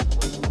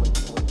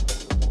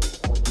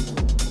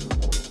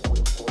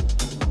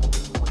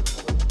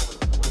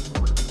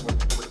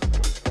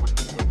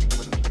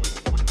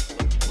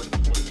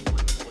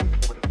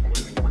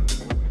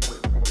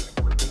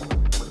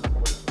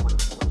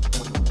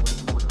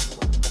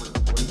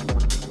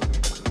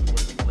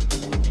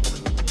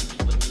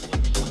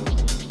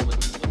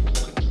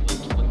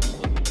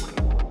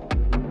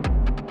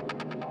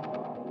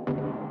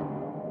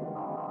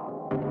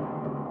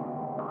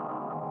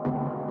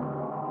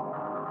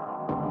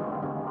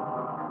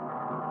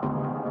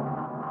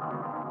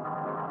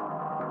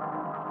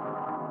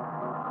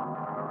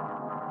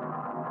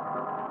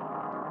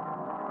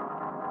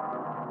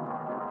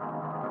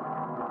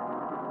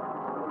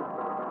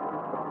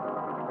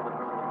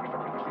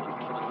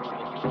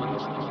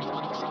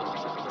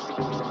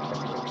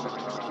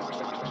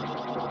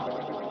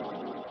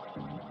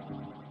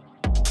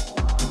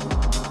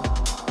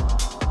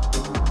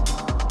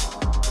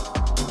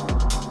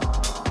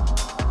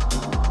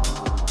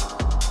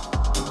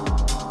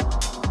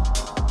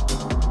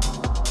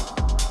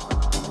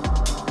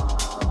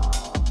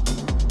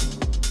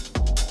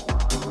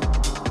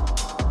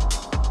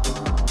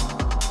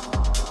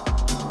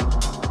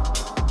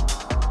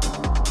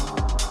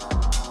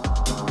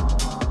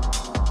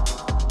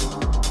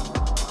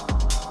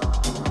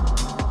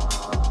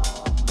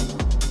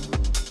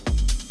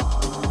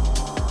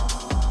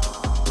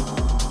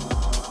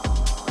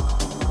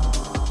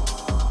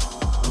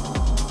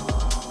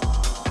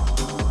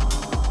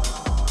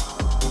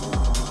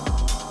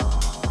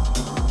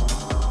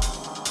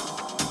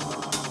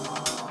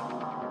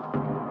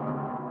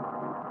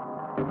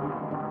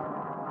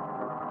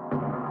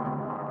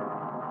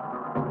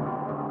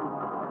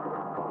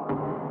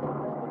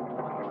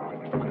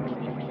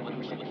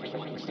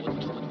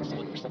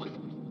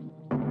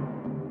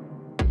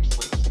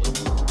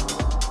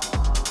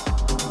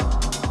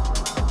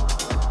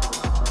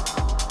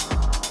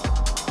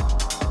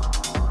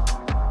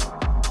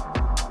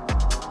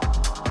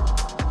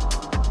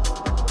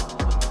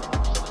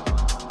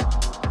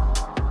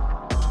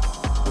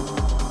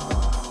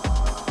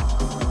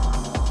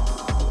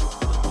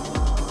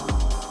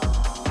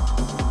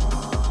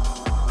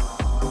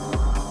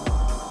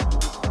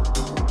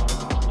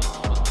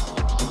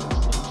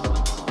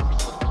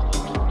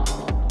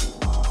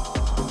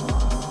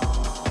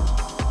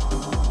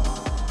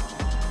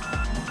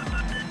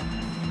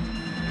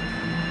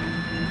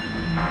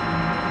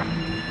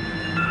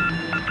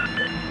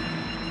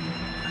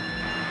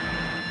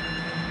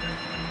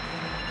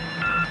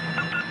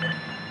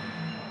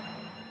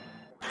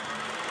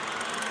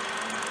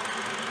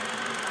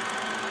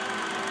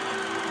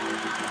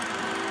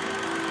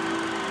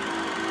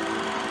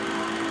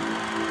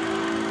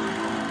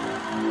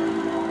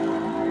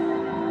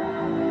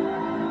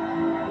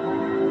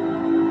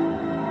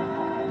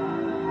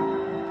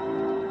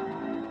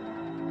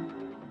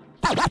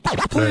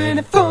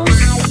Planet Funk.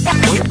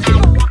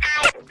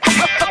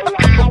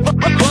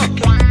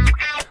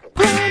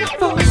 Planet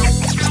Funk.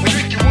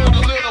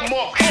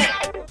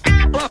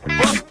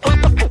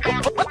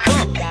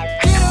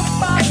 Get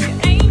up off your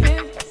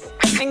Amos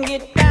and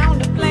get down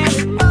to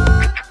Planet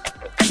Funk.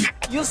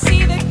 You'll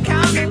see the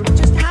comet,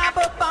 just hop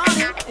up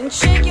on it and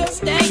shake your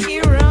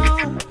stanky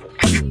room.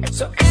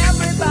 So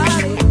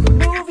everybody,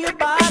 move your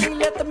body,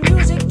 let the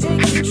music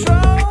take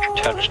control.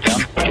 Touchdown.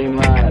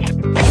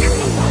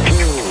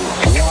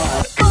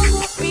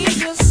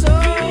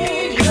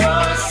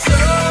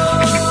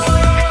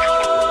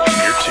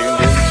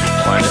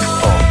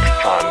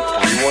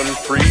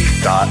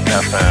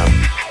 FM.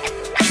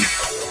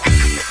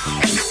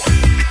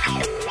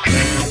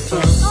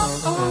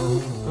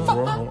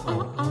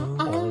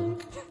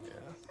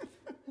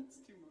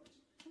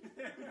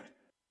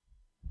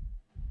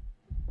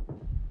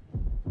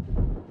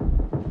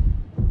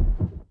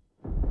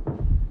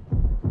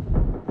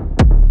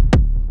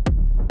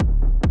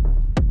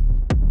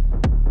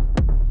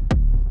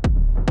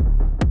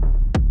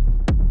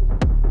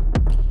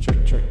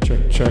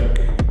 Check.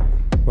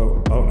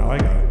 Whoa, oh, now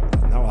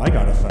I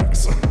got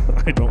effects.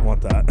 I don't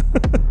want that.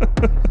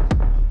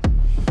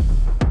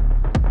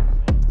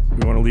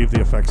 We want to leave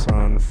the effects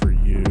on for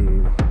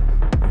you.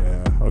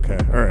 Yeah, okay,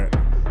 all right.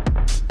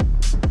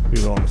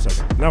 We will in a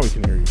second. Now we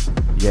can hear you.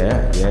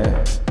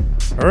 Yeah.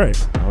 All right.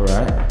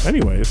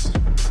 Anyways.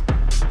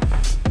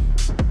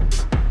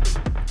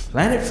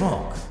 Planet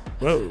Funk.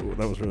 Whoa,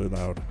 that was really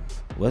loud.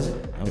 Was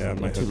it? Yeah,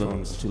 my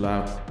headphones. Too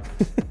loud.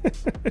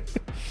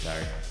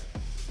 Sorry.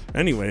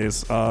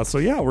 Anyways, so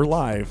yeah, we're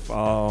live.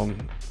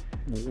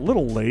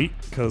 Little late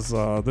because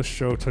this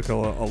show took a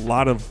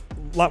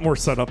lot more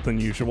setup than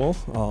usual.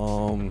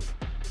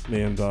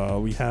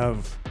 And we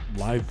have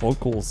live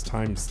vocals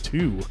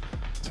 ×2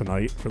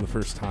 tonight for the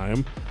first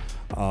time.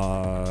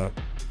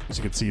 As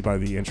you can see by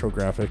the intro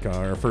graphic,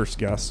 our first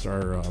guests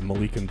are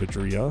Malik and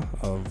Badria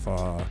of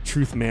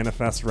Truth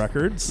Manifest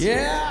Records.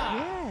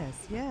 Yeah.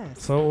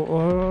 Yes.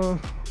 So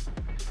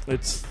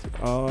it's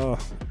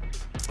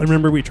I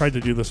remember we tried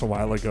to do this a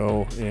while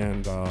ago,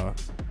 and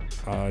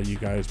you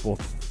guys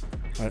both,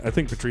 I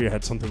think Patria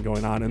had something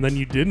going on, and then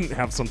you didn't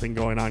have something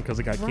going on because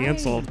it got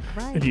canceled,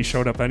 and you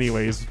showed up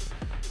anyways,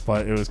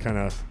 but it was kind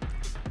of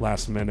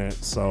last minute,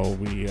 so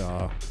we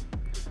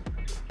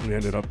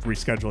ended up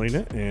rescheduling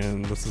it,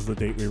 and this is the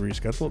date we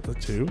rescheduled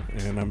it to,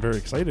 and I'm very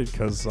excited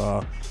because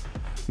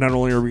not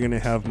only are we going to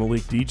have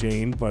Malik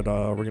DJing, but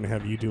we're going to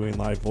have you doing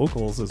live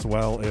vocals as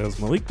well as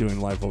Malik doing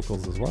live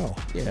vocals as well.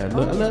 Yeah,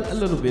 a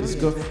little bit. It's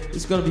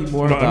going to be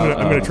more no, about...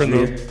 I'm going to turn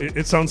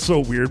it sounds so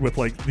weird with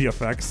like the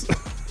effects.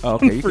 Oh,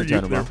 okay, you for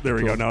can turn them there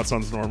we go. Now it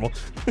sounds normal.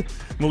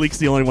 Malik's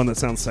the only one that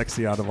sounds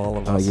sexy out of all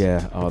of us. Oh,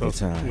 yeah, all the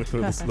time. With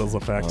those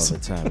effects. All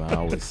the time. I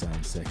always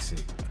sound sexy.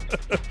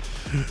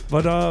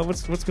 But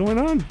what's going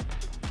on?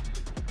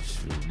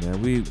 Shoot,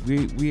 man,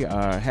 we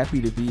are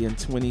happy to be in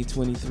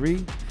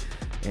 2023.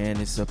 And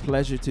it's a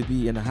pleasure to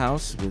be in the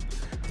house with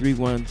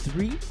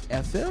 313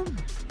 FM.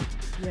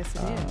 Yes,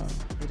 it is.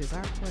 It is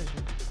our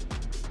pleasure.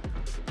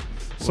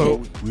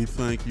 So we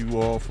thank you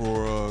all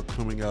for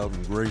coming out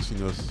and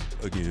gracing us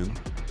again.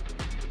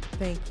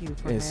 Thank you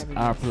for It's having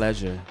our us.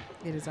 pleasure.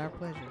 It is our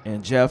pleasure.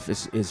 And Jeff,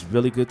 it's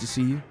really good to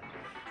see you,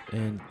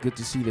 and good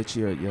to see that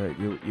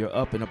you're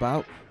up and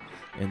about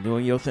and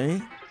doing your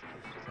thing.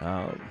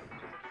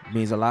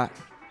 Means a lot.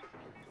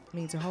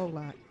 Means a whole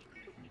lot.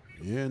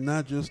 Yeah,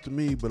 not just to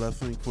me, but I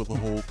think for the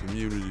whole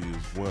community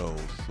as well.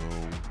 So,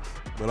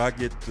 but I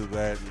get to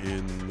that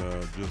in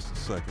just a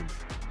second.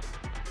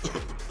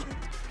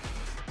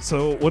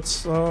 So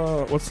what's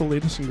the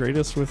latest and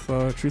greatest with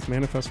Truth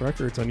Manifest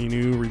Records? Any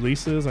new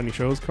releases? Any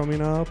shows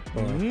coming up?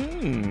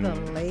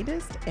 The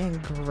latest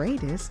and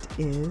greatest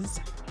is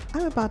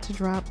I'm about to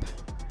drop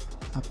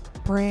a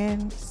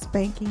brand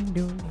spanking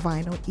new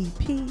vinyl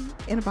EP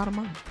in about a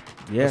month.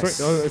 Yes.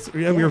 That's right.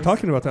 We were Yes.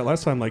 talking about that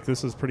last time. Like,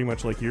 this is pretty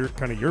much like your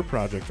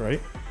project,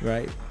 right?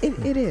 Right.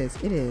 It is.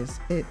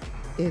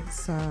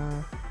 It's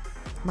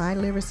my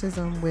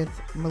lyricism with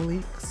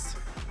Malik's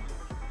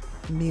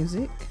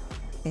music,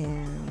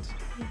 and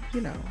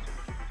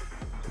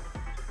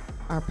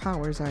our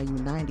powers are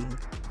uniting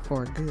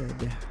for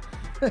good.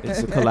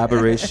 It's a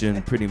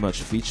collaboration pretty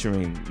much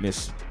featuring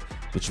Miss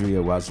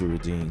Badria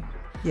Waziruddin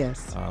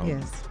Yes,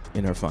 yes.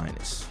 in her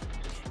finest.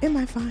 In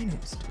my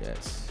finest.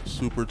 Yes.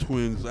 Super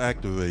Twins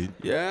activate.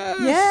 Yes.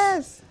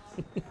 Yes.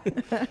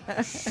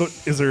 So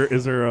is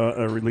there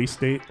a release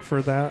date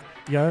for that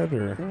yet,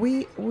 or?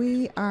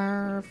 We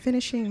are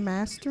finishing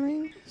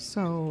mastering,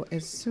 so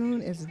as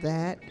soon as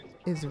that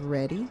is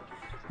ready,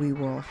 we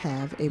will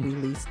have a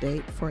release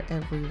date for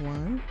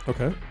everyone.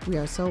 Okay. We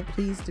are so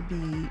pleased to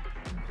be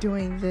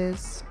doing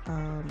this.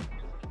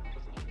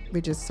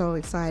 We're just so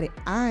excited.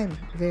 I'm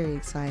very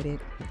excited.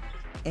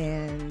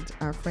 And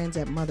our friends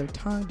at Mother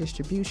Tongue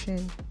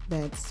Distribution,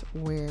 that's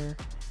where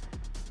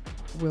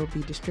we'll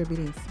be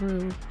distributing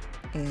through.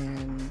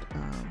 And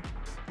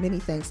many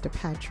thanks to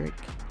Patrick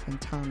and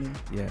Tommy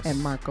Yes. and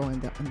Marco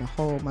and the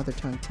whole Mother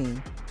Tongue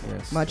team.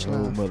 Yes. Much the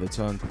whole love. Mother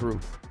Tongue crew.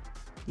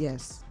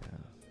 Yes.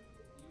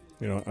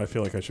 I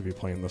feel like I should be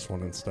playing this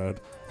one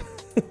instead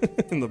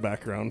in the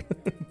background.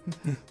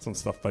 Some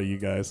stuff by you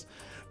guys.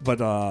 But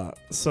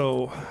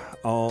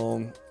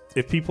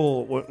if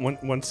people,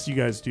 once you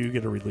guys do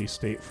get a release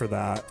date for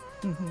that,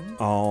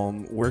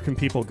 where can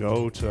people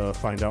go to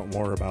find out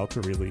more about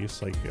the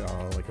release? Like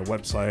a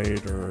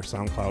website or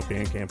SoundCloud,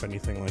 Bandcamp,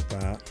 anything like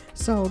that?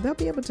 So they'll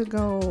be able to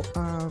go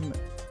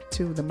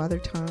to the Mother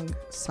Tongue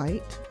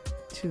site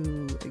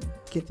to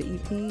get the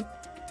EP,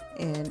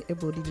 and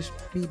it will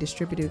be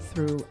distributed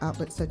through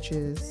outlets such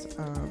as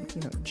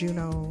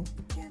Juno,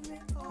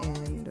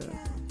 and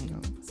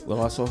We'll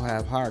also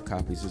have hard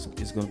copies.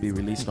 It's going to be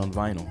released on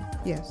vinyl.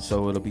 yes.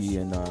 So it'll be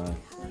in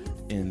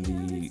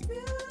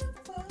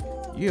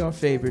your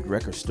favorite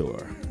record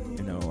store,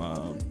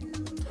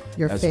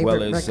 Your as favorite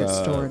well as record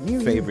store near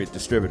you. favorite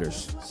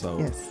distributors. So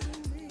Yes.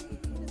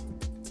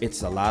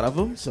 it's a lot of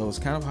them, so it's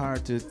kind of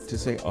hard to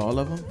say all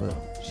of them, but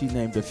she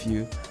named a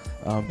few.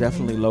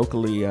 Definitely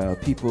locally,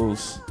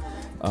 People's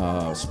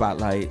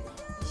Spotlight,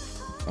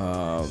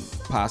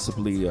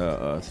 possibly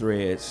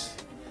Threads,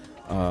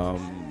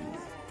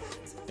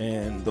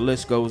 and the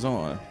list goes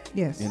on.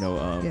 Yes.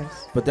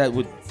 Yes. But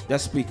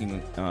that's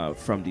speaking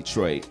from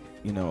Detroit.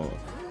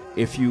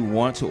 If you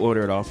want to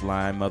order it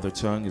offline, Mother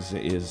Tongue is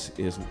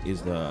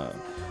the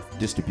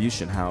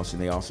distribution house,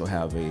 and they also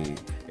have a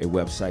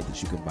website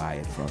that you can buy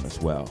it from as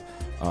well,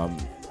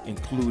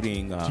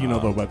 including. Do you know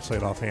the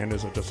website offhand?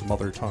 Is it just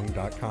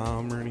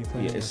mothertongue.com or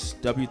anything? Yeah, it's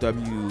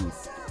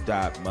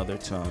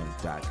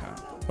www.mothertongue.com.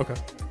 Okay.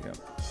 Yep.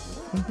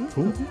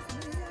 Cool.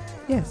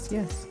 Yes.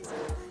 Yes.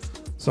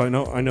 So I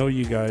know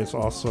you guys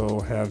also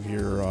have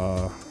your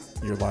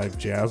live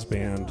jazz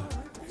band.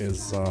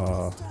 Is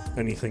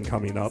anything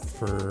coming up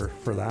for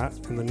that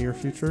in the near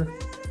future?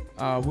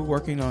 We're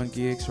working on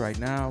gigs right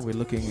now. We're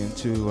looking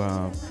into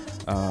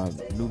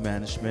new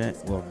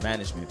management. Well,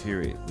 management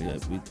period.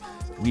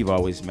 We've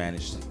always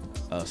managed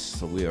us,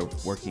 so we are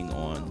working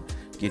on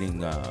getting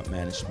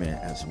management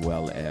as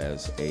well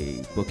as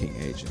a booking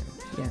agent.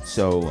 Yes.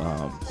 So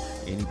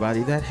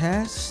anybody that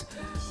has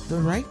the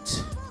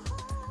right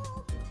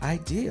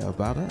idea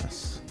about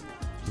us,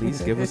 please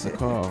give us a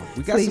call.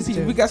 We got Please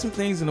do. we got some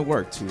things in the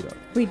work too, though.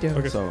 We do.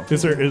 Okay. So-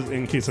 Is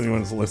in case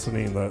anyone's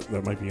listening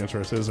that might be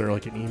interested, is there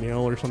like an email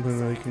or something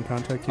that they can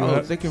contact you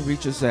at? They can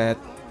reach us at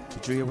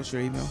Badria. What's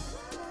your email?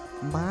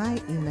 My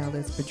email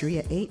is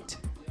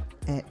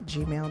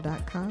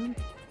badria8@gmail.com.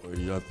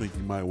 I think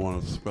you might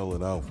want to spell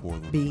it out for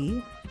them.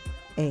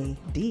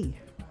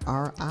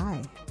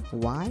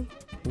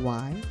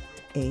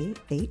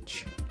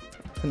 BADRIYYAH,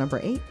 the number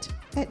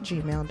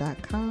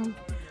 8@gmail.com,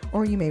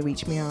 or you may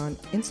reach me on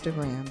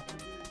Instagram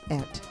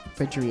at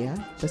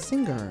Badria the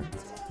Singer.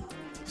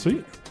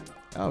 Sweet.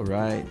 All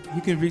right.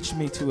 You can reach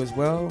me too as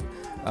well.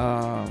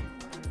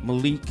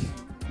 Malik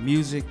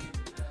Music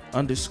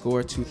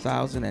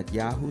 _2000 at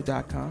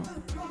yahoo.com.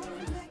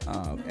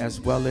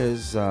 As well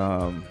as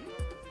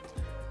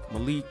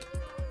Malik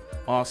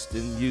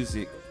Austin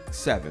Music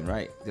 7,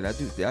 right? Did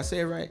I say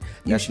it right?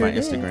 You That's sure my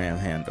did. Instagram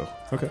handle.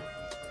 Okay.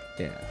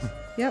 Yeah.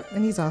 Yep,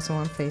 and he's also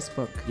on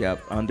Facebook.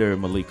 Yep, under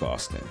Malik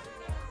Austin.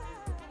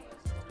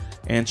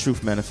 And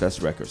Truth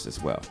Manifest Records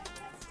as well.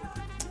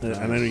 And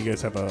I know you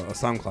guys have a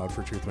SoundCloud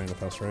for Truth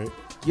Manifest, right?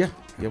 Yeah,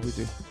 we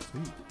do.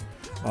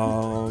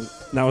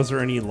 Now, is there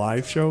any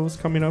live shows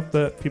coming up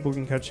that people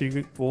can catch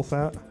you both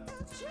at?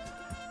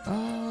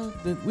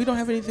 We don't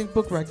have anything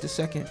booked right this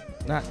second.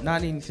 Not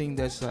anything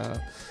that's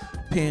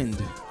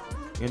pinned.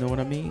 You know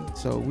what I mean?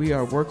 So we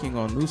are working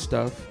on new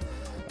stuff.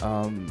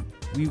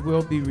 We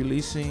will be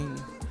releasing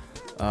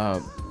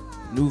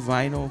new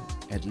vinyl,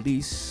 at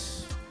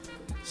least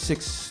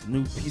 6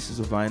 new pieces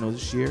of vinyl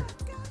this year,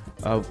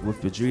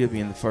 with Badria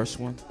being the first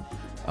one.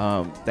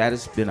 That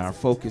has been our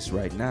focus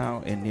right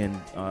now. And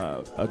then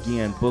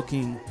again,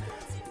 booking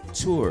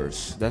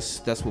tours.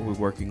 That's what we're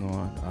working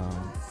on.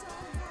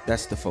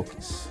 That's the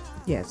focus.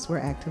 Yes, we're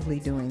actively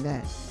doing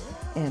that.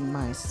 And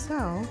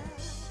myself,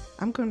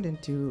 I'm going to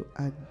do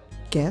a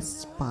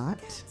guest spot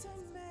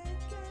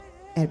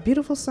at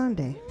Beautiful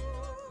Sunday,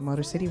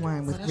 Motor City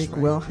Wine with that's Rick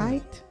right,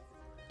 Wilhite,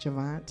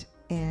 Javant,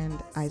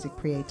 and Isaac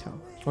Prieto.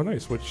 Oh,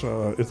 nice. Which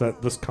is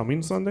that this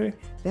coming Sunday?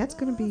 That's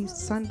going to be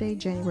Sunday,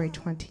 January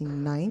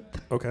 29th.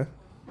 Okay.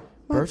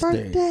 My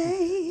birthday.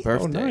 Birthday.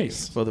 Oh,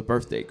 nice. For the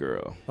birthday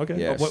girl. Okay.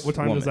 Yes, What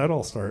time does woman. that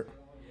all start?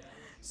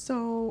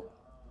 So,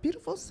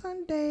 Beautiful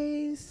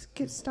Sundays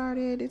get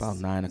started. It's About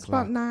 9 It's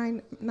about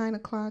o'clock. 9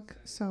 o'clock.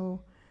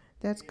 So,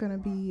 that's going to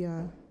be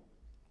a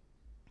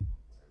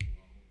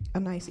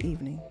nice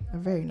evening. A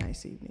very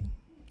nice evening.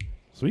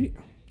 Sweet.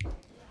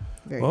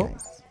 Very Well,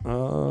 nice.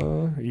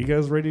 Are you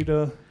guys ready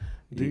to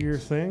do your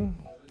thing?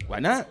 Why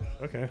not?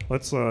 Okay.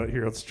 Let's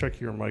check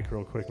your mic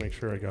real quick. Make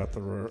sure I got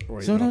the right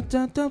one.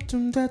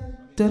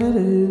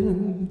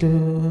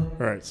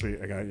 All right, sweet.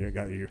 I got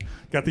you.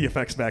 Got the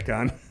effects back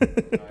on.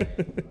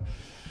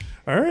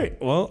 All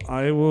right. Well,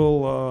 I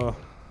will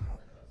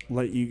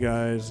let you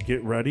guys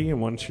get ready,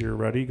 and once you're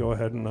ready, go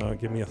ahead and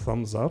give me a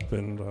thumbs up,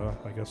 and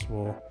I guess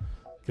we'll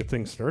get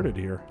things started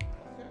here.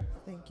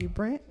 Thank you,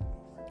 Brent.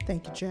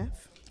 Thank you,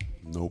 Jeff.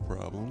 No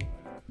problem.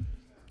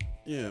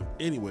 Yeah,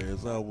 anyway,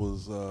 as I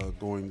was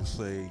going to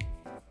say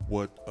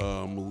what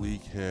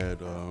Malik had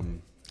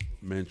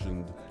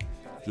mentioned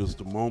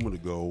just a moment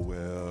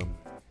ago,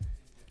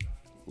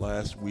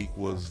 last week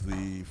was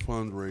the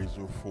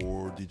fundraiser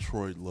for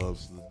Detroit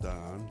Loves the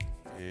Don.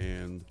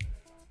 And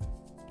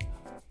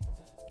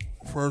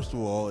first of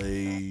all,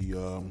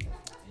 a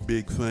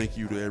big thank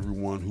you to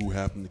everyone who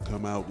happened to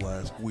come out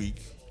last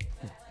week.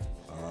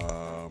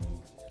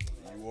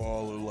 You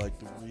all are like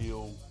the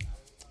real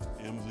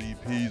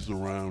MVPs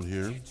around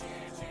here.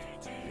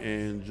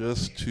 And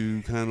just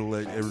to kind of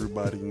let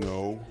everybody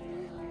know,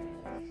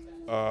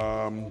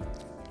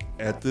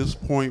 at this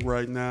point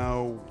right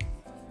now,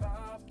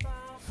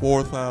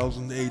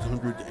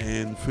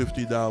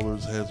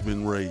 $4,850 has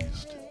been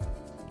raised.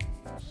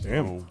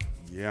 Damn. So,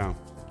 yeah.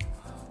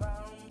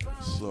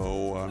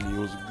 So, I mean, it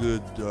was a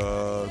good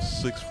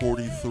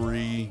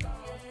 643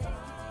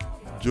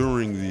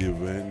 during the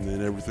event, and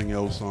then everything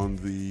else on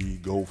the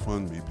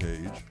GoFundMe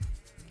page.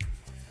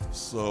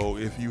 So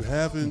if you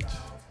haven't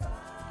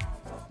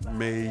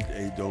made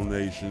a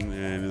donation,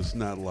 and it's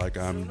not like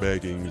I'm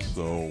begging,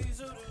 so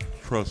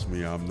trust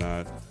me, I'm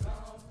not.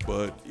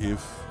 But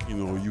if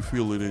you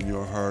feel it in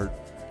your heart,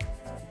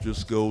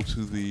 just go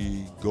to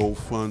the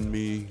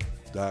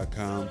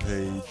GoFundMe.com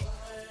page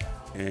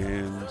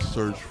and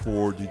search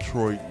for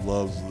Detroit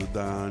Loves the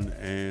Don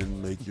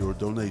and make your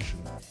donation.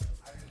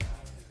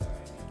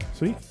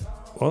 Sweet.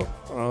 Well,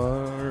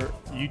 are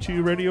you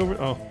two ready over?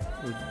 Oh.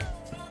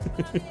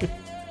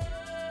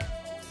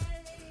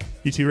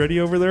 You two ready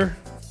over there?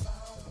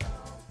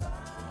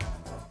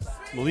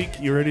 Malik,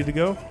 you ready to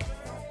go?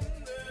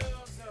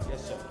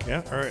 Yes, sir.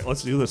 Yeah? All right,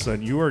 let's do this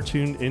then. You are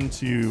tuned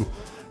into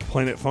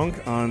Planet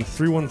Funk on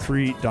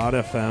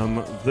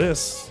 313.fm.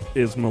 This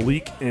is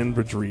Malik and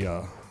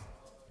Badria.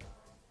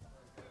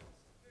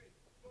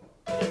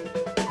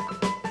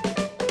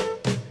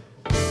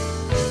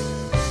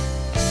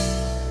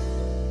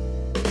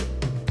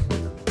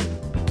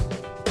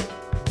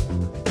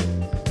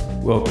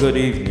 Well, good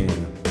evening.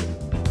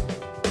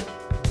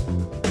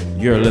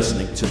 You're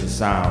listening to the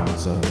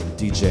sounds of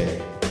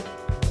DJ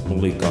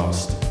Malik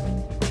Austin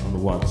on the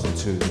ones and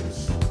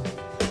twos,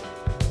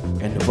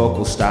 and the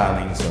vocal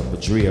stylings of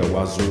Badria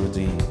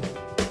Waziruddin.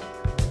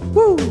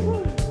 Woo!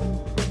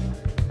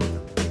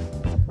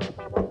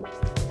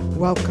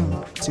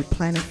 Welcome to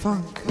Planet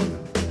Funk,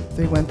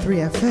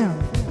 313 FM.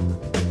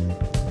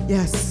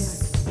 Yes.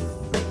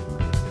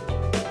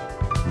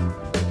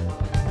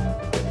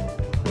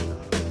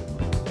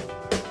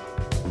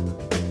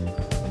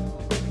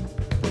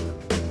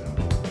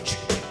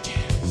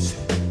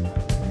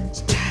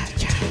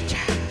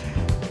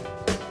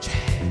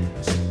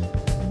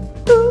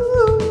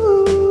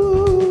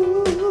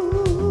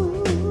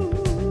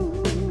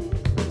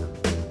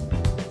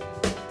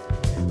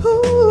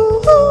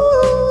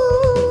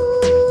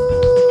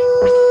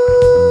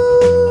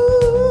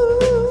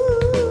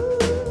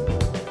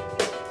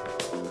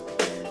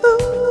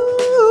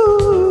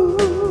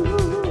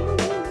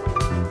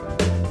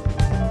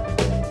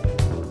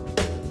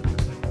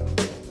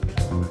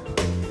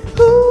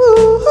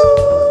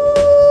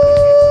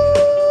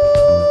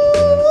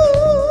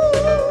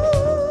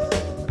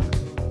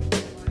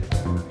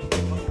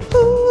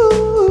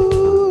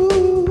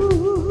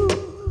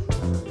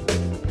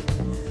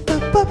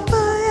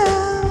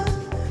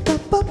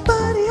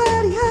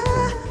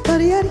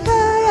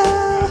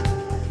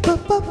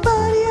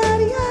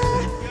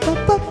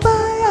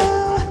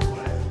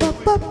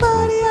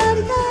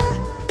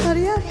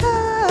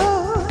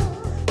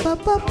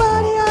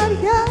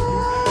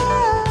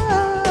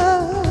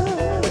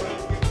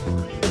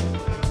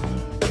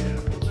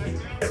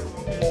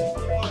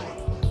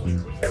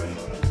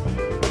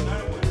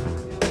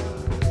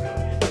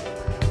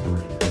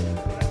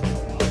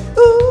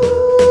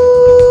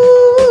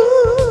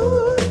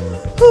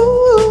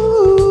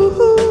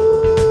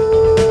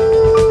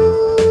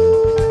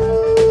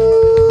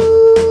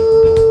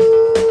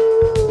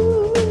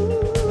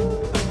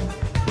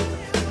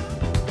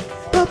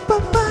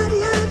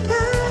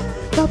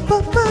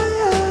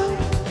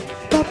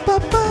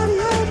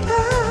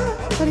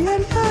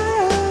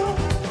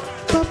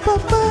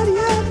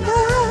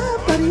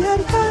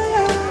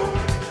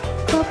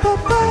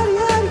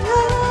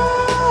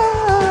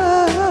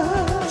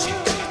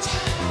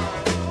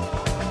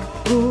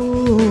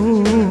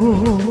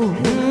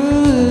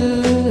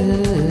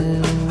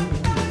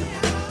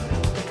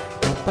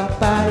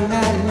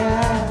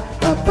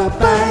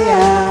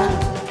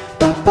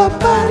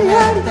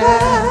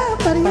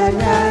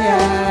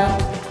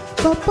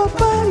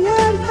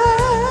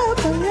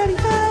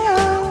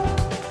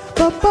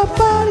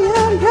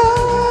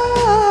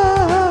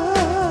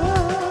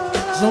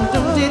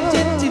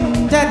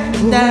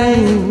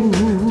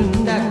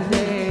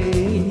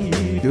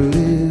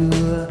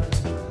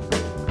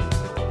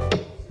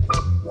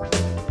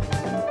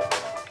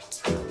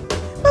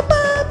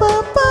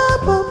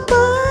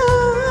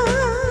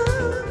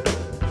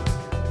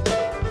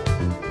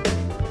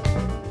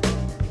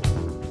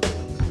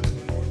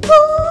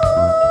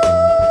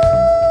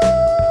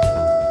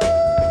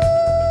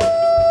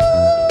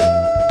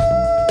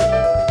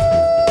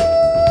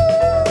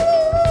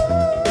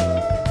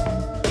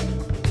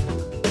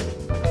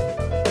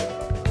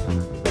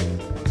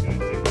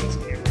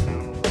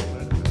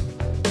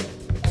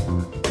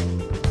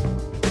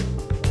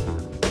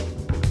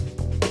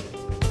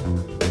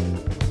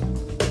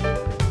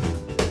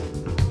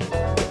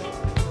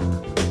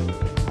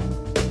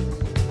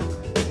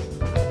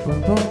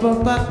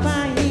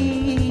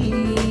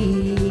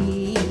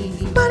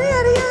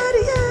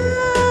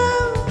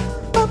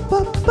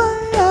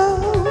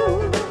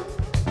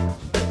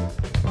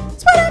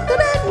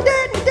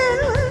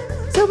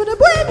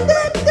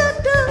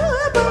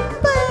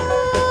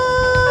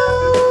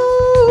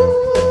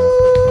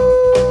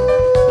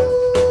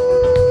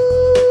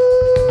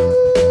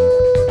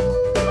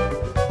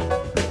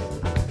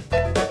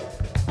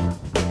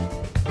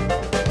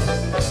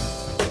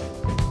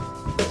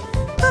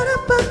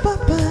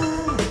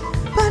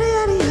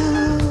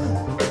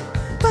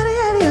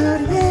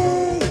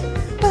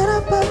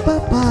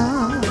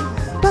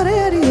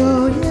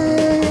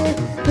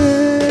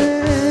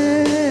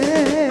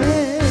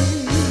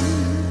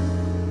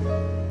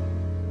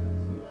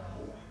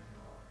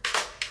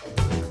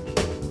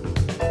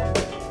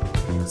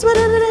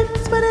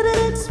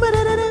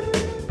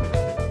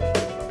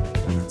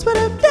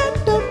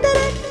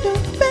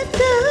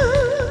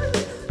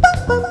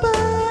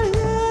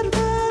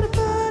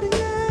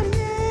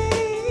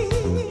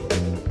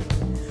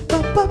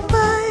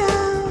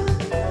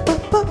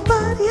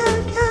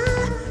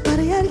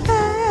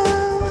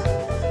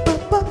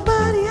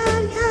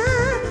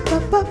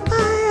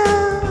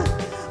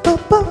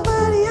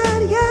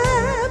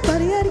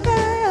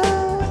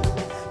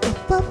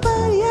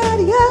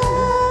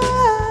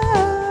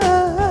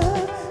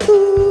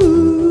 Ooh.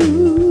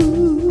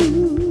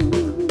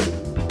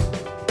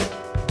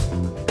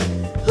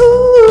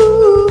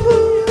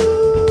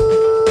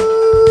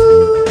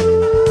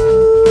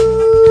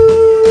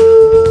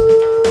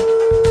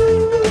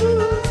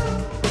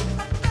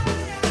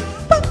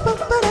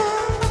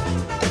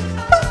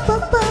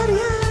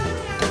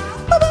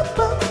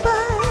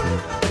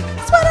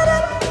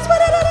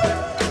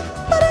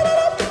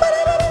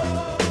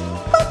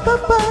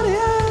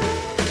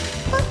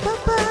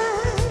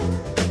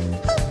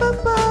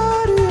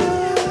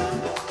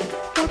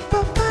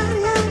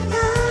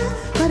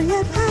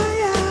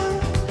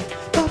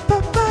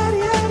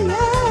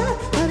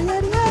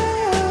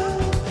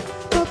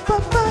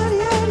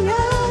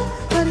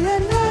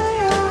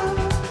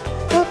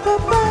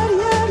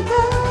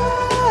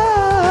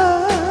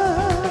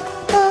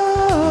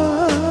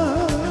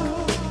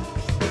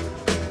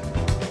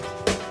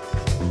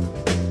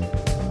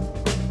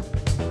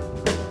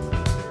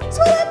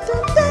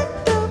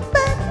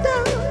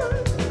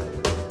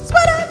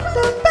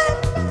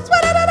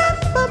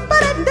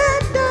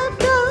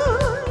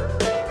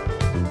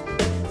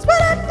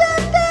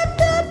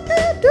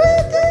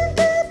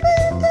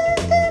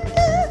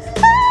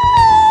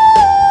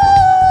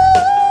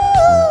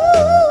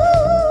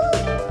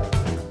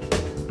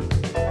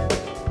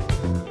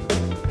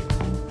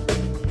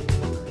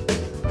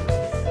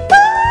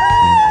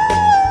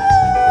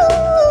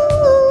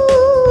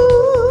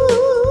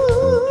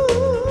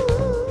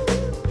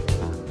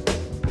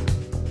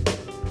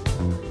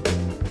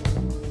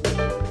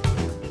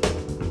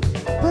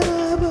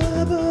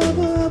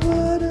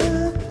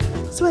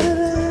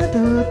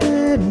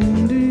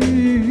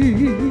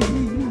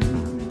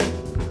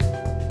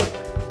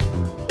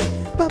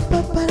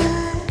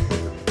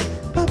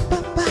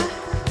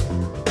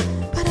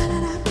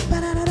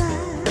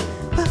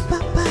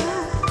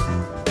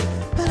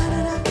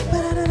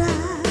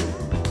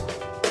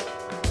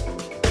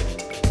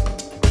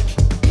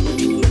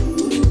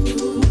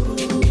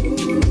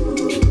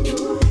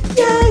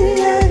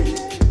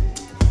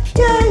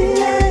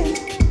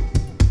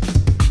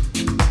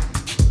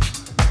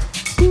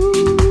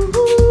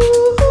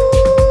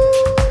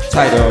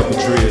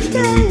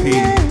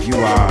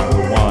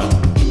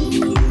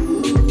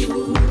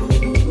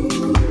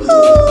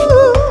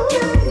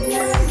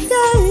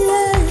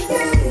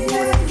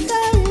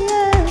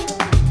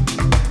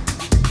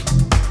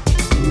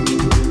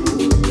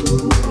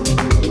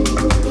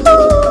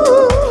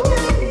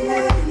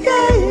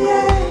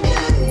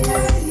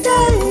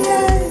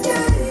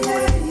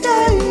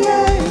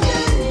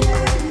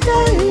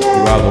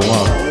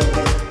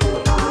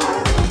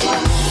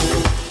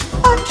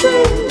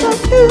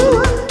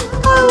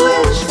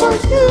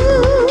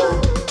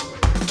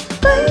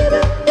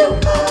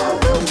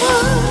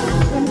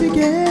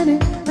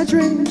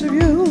 dreamed of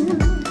you.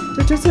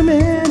 So just a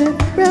minute,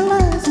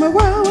 realize my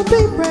world will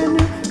be brand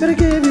new. Gonna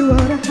give you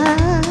what I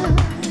have,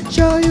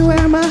 show you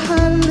where my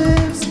heart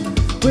lives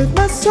with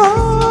my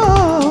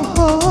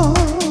soul.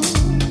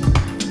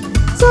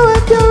 So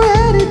if you're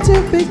ready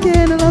to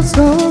begin a love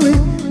story,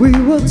 we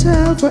will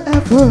tell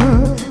forever,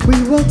 we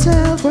will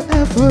tell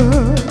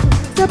forever.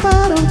 Step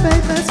out on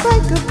faith, let's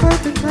make a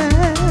perfect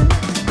plan.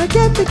 My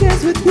gift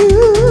begins with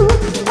you,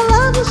 our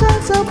love will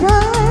shine so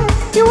bright.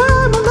 You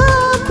are my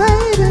love,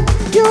 baby,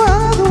 you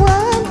are the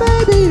one,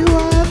 baby, you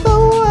are the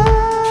one.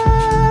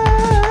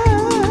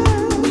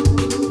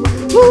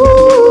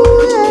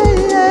 Ooh, yeah,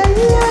 yeah,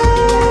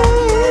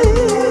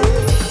 yeah.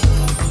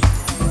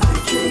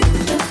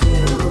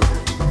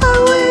 I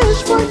wish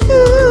for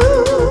you,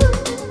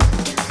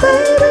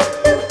 baby,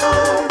 you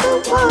are the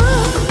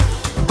one.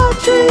 I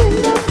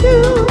dreamed of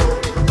you,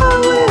 I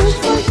wish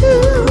for you,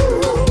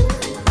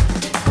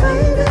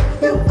 baby,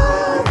 you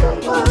are the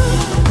one.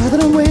 Now that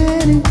I'm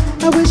winning,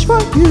 I wish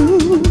for you.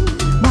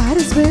 Light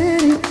is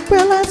spinning,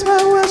 realize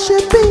my world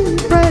should be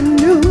brand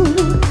new.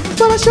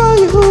 Wanna show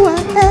you who I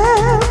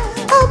am,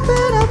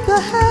 open up the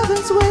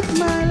heavens with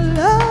my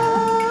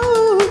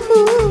love.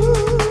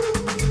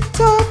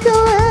 So if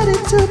you're ready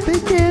to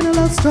begin a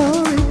love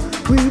story,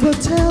 we will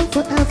tell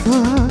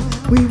forever,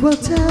 we will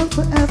tell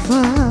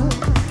forever.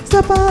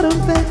 Step out on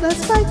faith,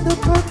 let's make the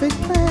perfect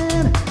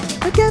plan.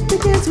 A gift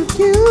begins with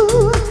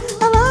you,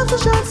 our love will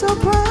shine so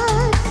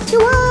bright.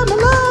 You are my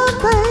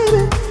love,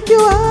 baby, you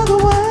are the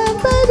one,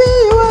 baby,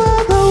 you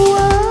are the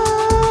one.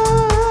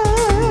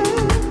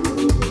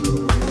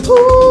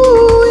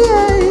 Ooh,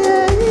 yeah,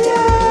 yeah,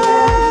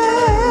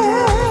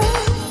 yeah.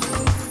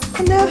 I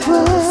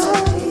never,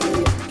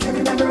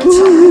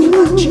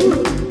 ooh,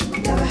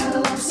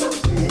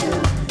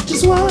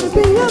 just wanna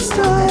be your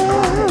star.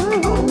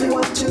 Only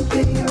want to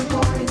be your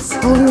boy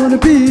inside. Only wanna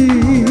be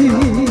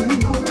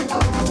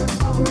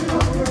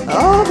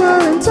over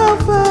and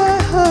over.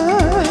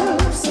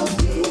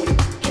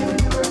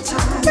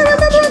 Can't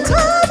remember a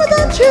time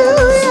without you,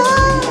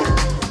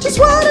 yeah. Just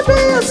wanna be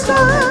your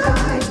star.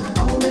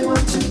 Only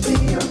want to be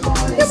your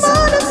boy. Your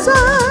morning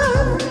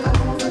sun.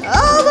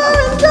 Over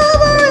and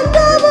over and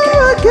over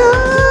again.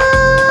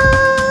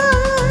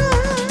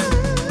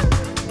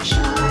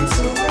 Shine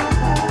so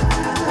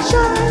bright.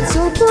 Shine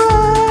so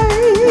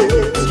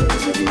bright.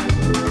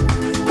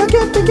 My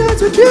gift begins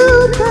with you,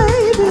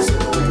 baby.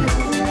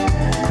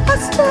 A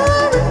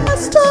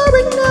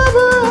story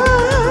never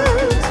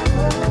ends.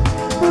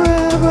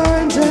 Forever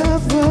and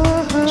ever.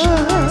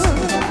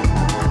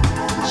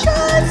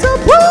 Shine so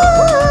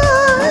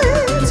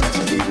bright.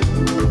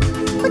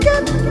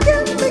 Again,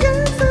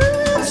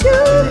 it's you.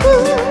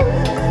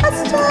 A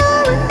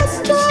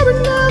story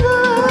never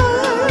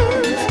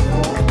ends.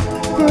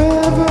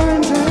 Forever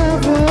and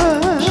ever.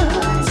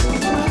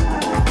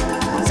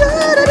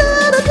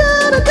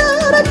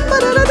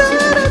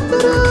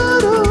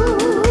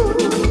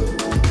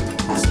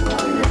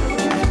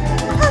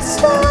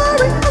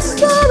 A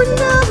story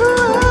never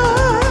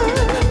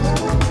ends.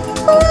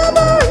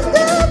 Forever and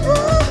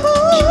ever.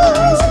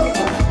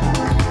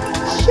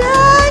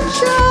 Shine,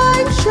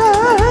 shine,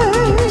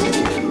 shine.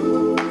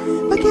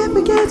 My gift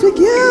begins with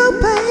you,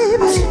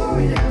 baby.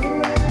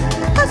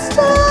 A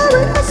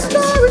story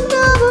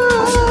never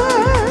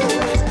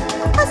ends.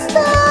 A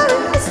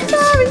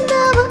story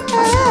never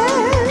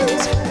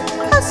ends.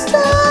 A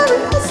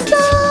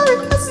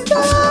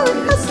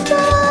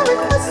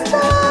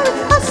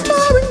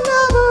story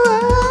never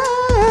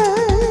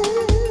ends.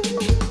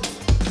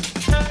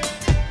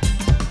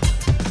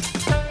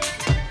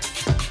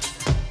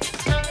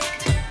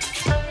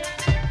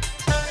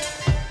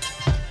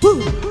 Woo.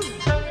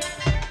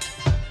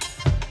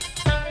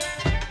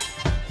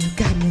 You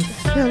got me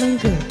feeling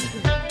good.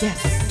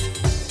 Yes.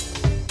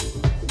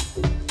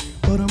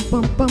 Ba-dum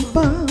bum bum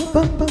bum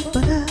bum bum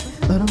ba-da.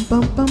 Ba-dum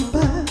bum bum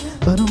ba.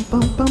 Ba-dum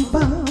bum bum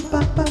bum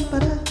bum bum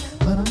ba-da.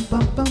 Ba-dum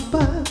bum bum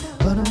ba.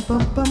 Ba-dum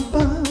bum bum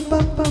bum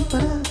bum bum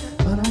ba-da.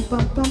 Ba-dum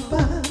bum bum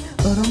ba.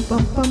 Ba-dum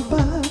bum bum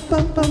ba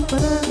bum bum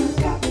ba-da. You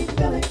got me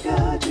feeling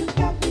good. You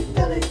got me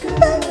feeling good.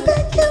 Baby,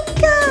 you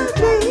got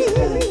me.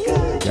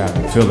 Got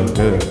me feeling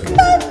good.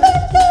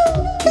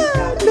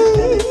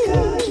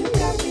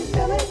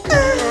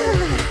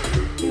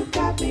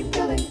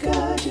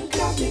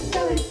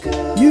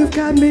 You've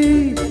got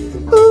me.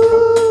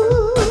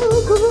 Ooh,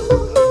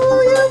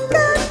 you've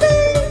got me.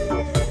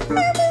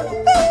 I'm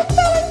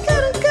feeling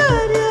kind of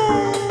good,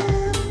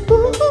 yeah.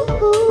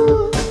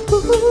 Ooh,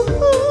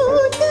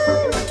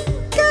 yeah.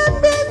 Got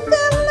me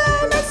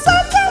feeling a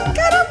certain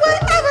kind of way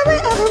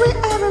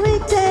every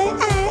day. I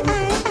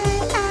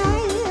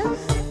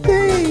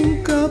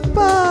think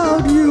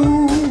about you, you.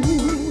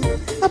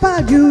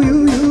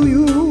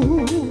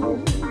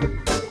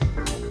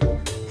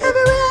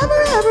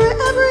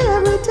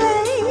 Every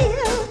day.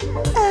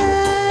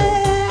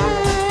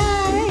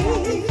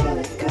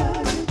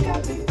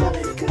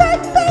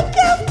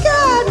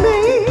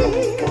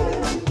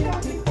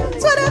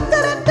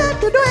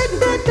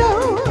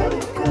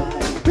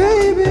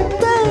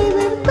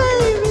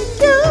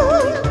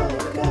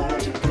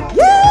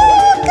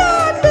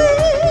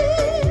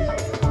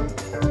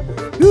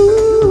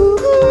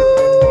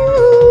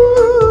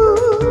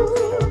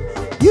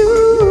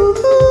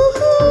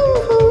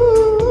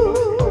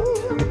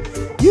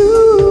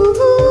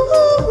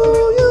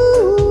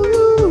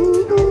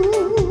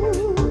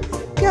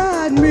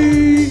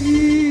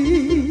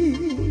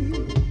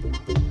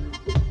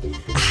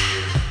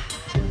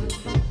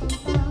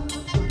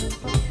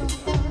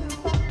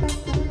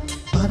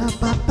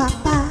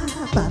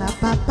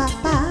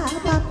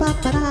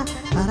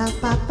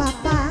 ba ba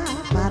ba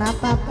ba da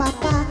ba ba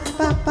ba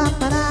ba ba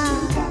ba da.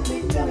 You got me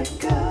feeling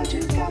good.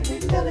 You got me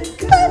feeling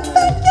good.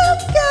 Baby, you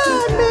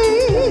got me.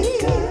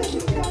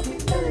 You got me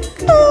feeling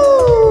good.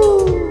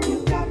 Ooh. You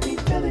got me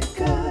feeling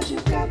good. You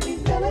got me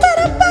feeling Ba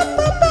da ba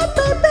ba ba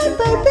baby,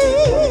 baby.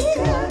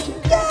 good.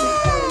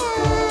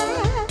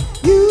 Yeah.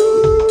 You,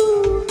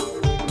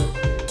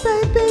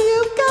 baby,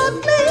 you got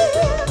me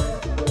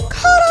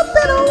caught up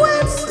in a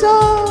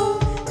windstorm.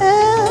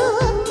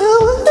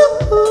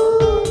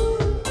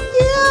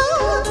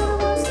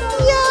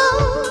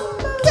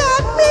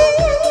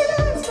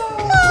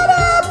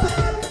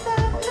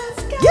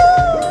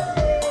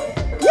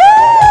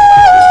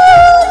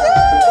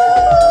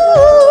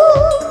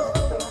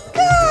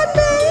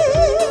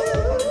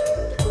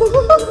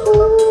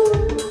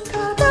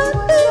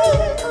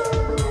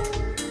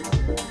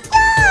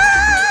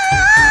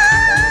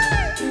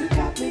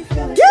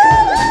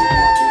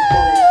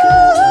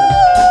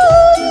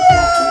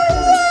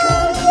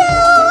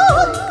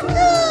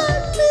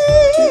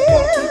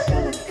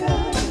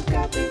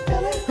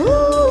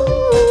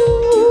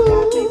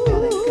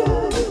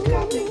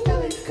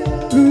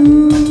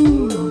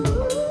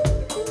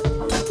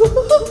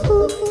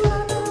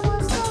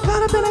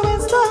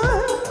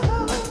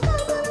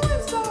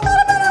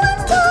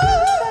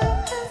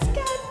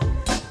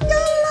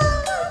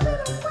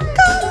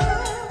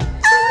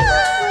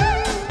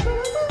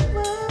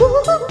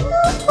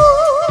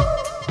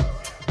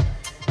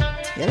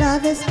 Your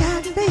love has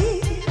got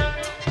me.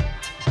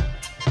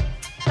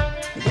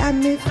 You got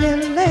me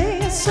feeling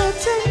a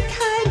certain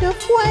kind of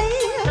way.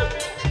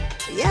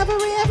 Every,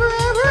 yeah.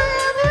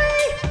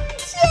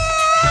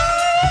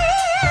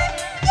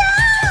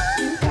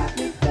 You got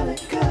me feeling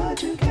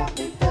good. You got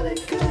me feeling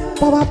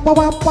good. Wah wah wah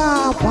wah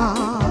wah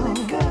wah.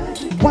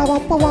 Wah wah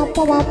wah wah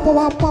wah wah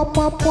wah wah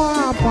wah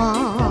wah wah.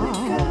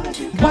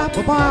 Wah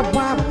wah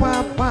wah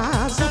wah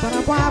wah.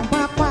 Zabba wah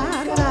wah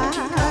wah da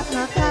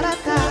da da da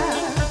da.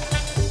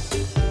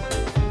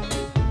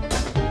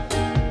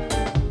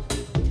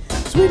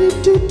 Sweetie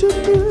doo doo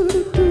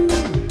doo doo.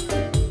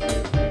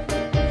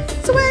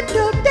 Sweet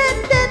doo doo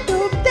doo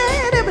doo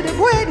doo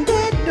doo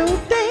doo doo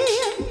doo.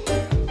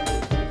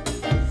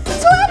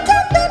 Sweet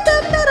doo doo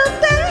doo doo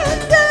doo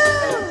doo.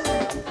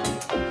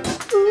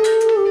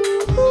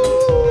 Ooh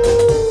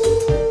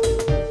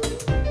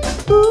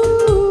ooh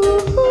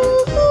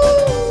ooh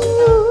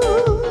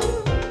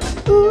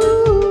ooh.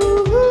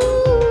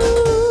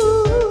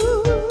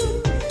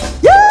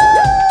 You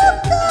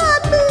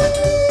got me.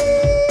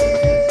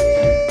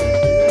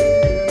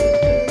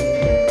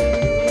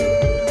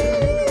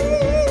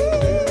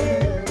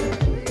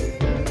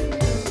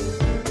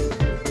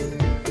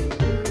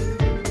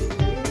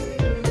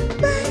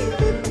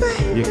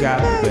 You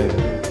got me,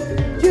 baby.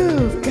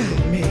 You've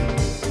got me.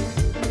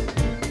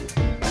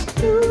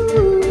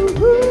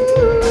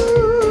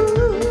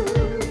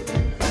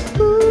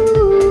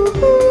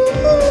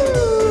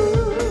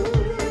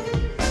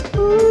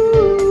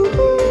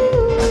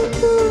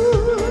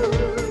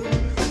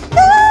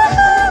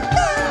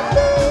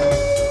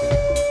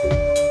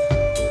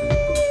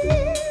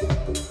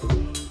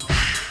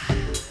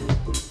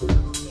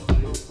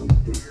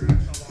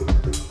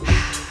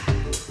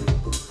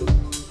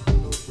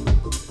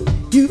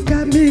 You've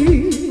got me,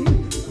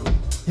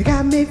 you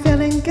got me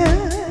feeling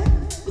good.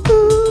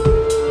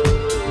 Ooh.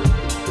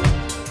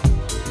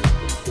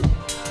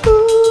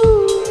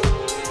 Ooh.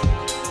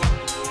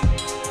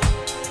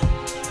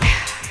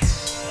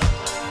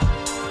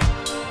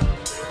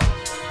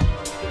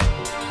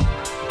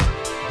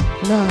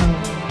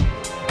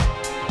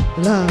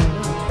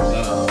 Love.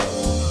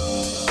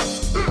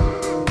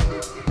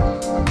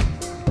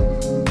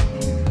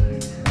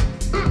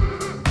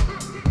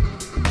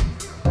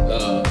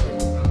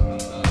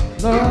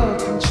 Love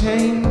can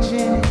change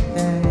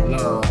anything.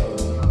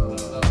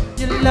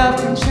 Your love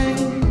can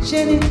change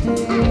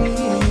anything.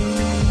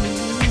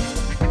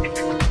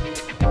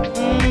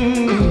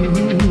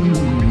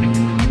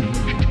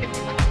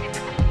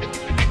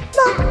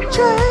 Love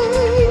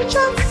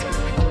changes.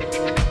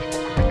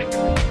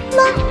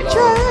 Love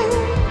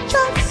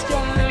changes.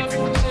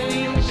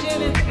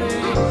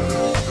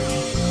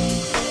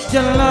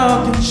 Your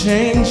love can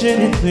change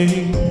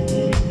anything.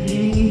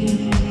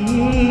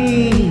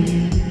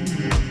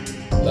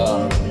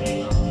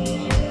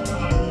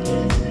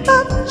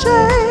 Love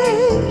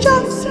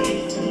changes.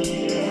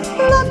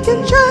 Love can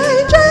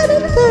change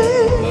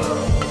anything.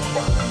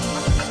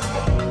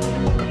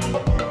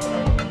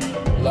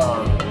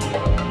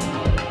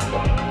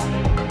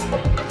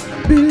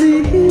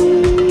 Believe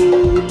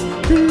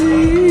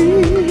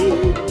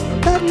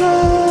that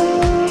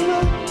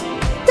love,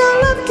 your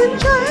love can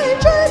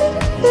change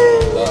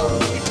anything.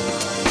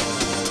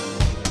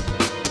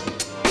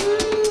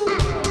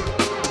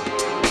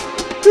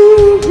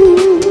 Ooh,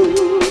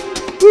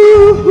 ooh,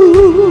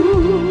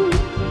 ooh.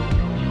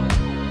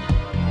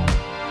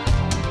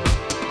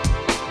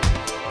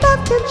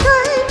 Love can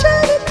change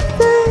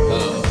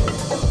anything.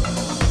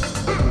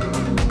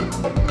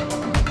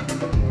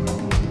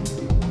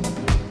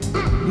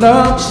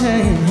 Love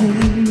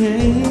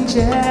changes.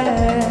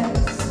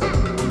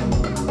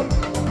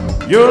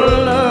 your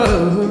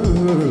love.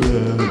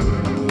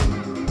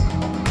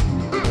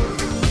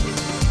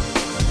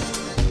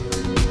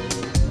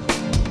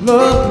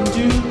 Love can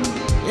do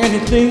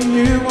anything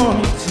you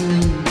want it to.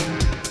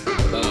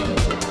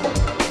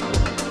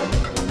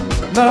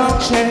 Love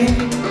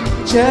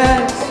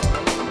changes.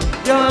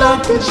 Your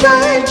love can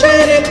change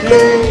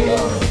anything.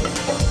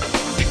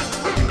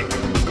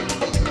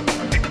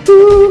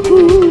 Ooh,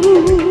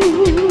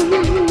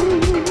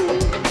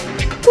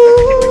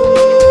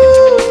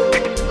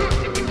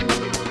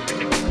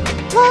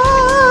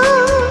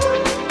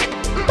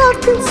 love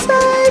can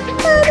save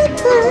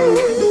anything.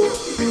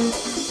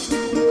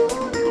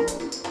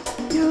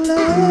 Your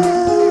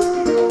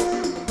love,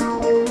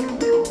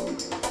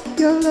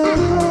 your love,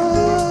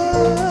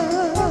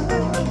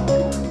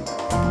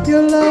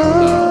 your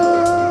love.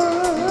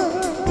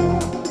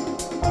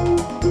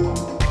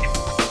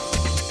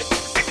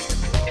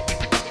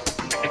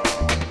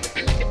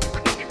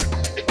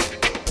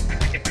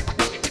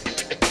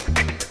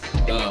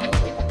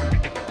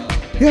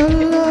 Your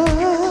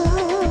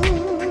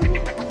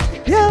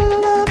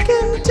love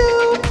can do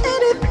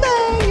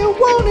anything you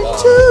want it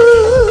to.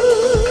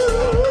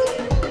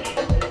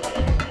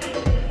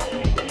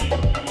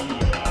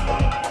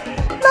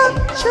 Love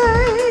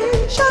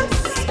changes.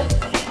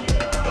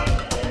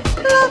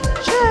 Love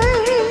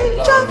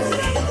changes.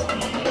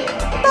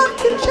 Love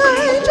can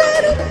change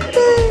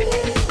anything.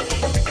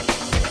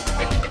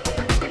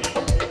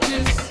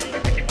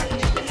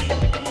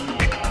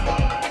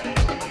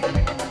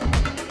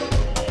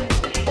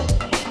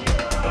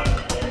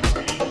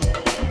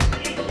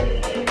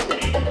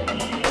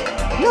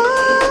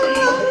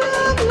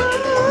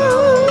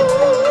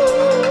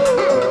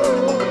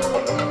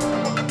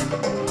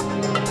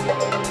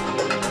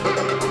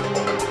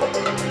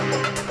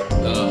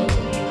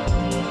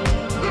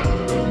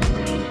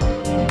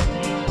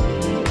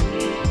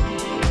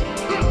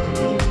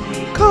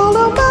 Call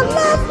on my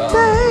love,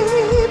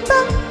 baby.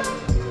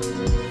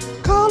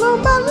 Call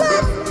on my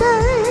love,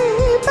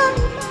 baby.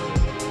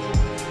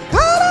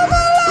 Call on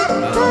my love,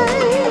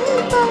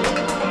 baby.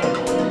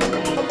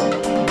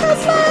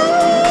 'Cause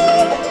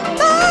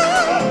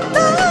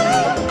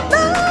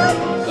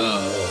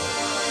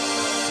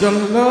your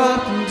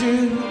love can do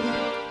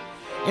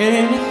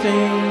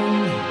anything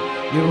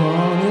you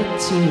want it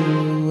to.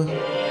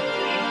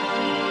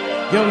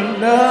 Your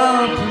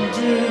love can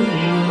do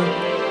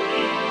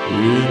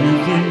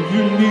anything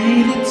you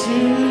need it to.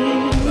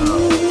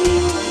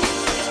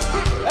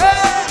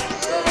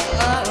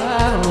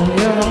 Oh,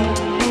 yeah.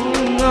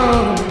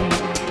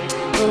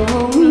 Oh,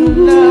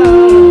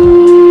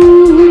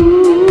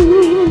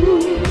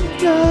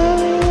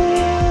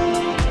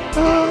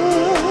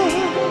 love.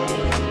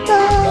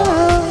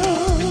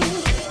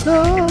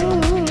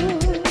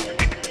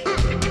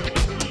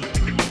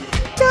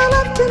 Your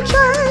love can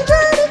change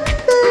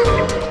anything.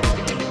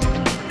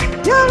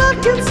 Your love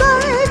can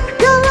save.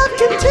 Your love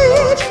can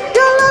teach.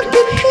 Your love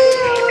can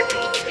heal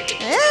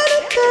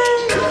anything.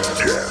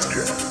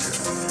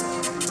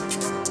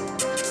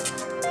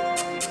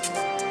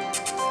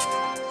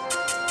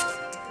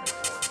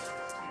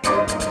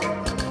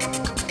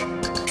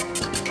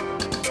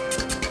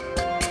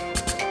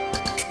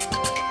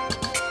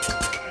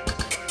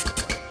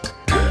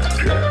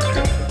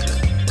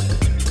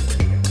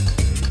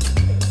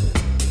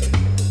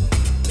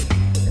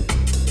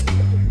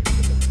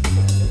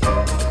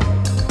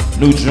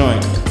 New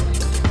joint,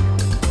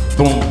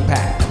 Boom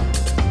Pack,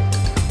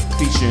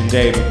 featuring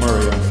Dave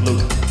McMurray on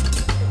flute.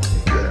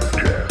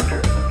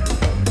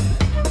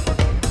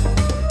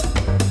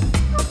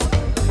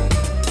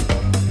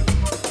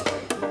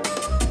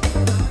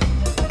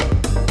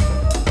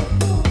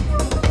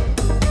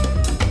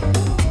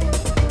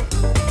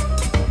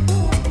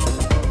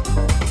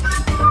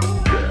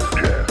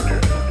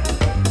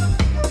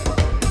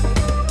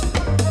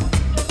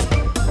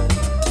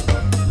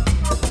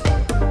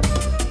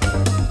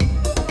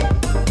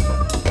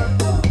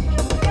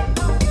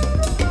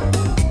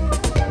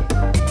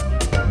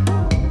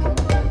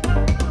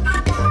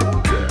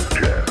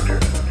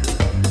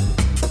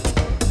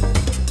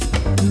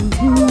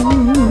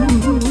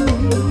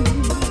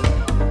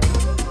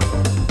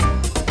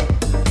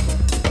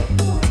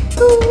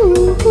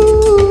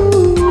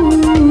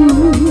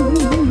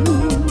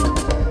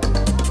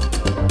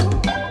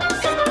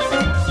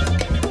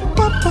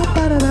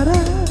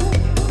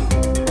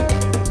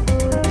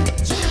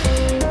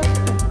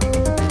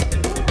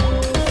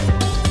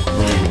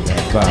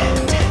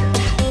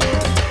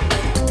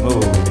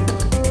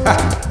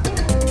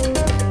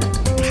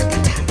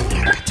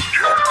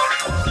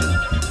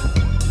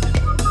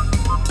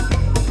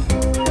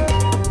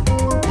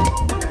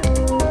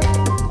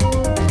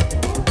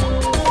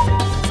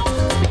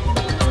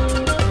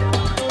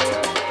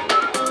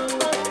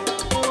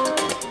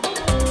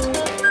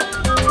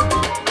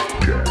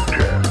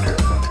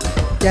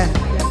 Yeah.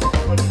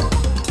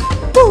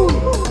 Woo.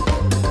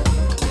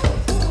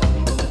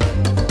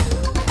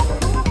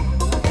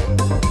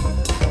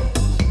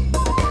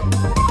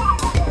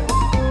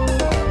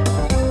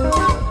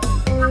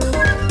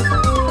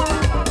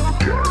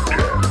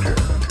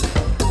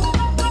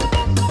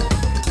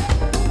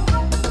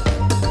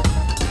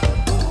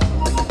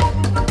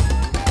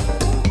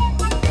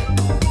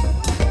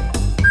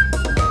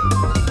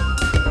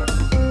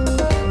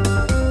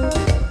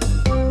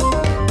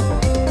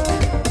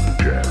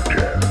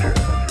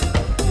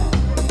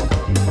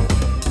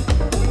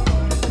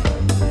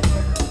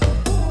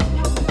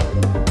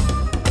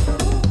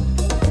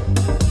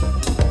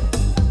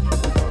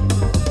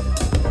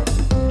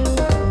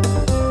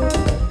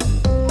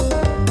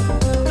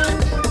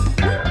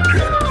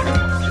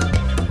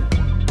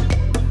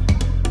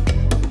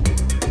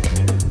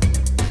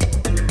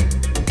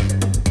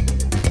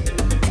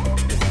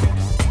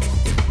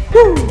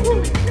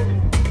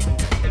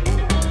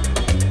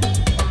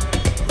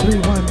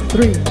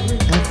 103.3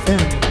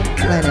 FM,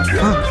 Planet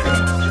Funk,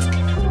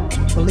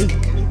 Malik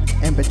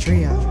and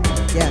Batria.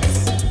 Yes,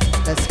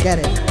 let's get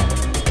it.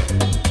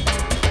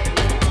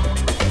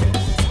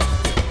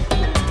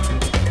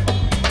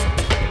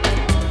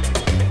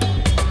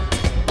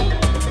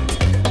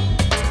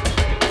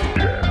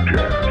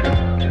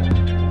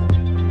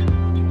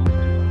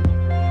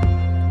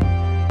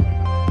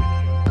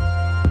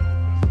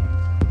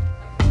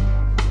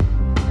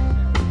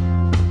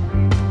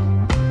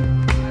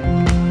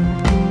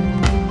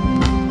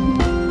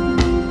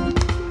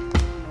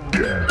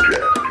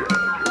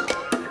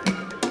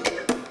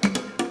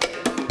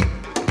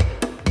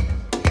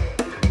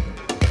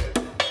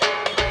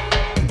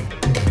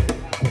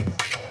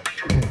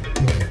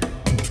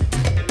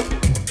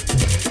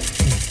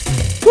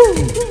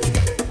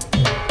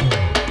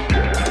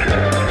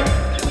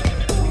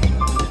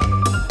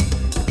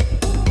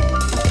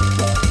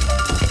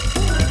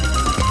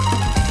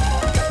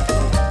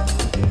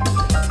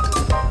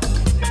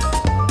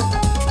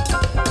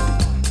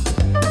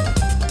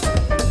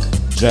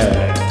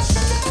 Jazz.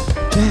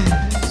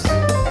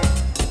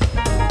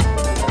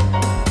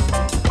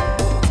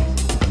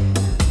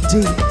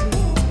 Deep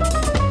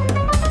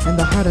in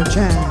the heart of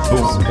jazz.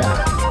 Boom, bap.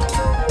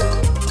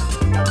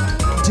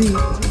 Deep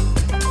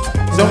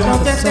in the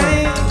heart of soul.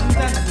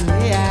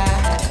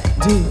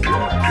 Deep.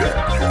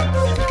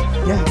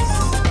 Yes.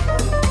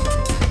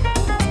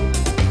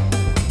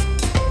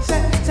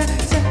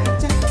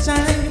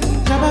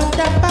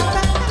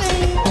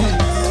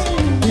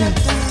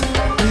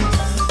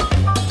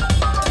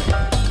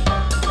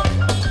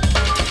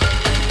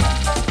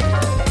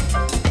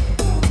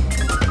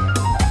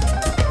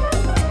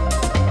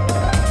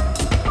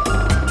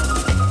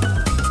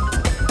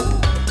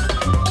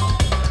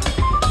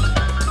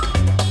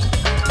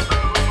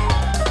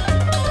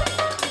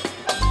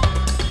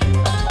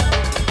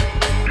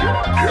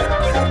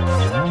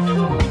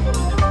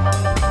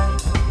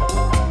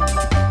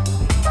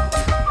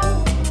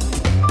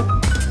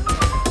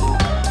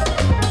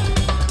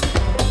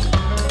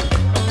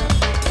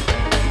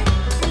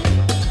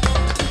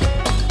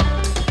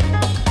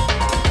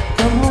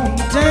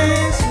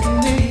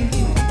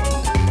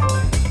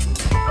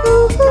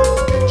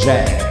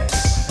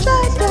 Jazz.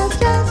 Jazz, jazz,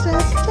 jazz,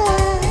 jazz,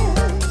 jazz.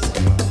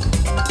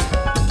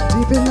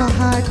 Deep in the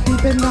heart,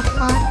 deep in the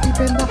heart, deep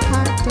in the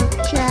heart of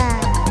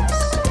jazz.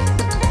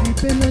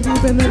 Deep in the,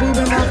 deep in the, deep in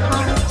the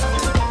heart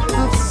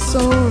of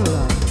soul.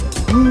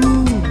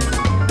 Ooh.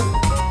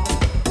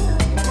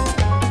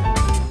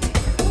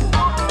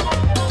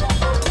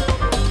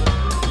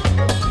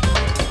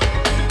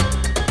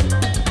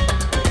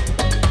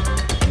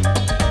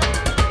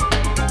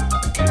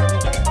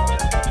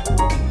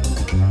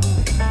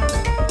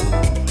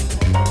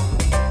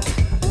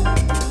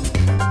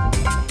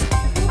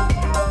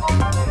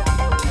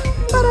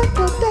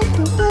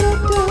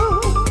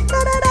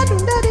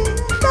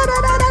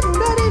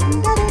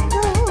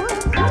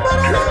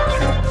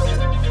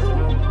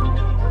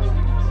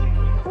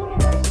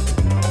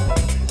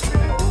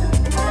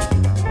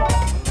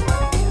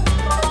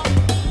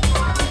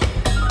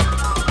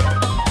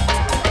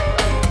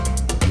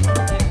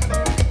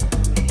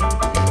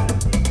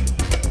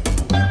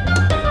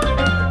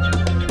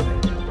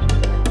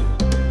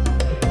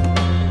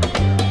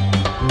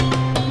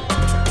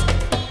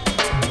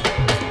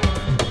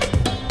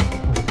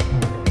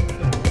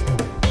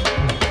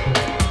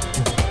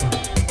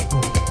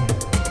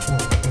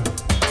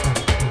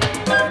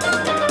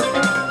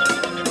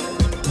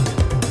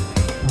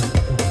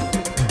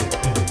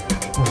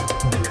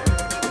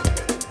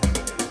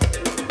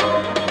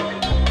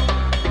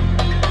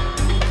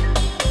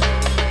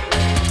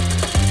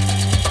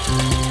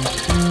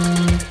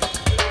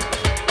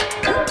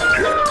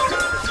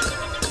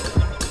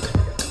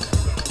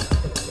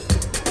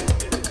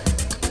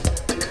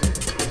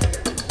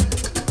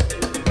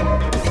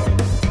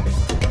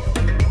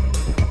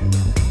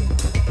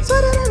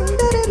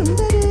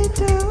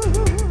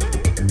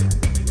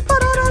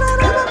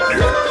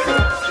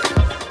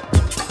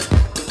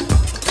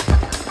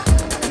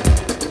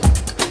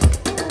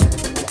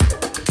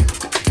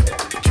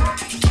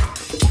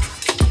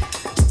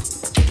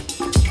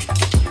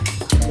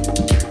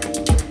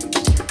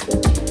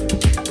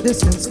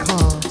 This one's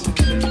called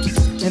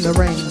In the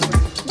Rain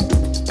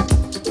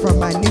from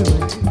my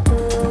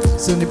new,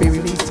 soon to be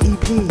released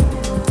EP,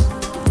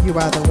 You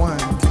Are the One.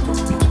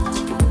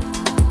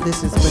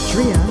 This is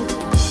Batria.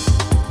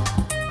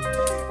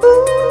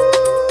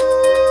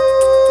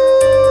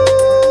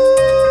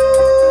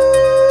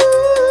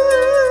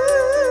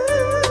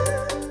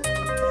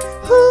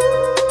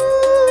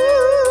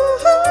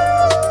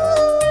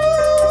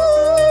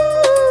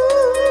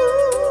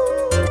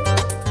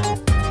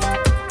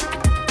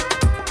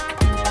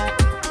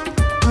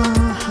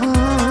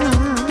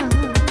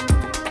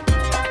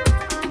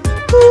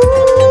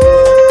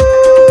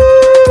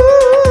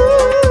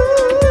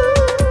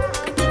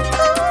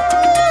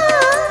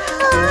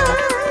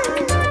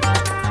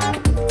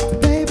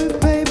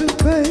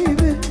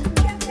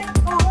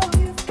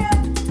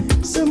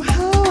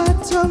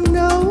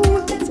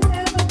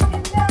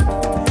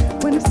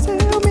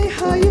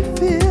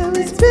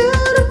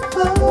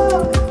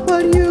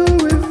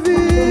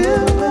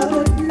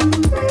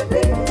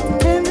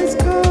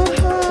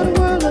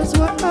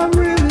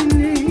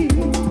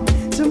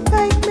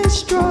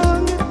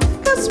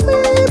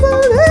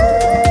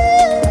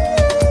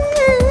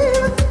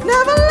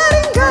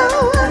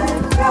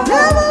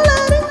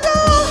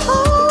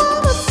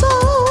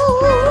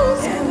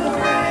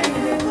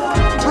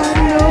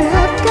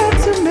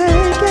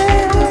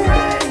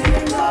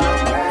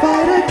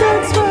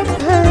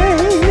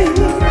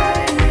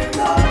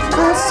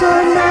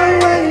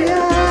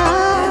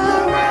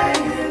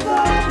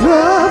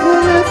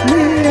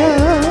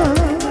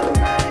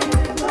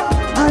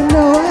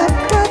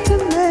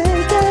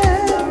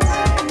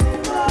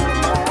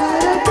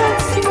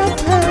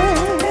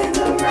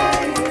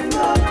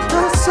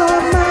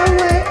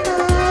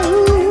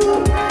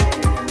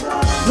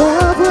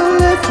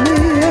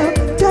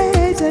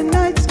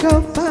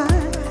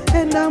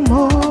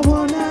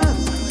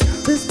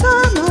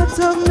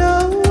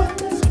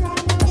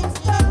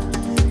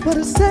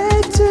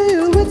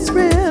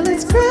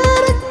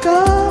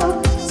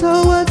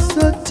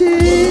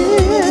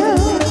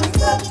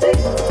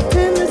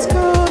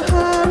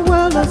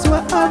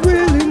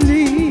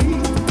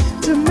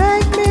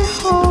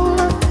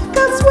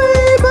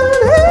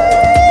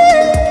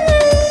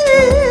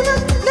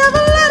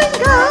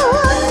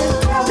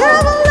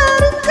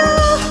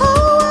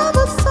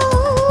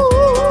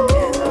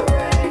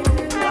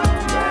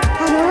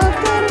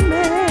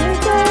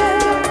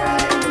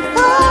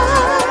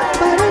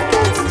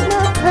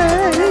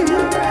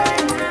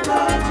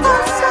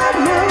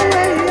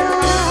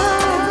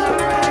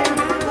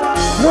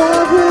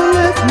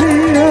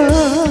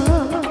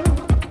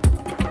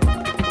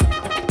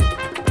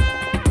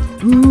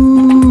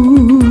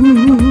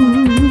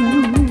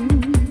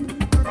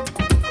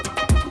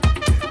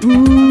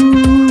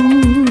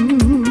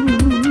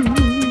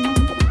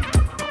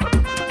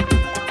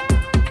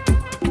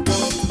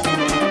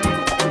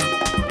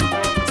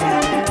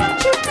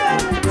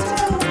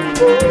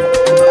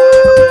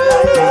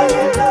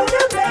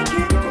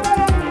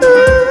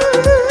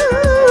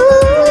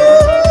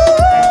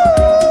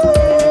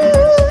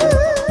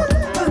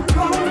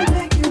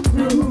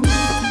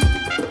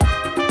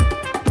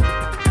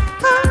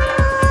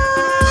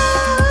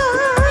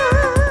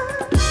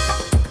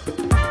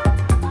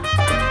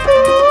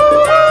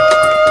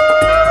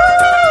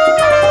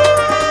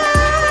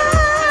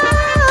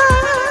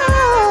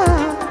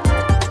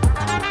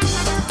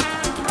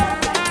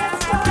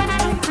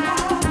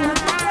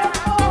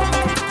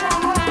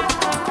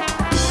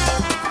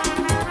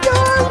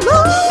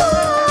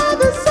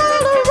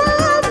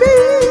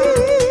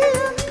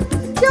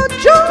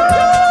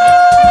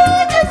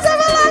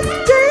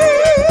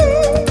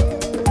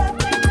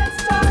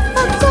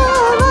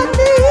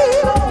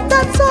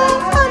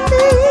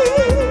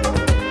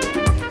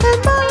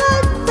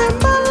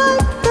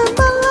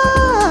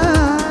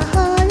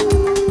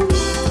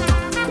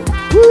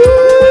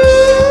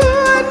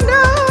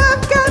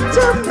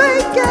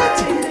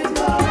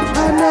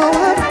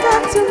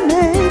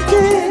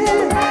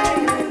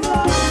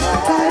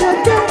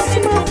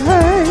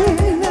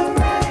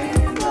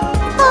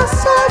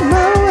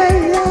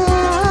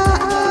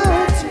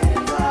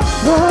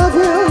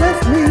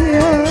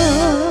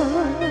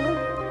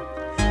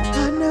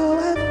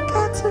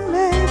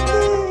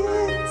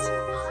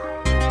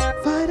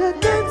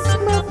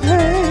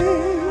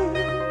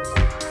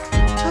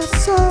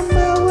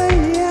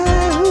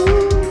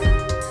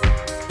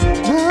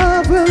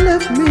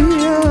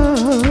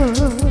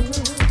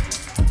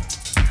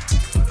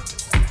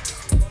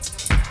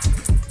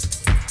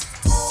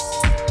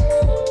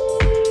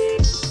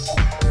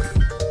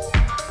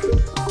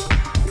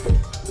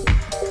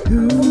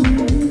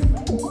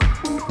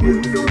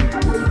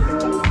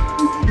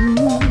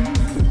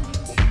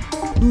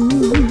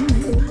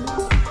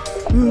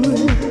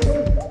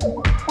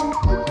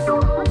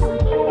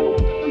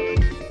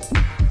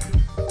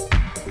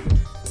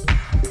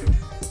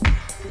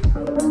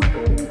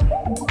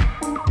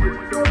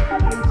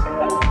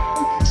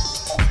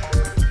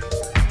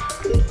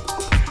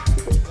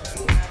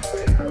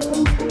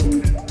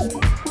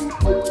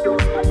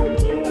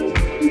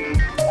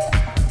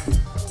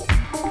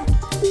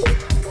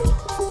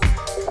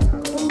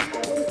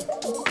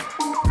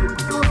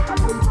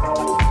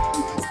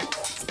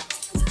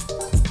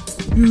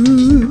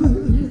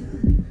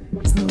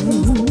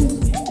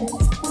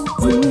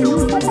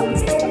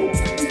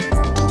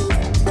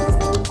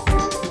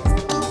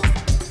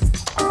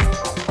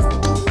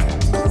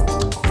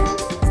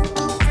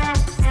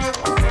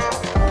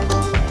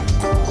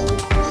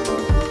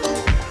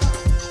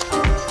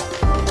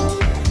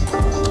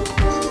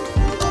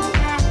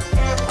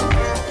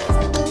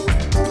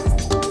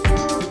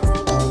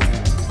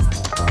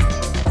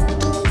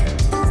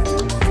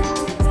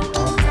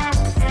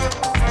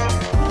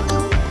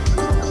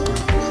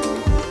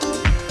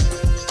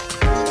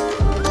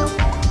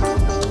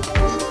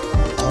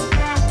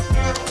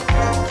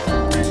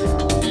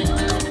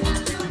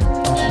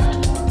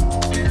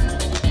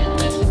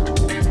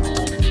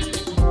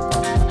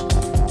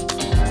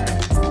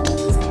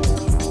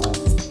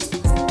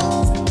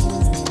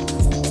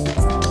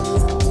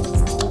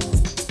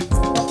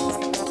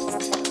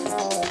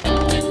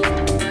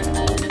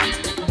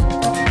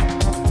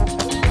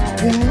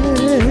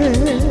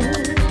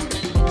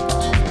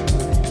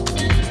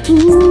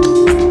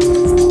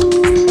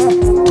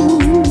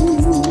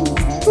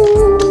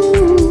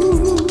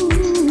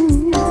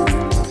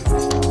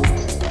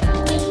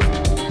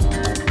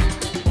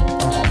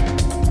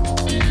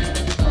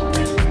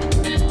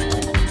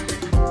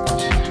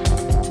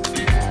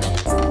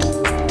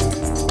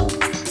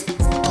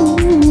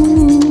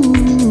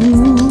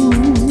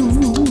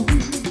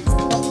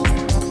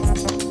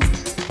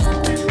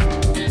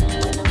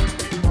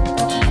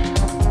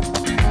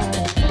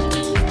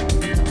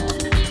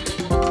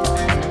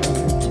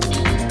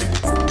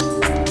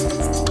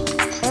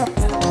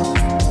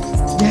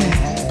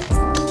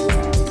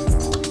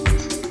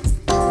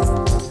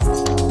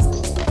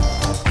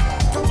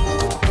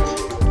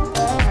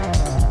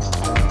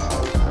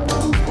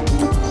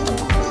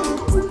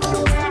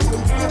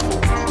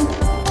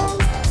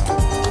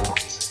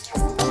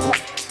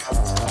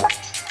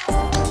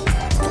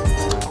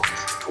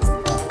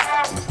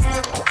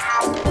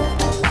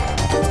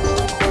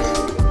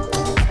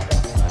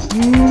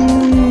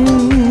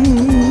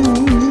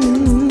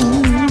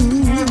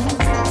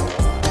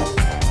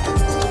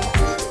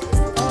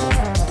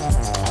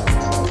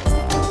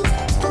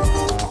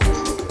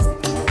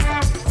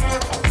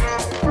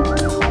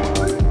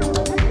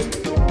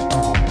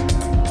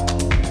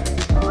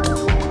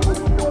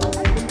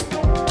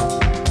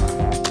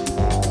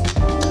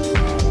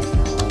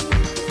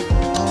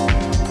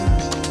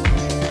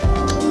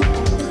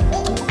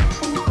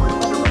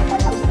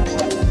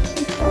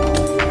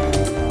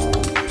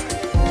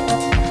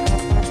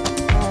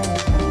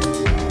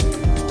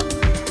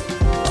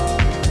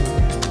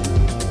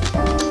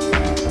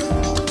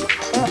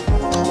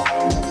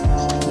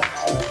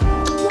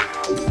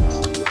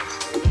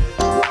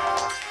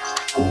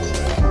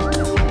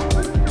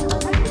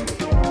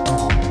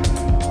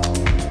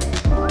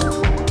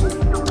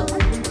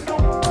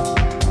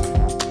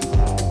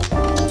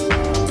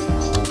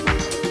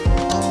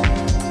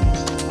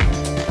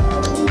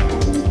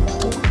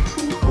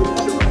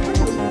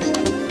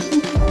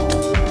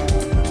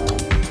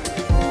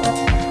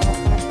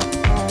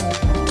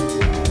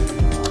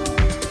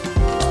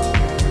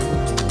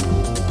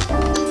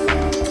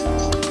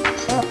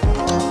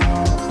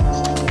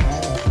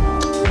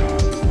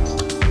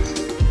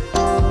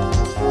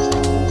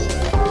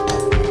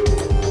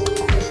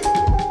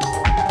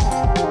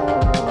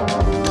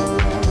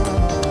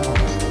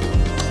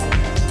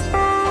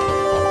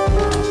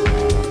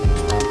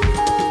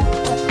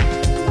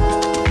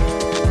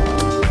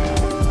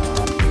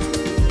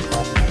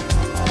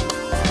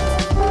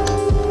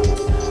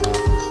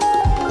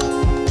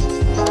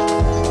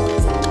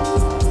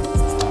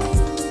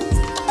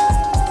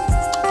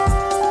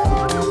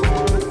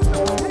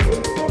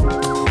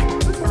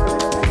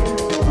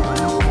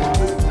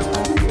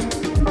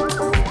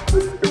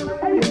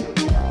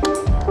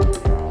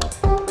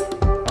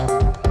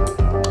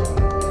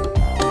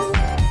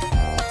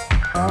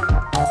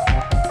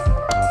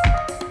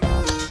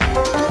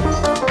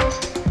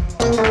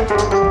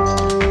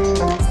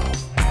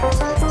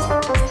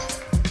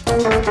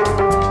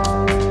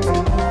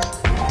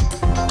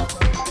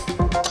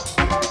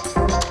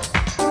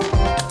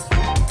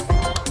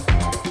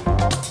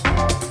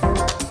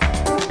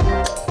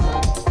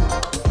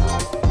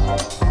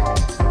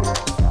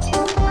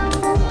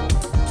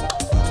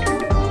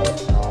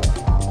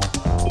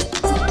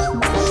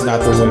 It's not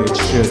the way it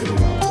should be,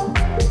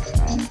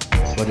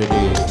 but it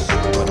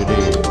is what it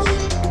is.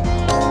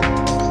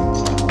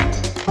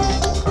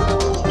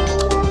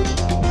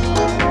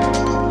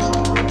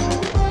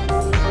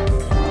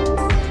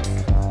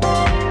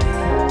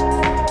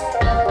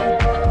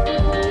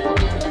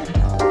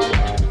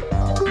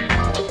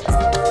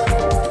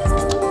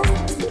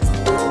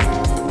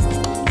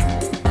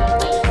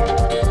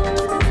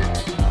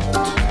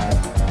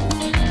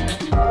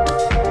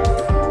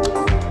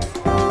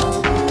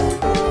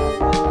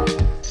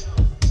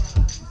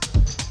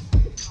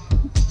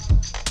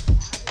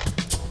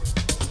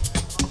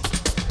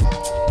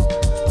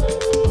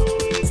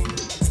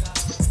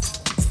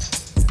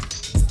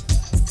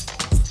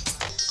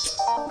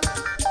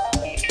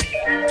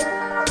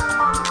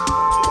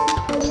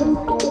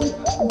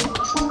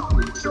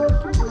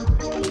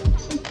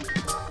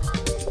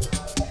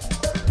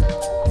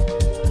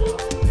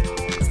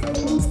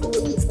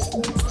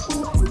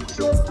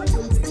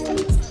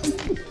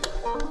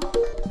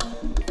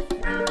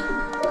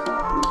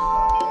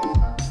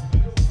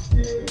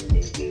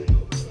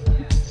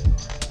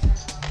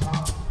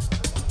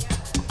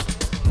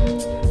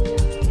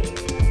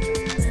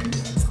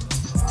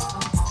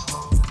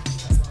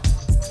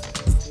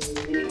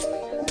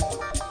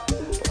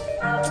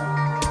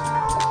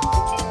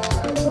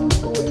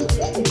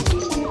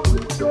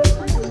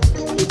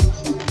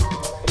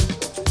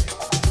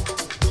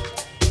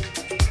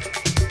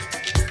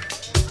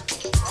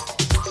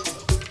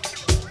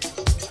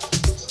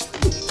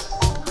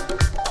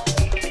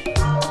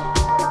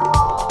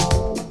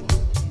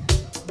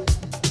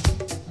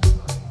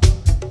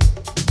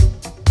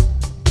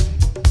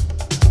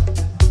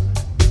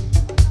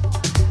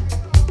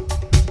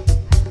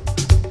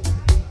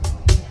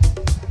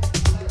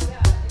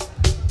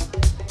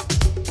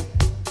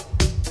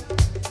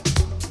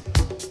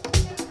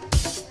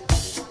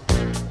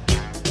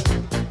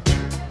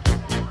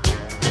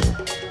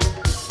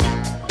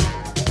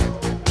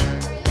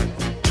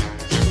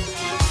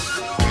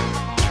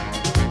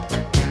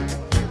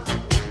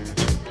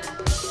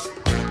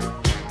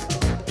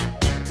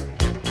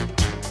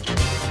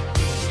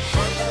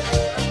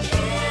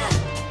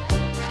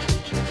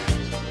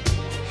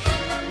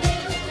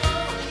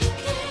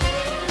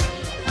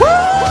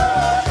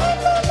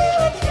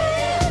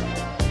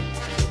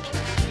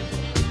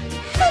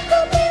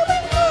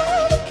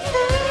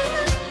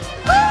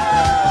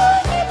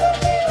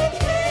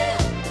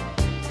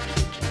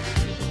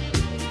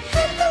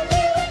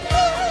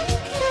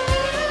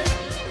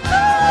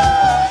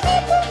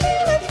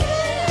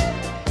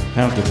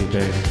 Handle me,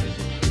 baby.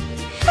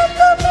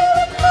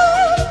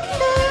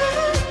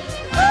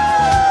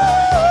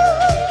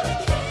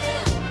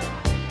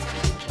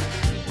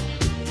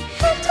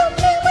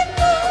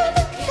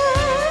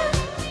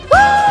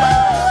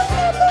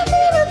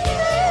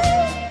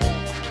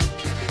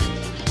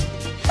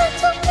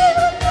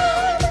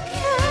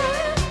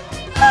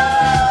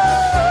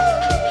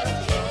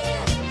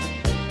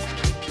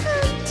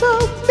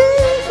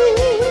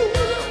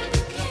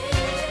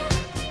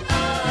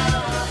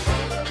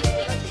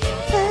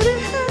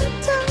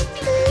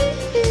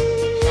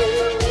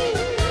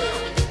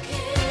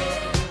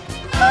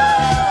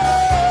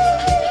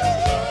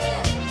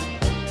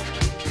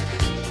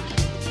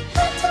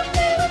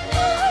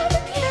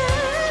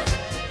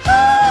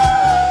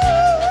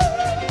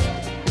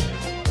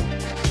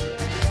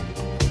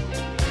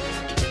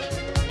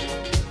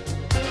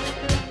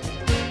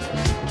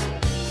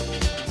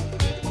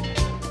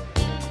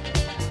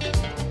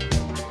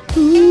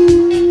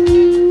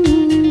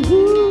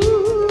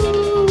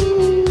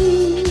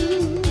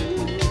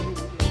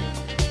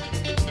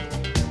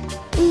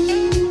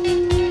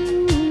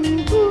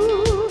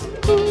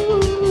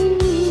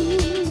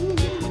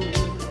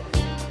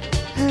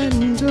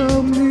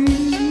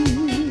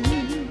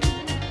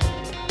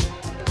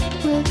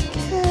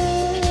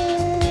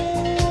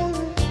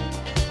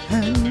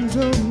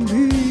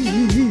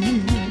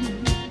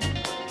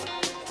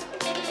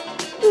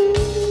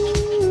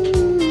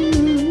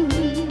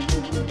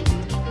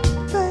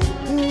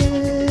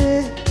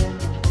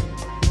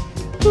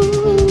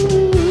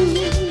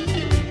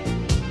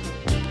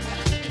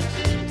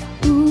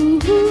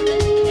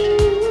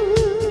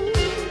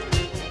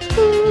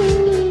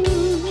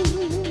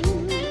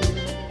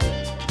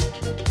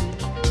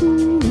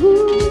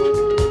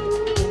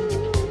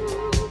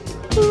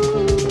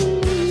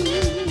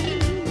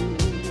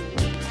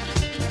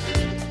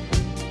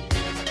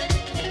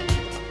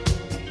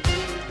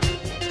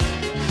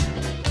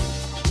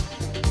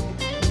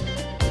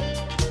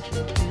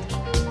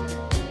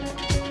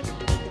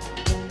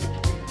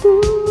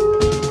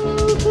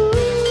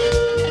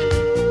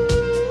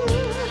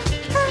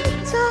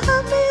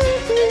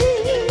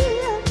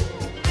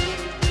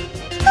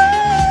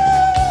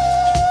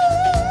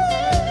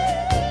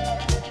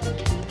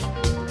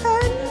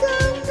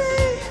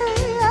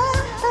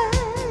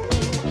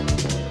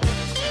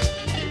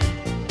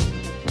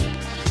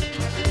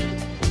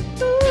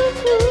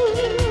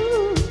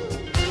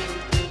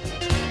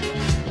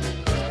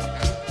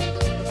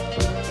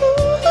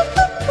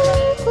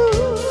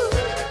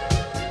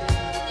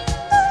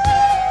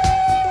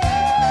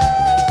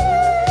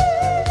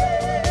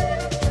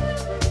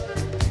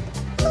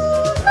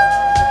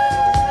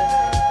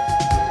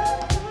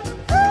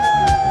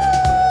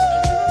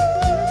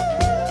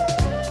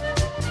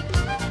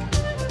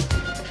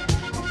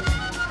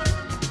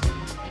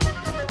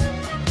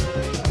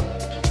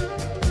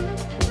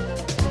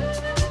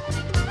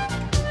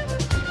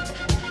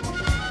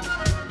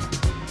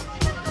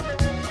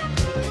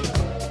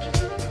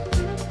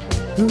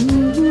 hands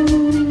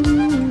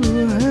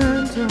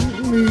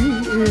on me,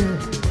 yeah.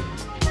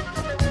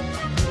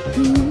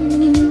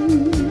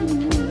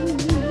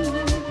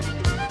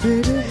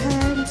 Baby,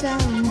 hands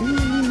on me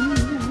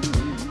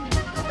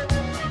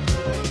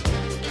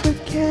with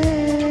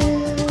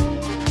care,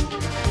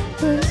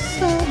 with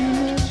so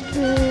much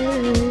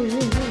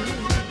care.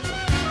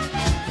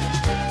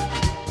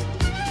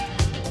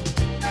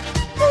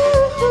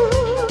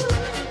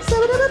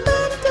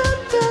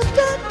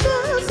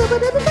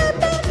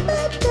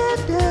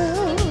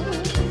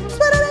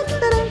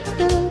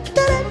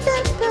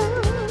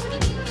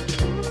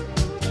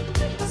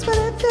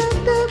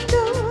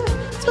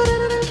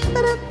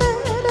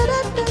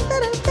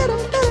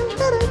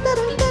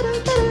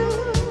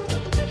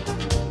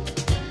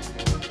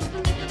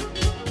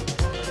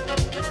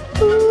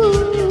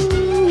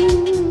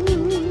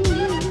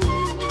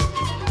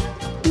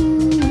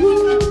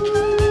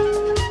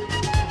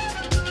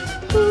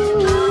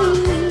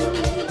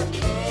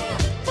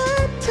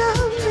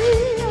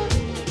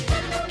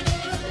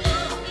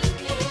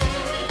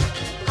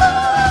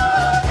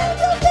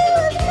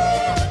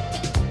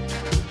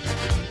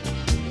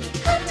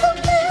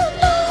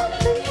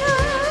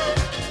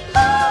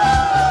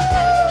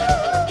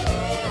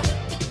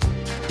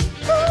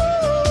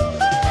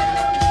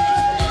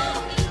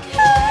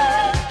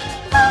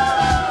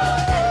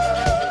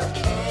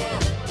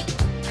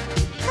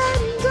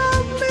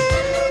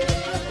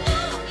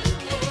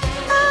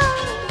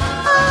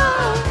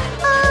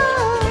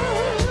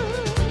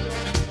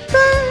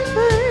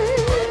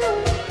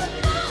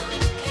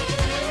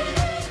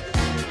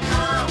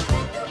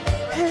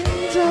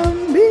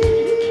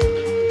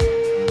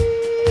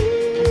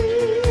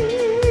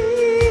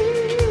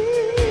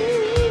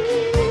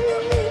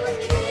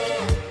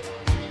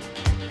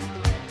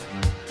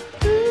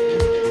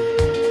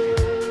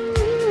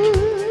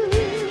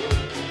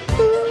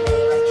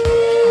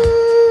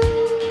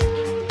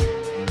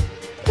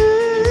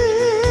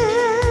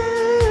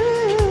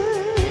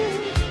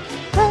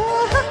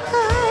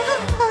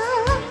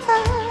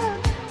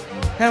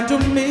 Handle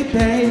me,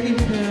 baby.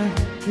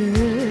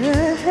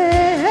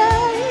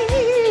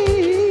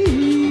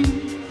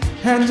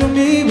 Handle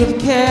me with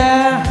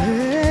care,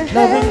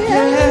 love and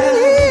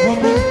care,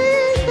 woman.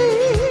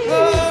 Oh,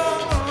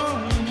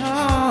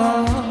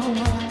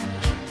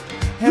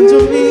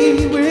 handle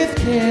me with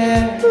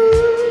care.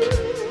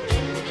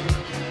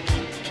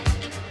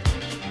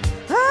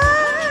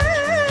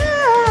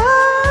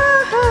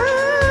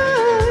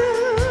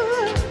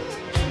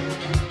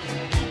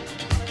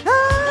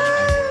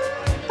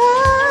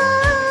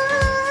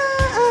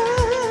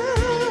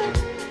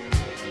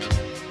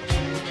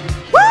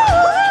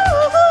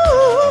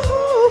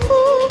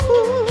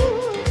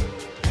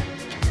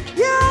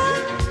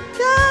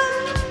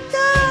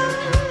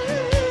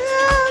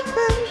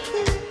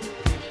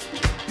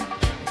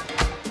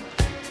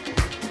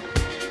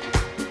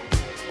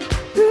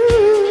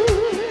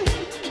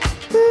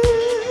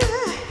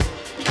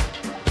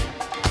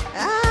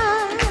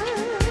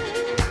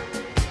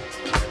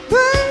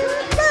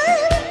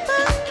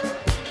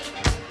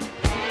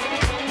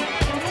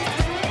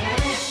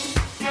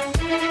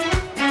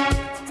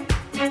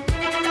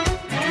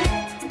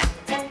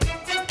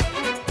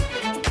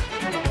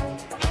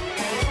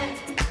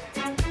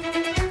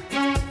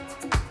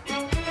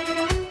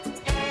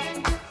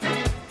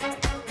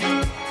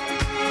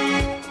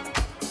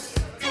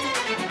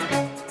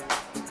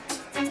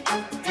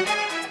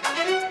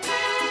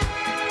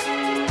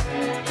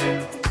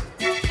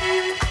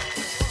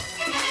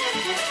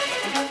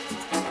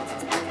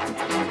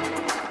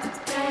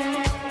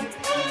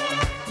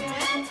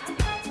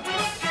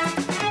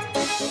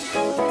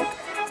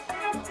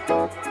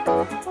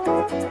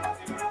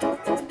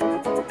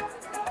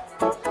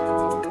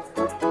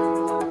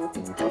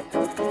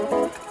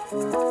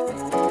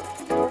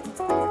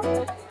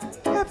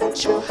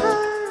 Haven't you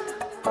heard?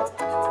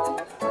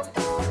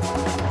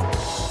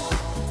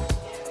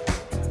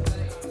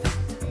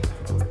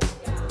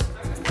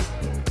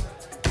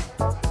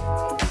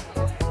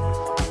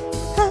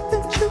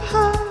 Haven't you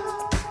heard?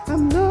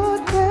 I'm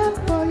looking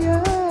for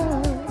you.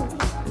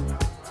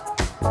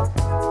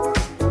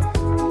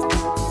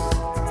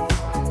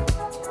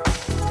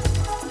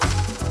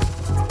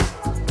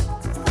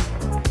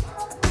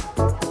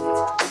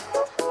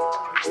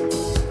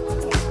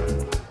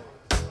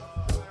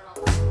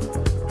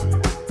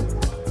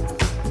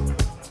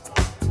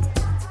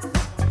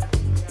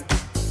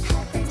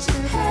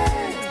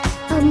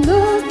 I'm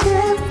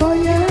looking for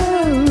you.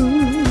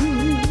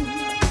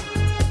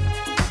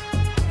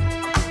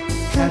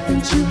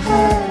 Haven't you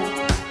heard?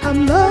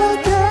 I'm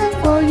looking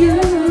for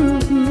you.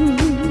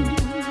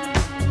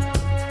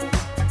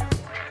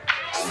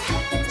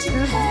 Haven't you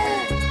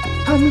heard?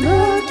 I'm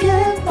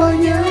looking for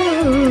you.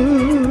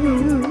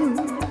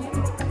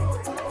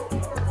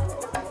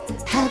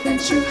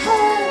 Haven't you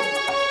heard?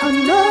 I'm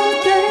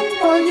looking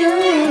for you.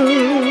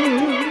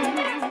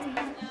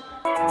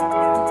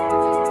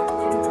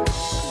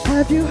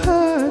 Have you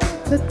heard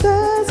that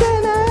there's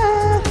an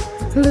ad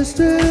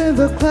listed in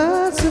the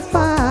classifieds?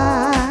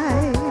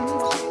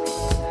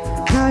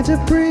 to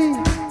breathe.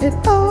 It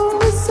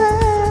only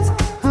says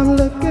I'm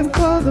looking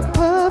for the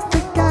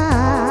perfect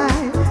guy.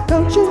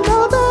 Don't you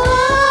know that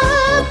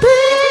I've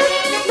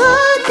been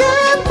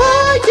looking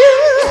for you?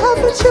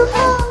 Haven't you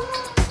heard?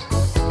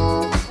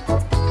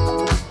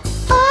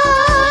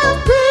 I've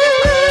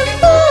been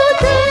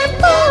looking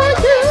for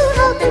you.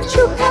 Haven't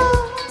you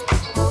heard?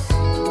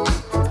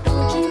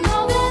 Don't you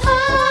know that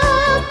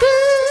I've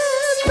been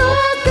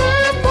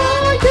looking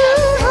for you?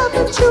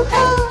 Haven't you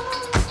heard?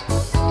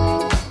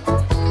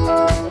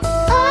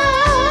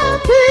 I've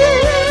been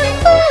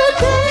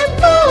looking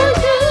for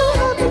you.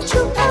 Haven't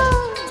you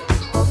heard?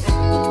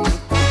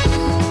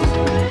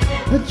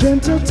 A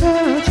gentle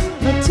touch,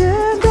 a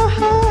tender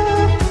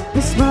heart, a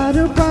smile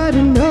to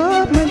brighten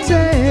up my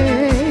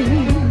day.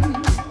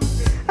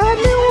 I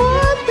need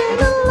one thing,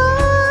 a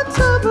lot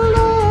of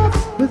love,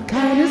 with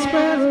kindness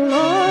spread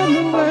along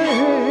the way.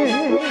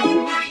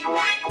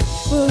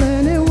 Well,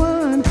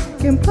 anyone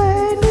can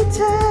plainly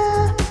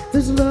tell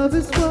this love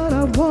is what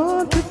I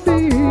want to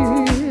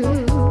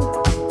feel.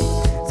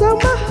 So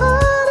my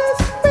heart is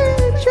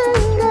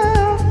reaching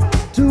out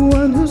to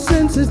one who's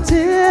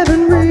sensitive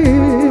and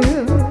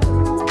real.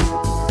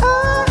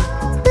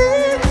 I've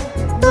been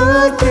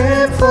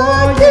looking for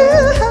you,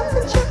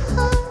 haven't you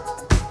heard?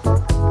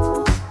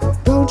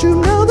 Don't you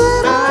know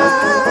that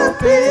I've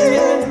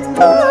been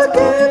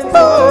looking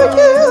for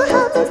you,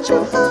 haven't you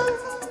heard?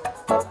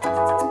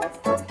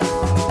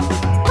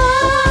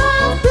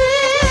 I've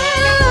been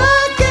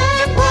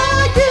looking for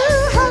you,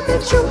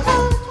 haven't you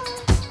heard?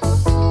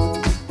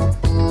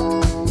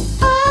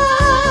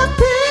 I've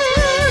been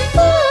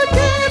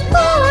looking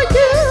for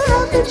you,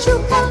 haven't you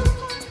heard?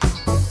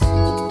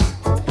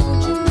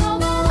 Don't you know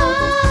that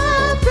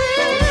I've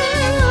been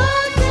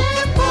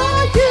looking for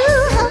you,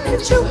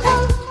 haven't you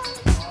heard?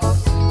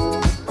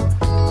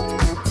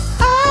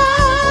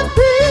 I've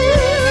been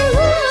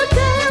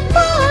looking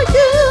for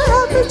you,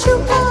 haven't you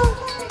heard?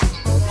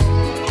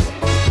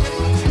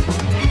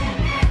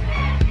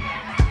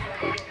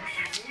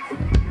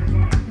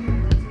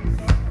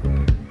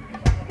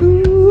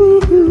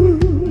 Ooh,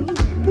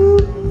 ooh,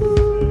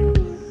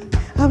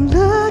 I'm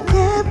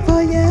looking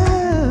for you.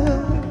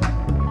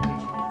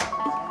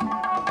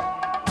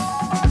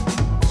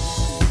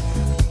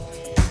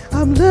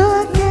 I'm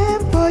looking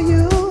for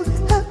you,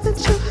 haven't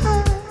you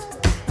heard?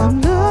 I'm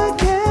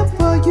looking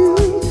for you,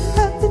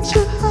 haven't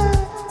you heard?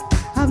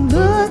 I'm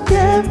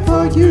looking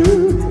for you,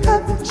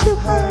 haven't you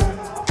heard?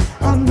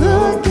 I'm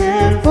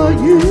looking for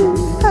you,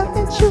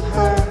 haven't you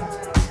heard?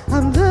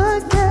 I'm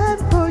looking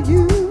for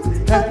you,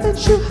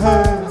 haven't you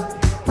heard?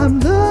 I'm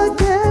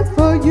looking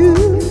for you,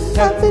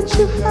 haven't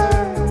you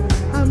heard?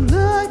 I'm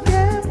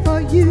looking for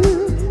you,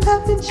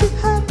 haven't you,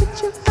 haven't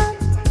you heard?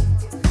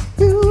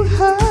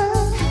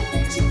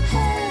 You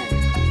heard?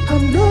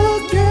 I'm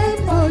looking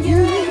for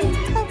you,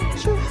 haven't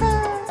you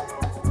heard?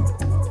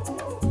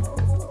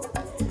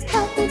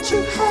 Haven't you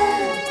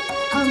heard?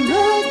 I'm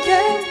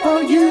looking for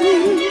you.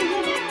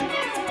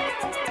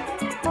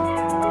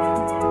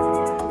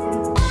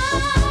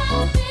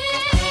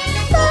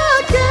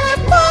 Looking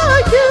for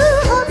you,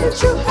 haven't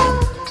you heard?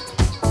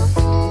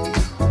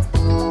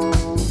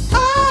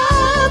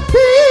 I've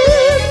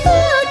been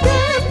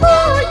looking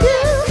for you,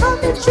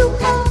 haven't you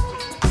heard?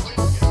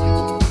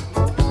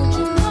 Don't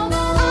you know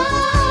that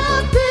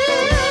I've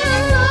been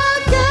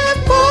looking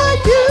for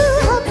you,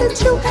 haven't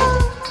you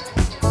heard?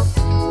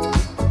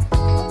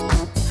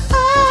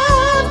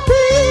 I've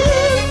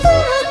been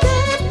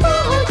looking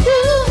for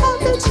you,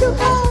 haven't you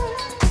heard?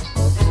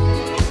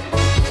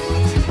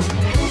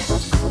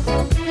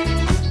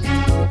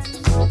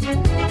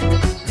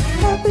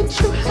 Haven't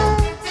you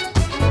heard?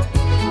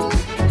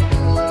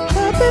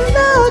 I've been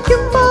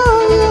looking for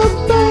you,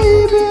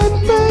 baby,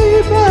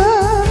 baby.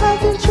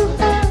 Haven't you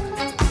heard?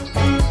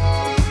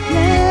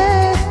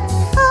 Yeah,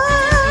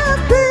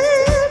 I've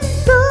been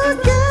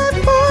looking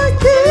for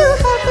you,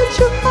 haven't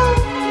you heard?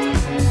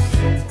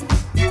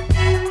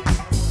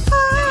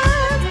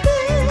 I've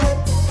been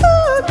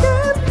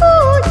looking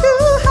for you,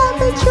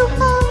 haven't you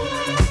heard?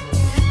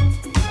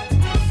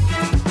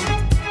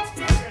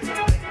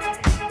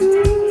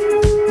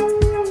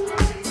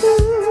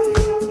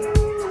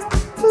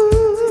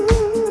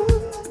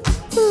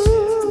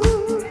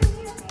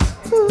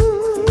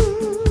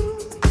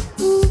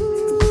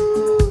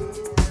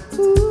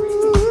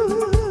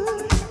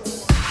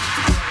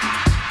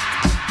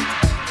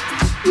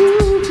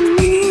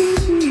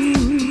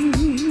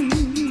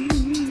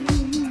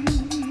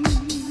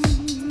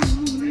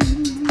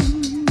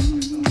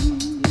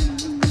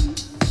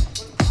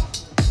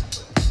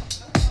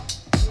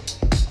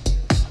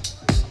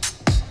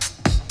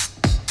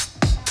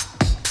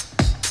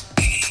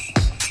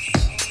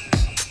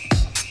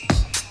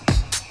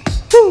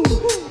 Woo!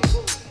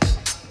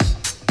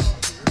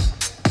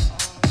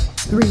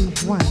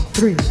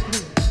 313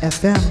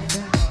 FM,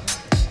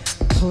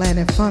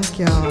 Planet Funk,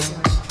 y'all.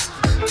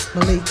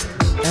 Malik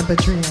and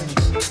Badria.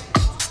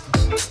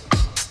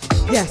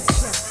 Yes.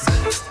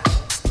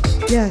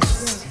 Yes.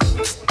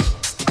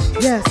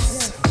 Yes.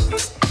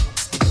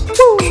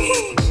 Woo!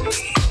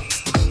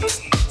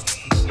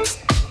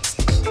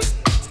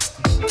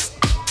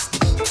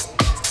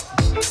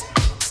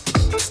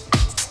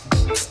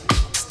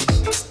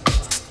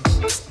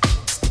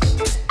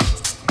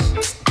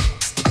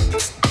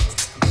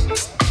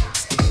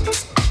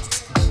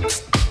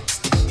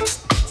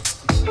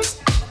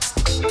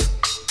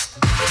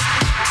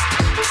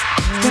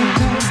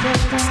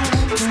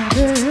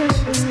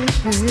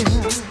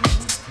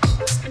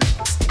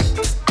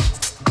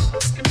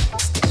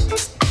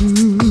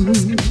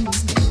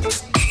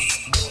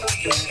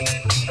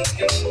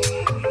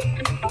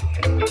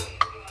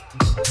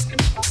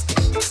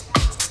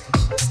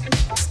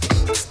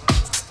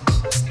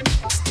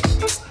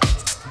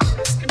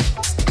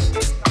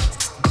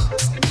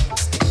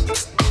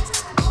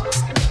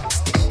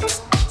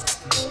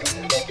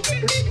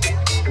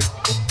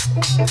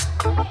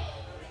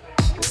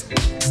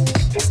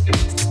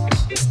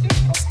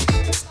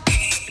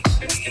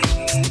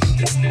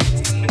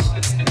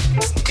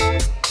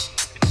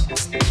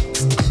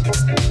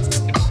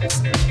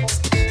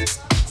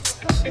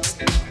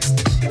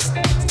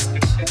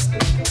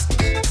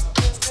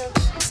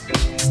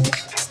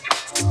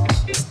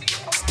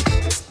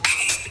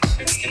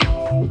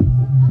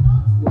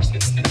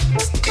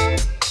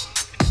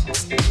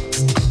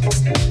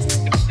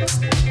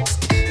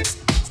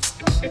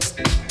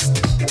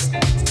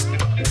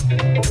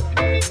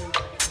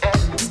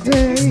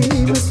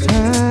 Day must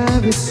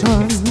have its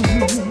sun,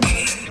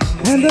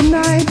 and the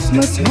night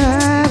must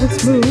have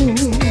its moon.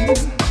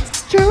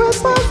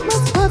 Cherubim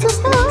must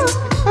persevere,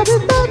 I'll be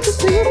there to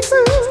see it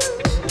through.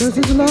 Just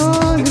as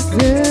long as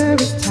there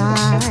is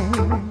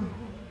time,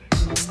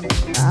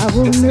 I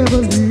will never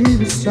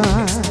leave your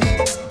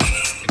side.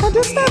 And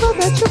if ever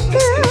that you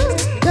feel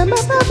that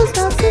my love is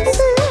not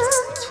sincere,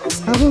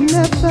 I will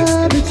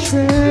never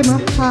betray my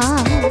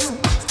heart.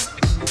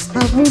 I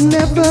will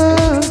never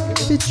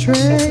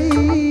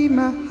betray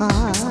my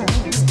heart.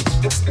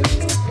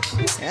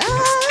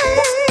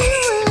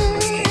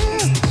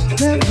 I will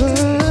never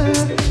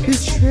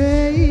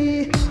betray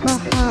my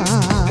heart.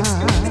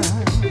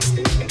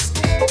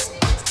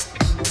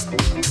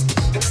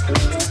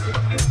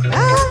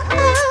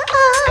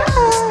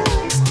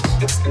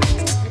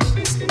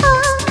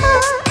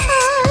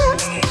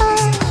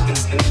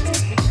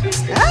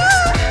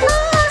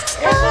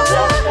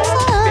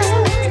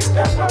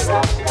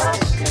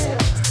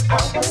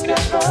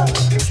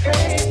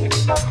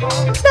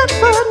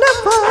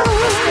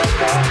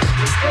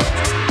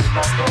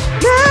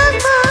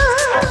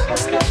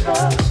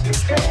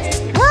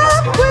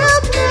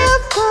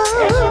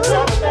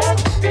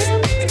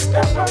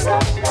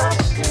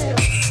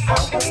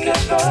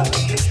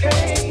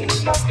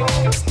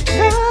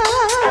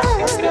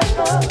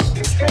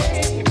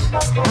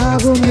 I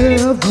will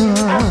never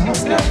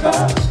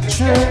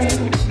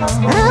change.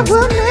 I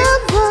will never.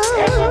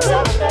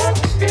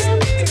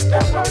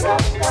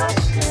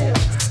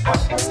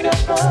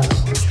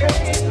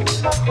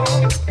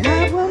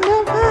 I will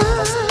never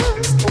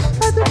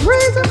let the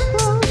breeze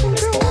blow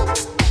through.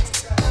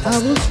 I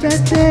will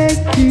stand there,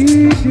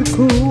 keep you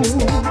cool.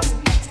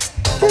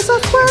 This I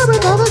swear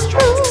with all that's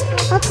true.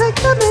 I'll take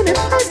them in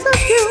place of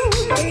you.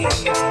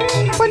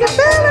 When you're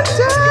feeling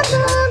down,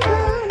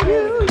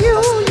 you,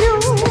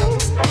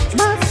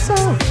 my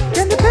soul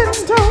can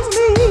depend on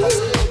me.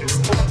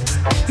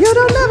 You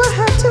don't ever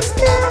have to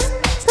fear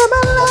that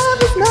my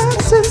love is not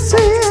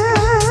sincere.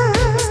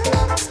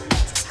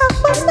 I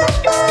will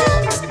never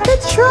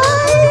betray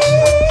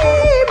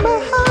my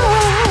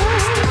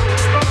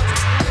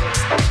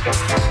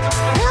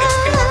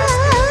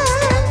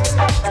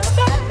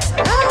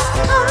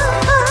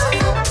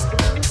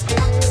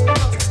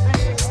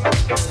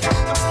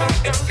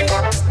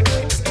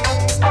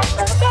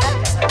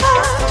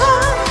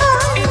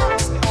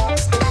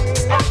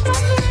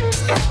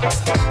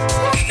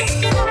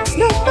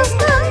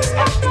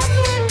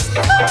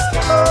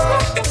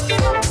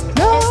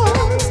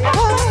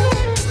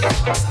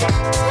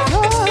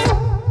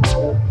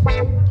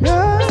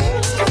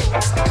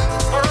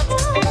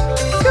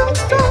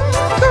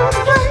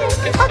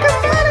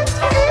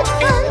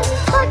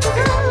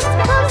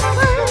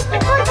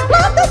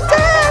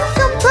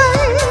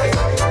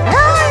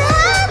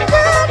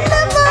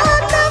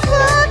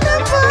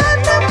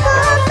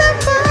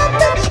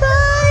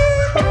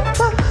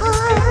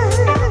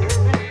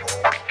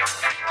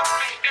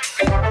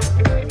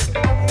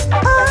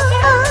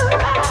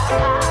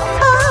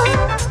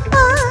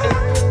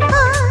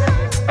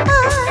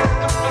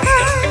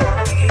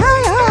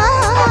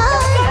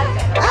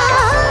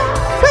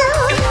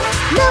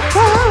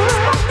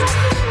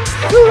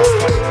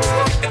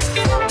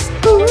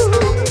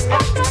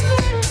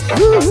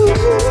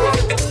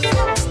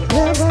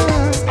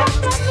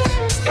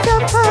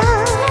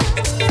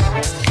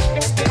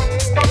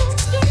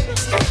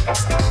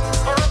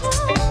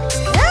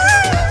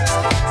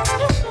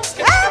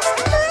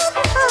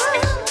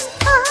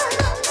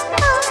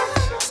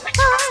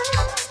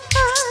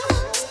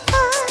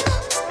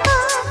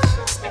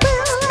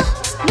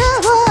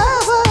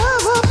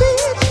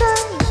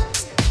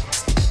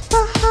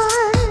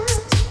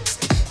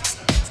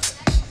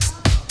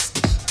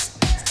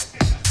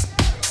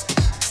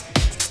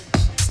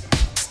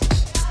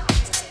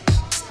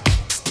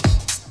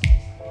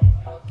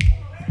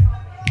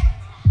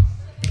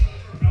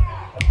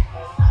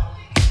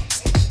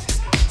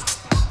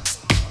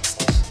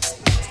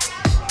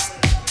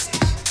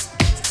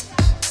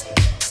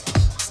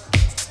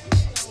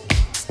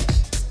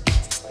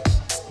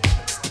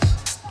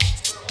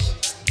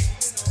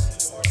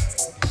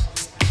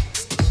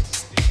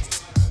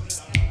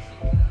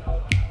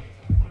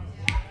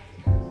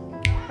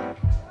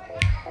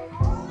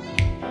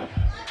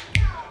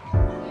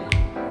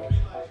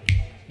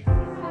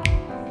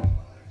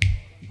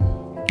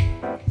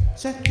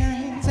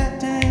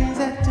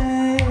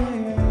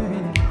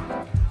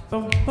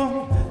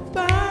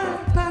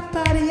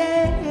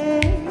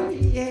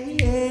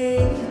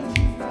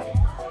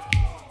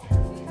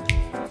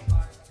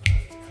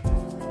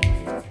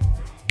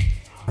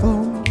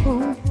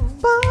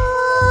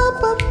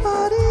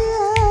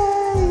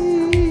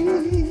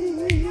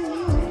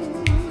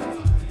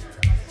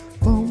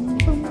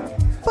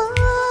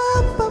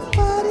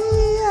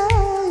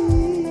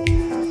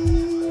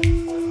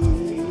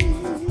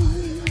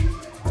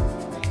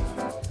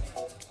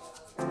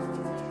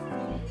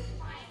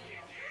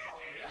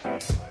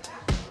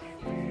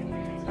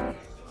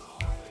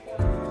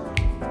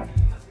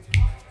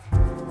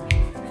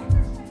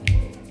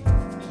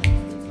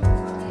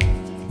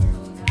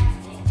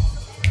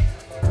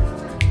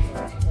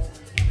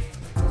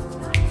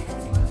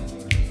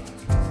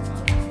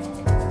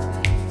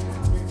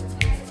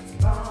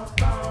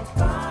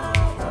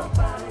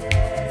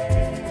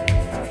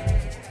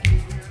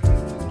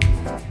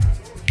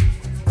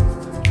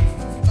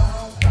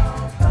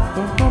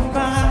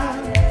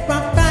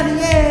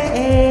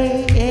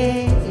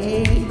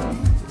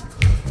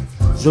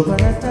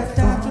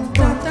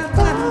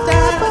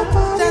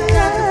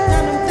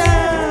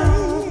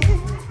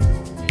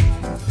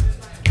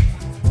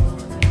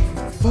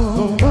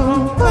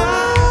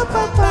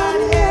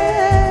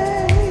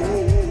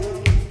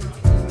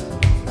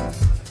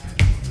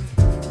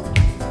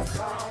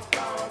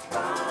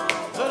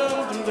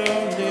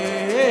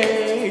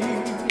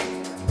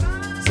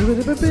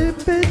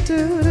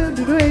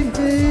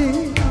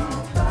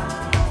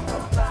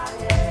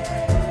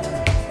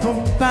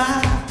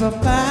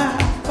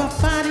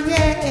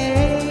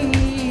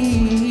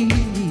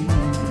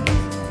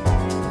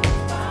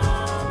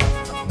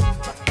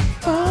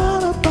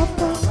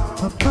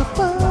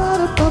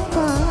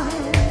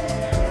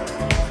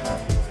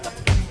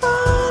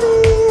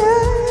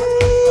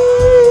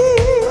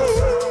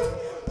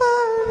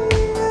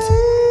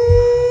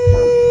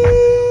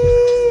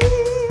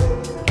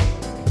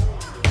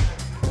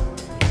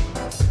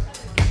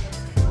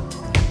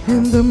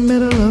In the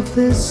middle of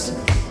this,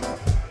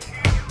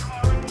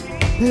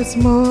 there's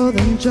more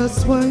than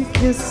just one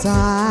kiss.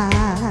 I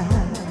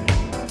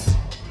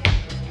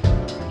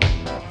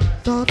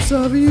thoughts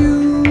of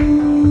you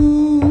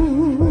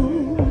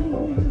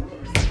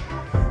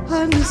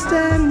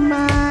understand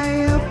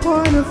my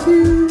point of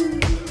view.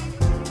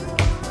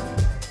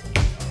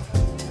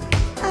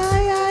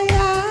 I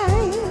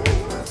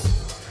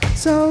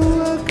so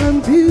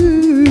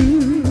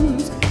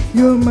confused.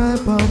 You're my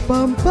bum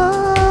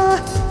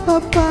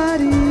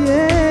body,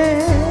 yeah.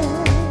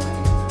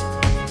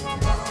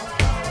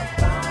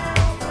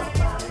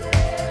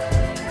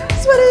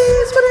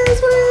 Sweetie,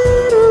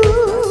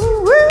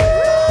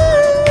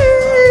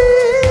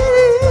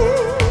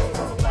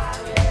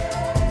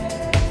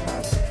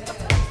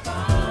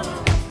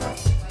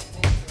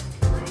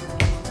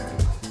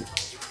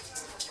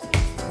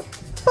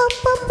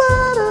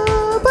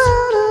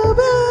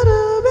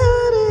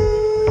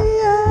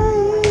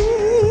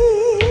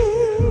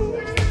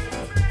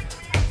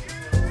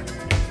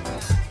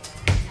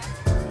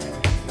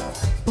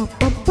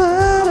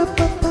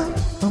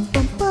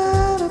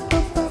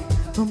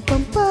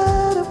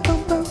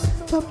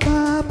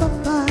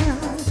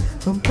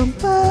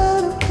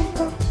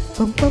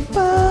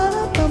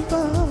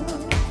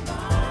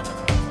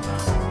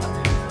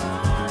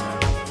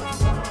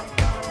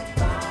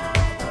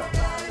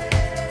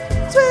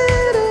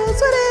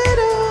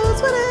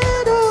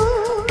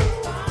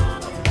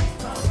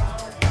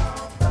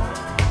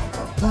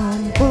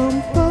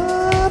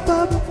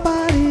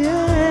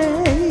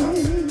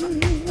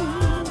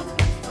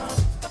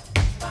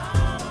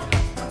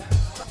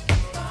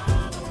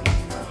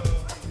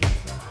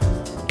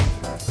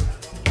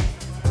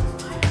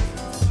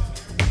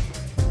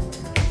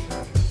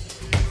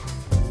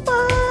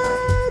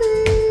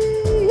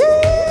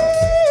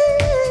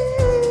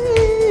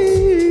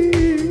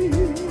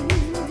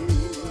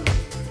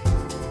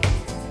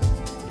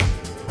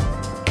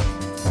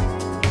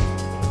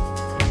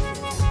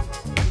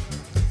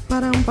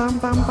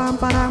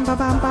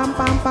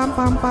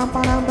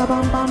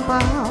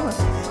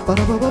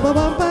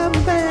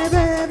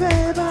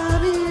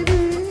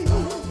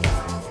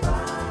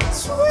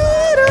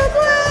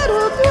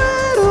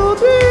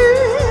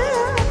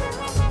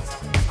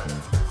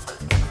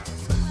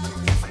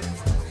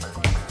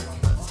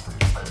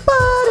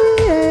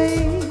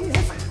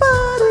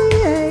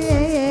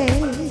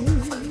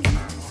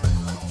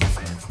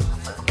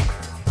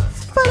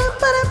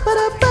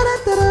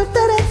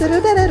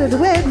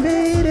 ooh, wee.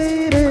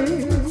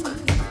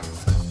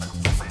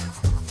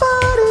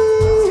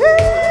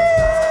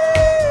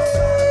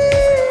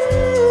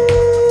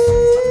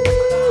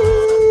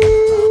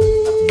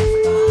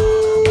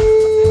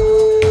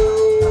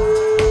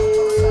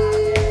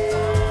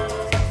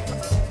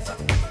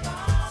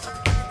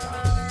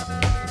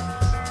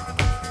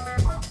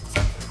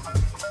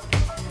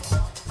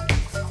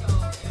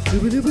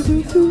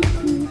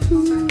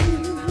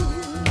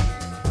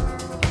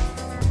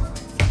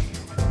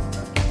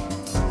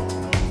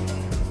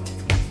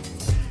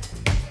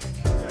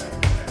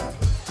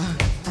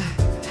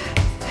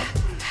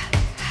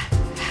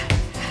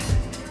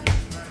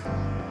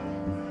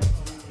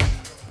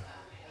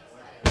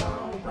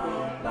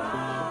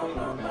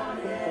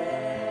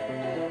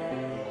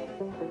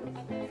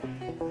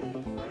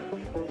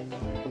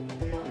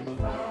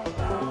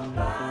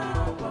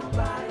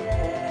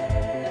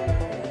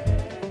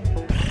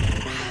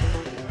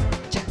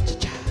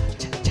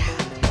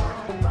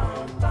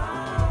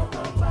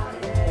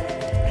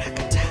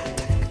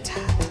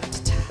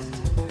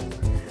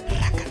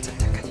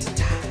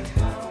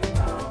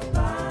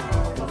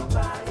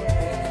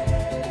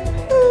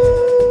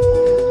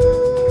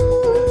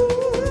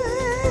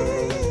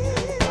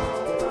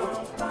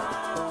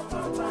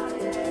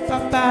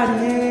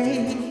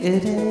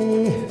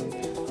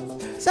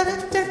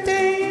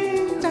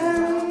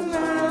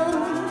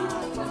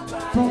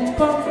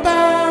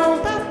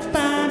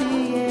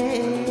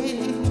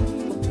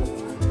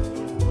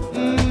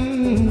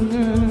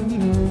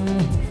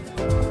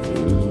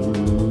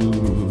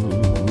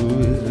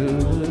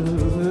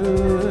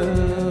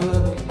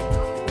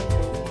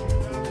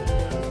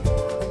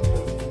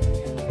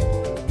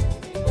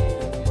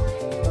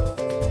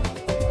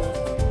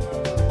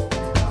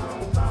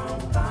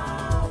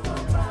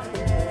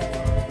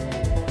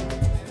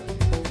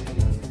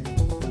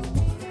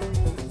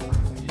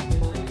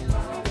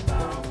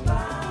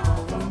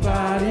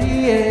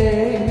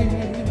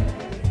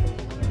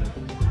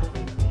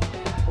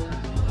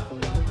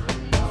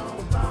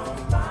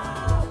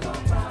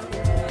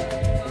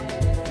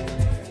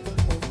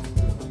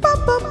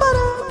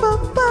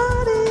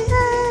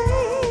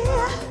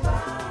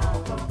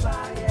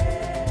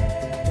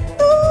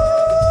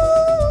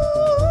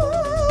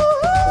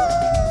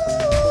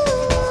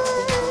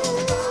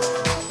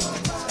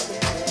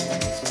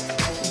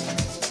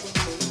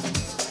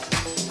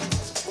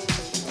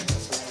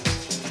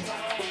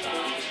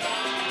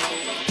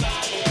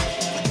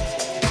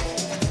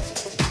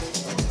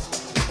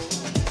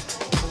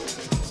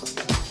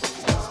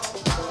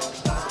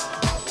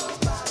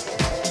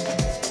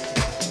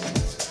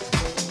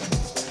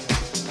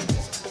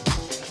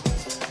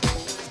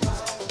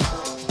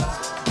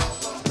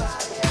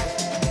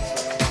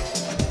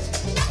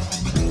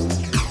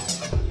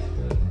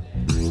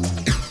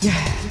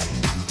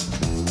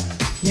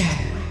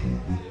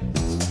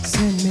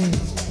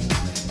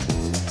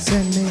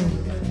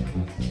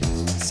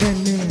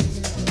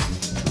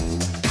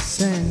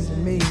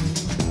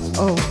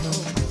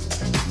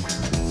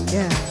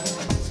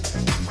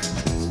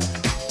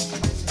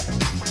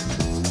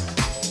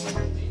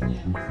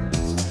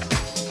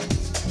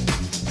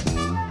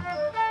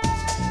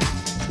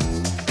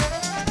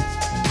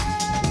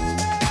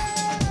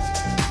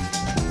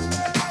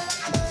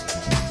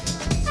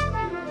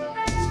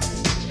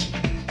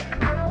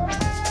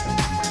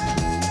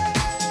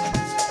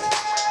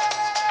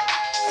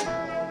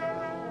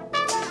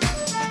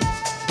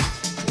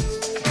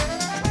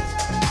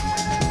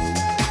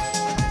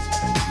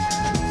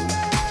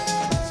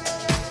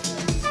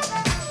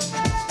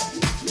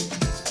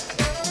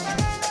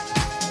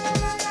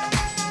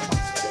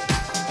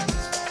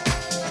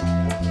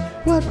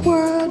 What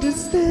world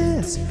is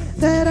this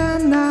that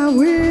I'm now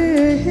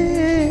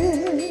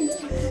in?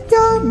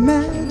 Your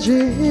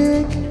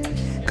magic,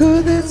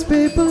 could this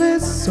be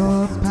bliss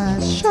or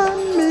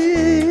passion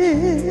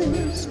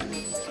mist?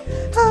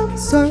 I'm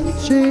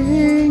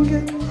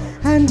searching,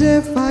 and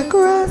if I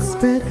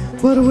grasp it,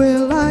 what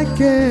will I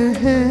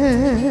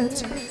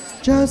get?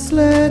 Just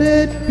let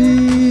it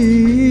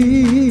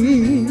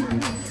be.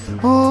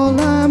 All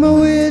I'm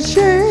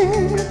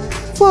wishing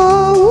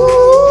for.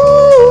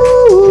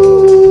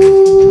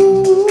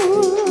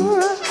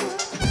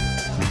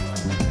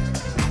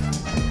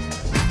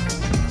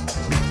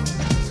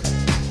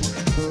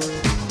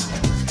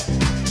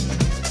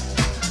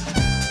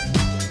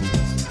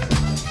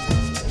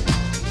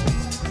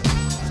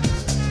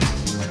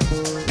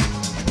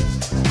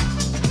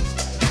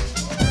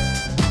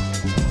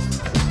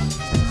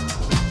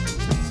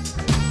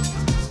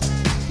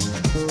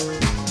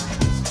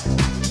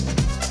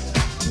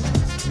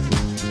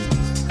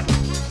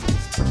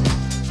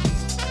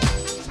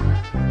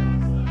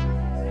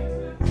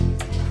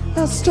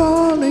 A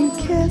stalling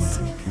kiss,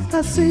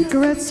 a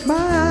secret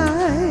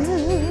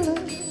smile.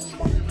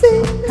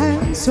 The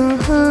answer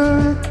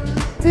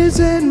is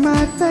in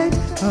my fate,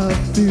 a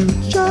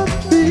future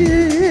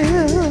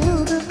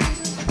filled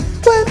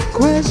with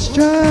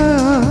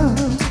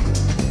questions.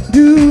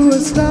 Do I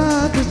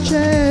start to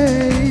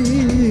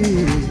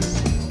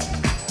chase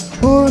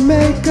or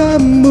make a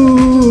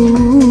move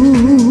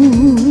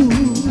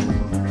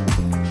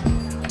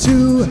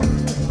to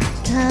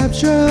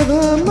capture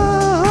the moment?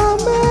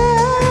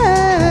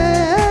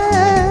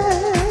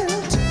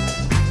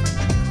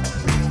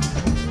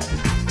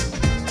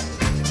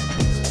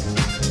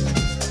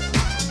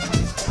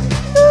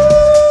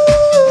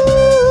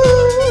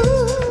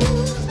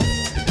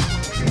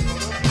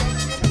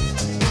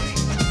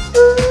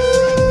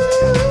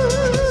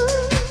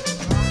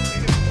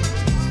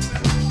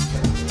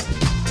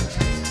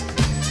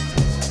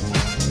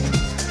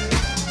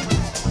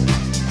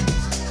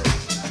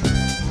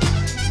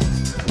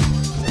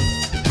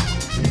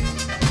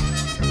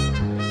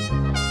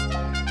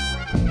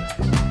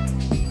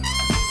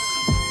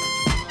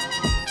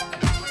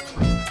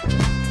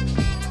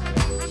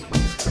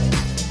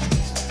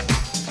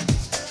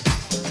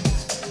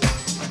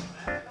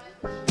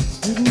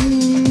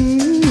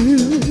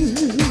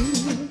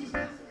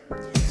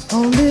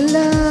 Only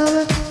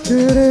love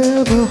could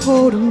ever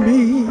hold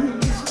me,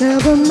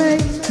 never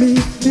make me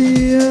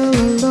feel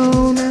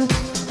alone.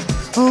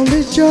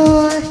 Only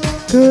joy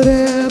could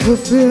ever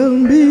fill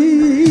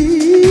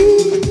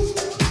me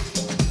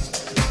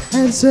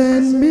and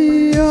send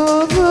me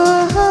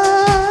over.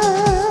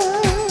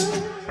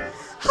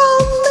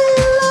 Only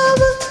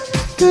love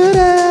could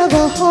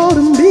ever hold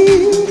me,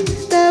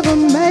 never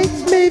make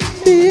me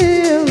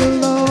feel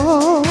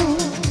alone.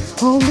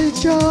 Only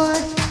joy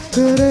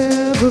could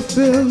ever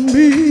fill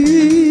me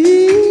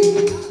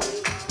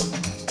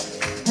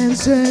and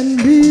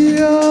send me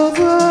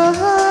over,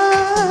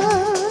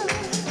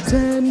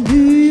 send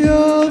me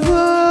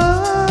over,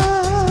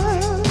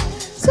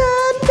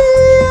 send me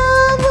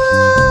over,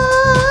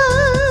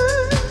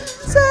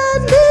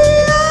 send me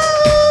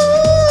over,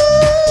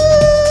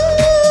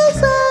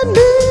 send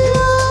me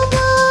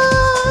over,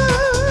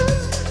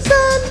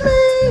 send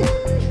me,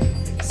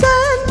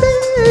 send me,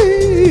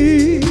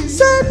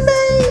 send me.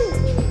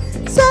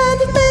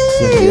 Send me,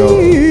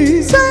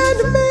 send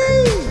me,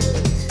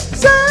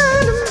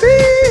 send me,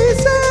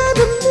 send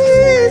me,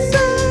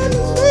 send me.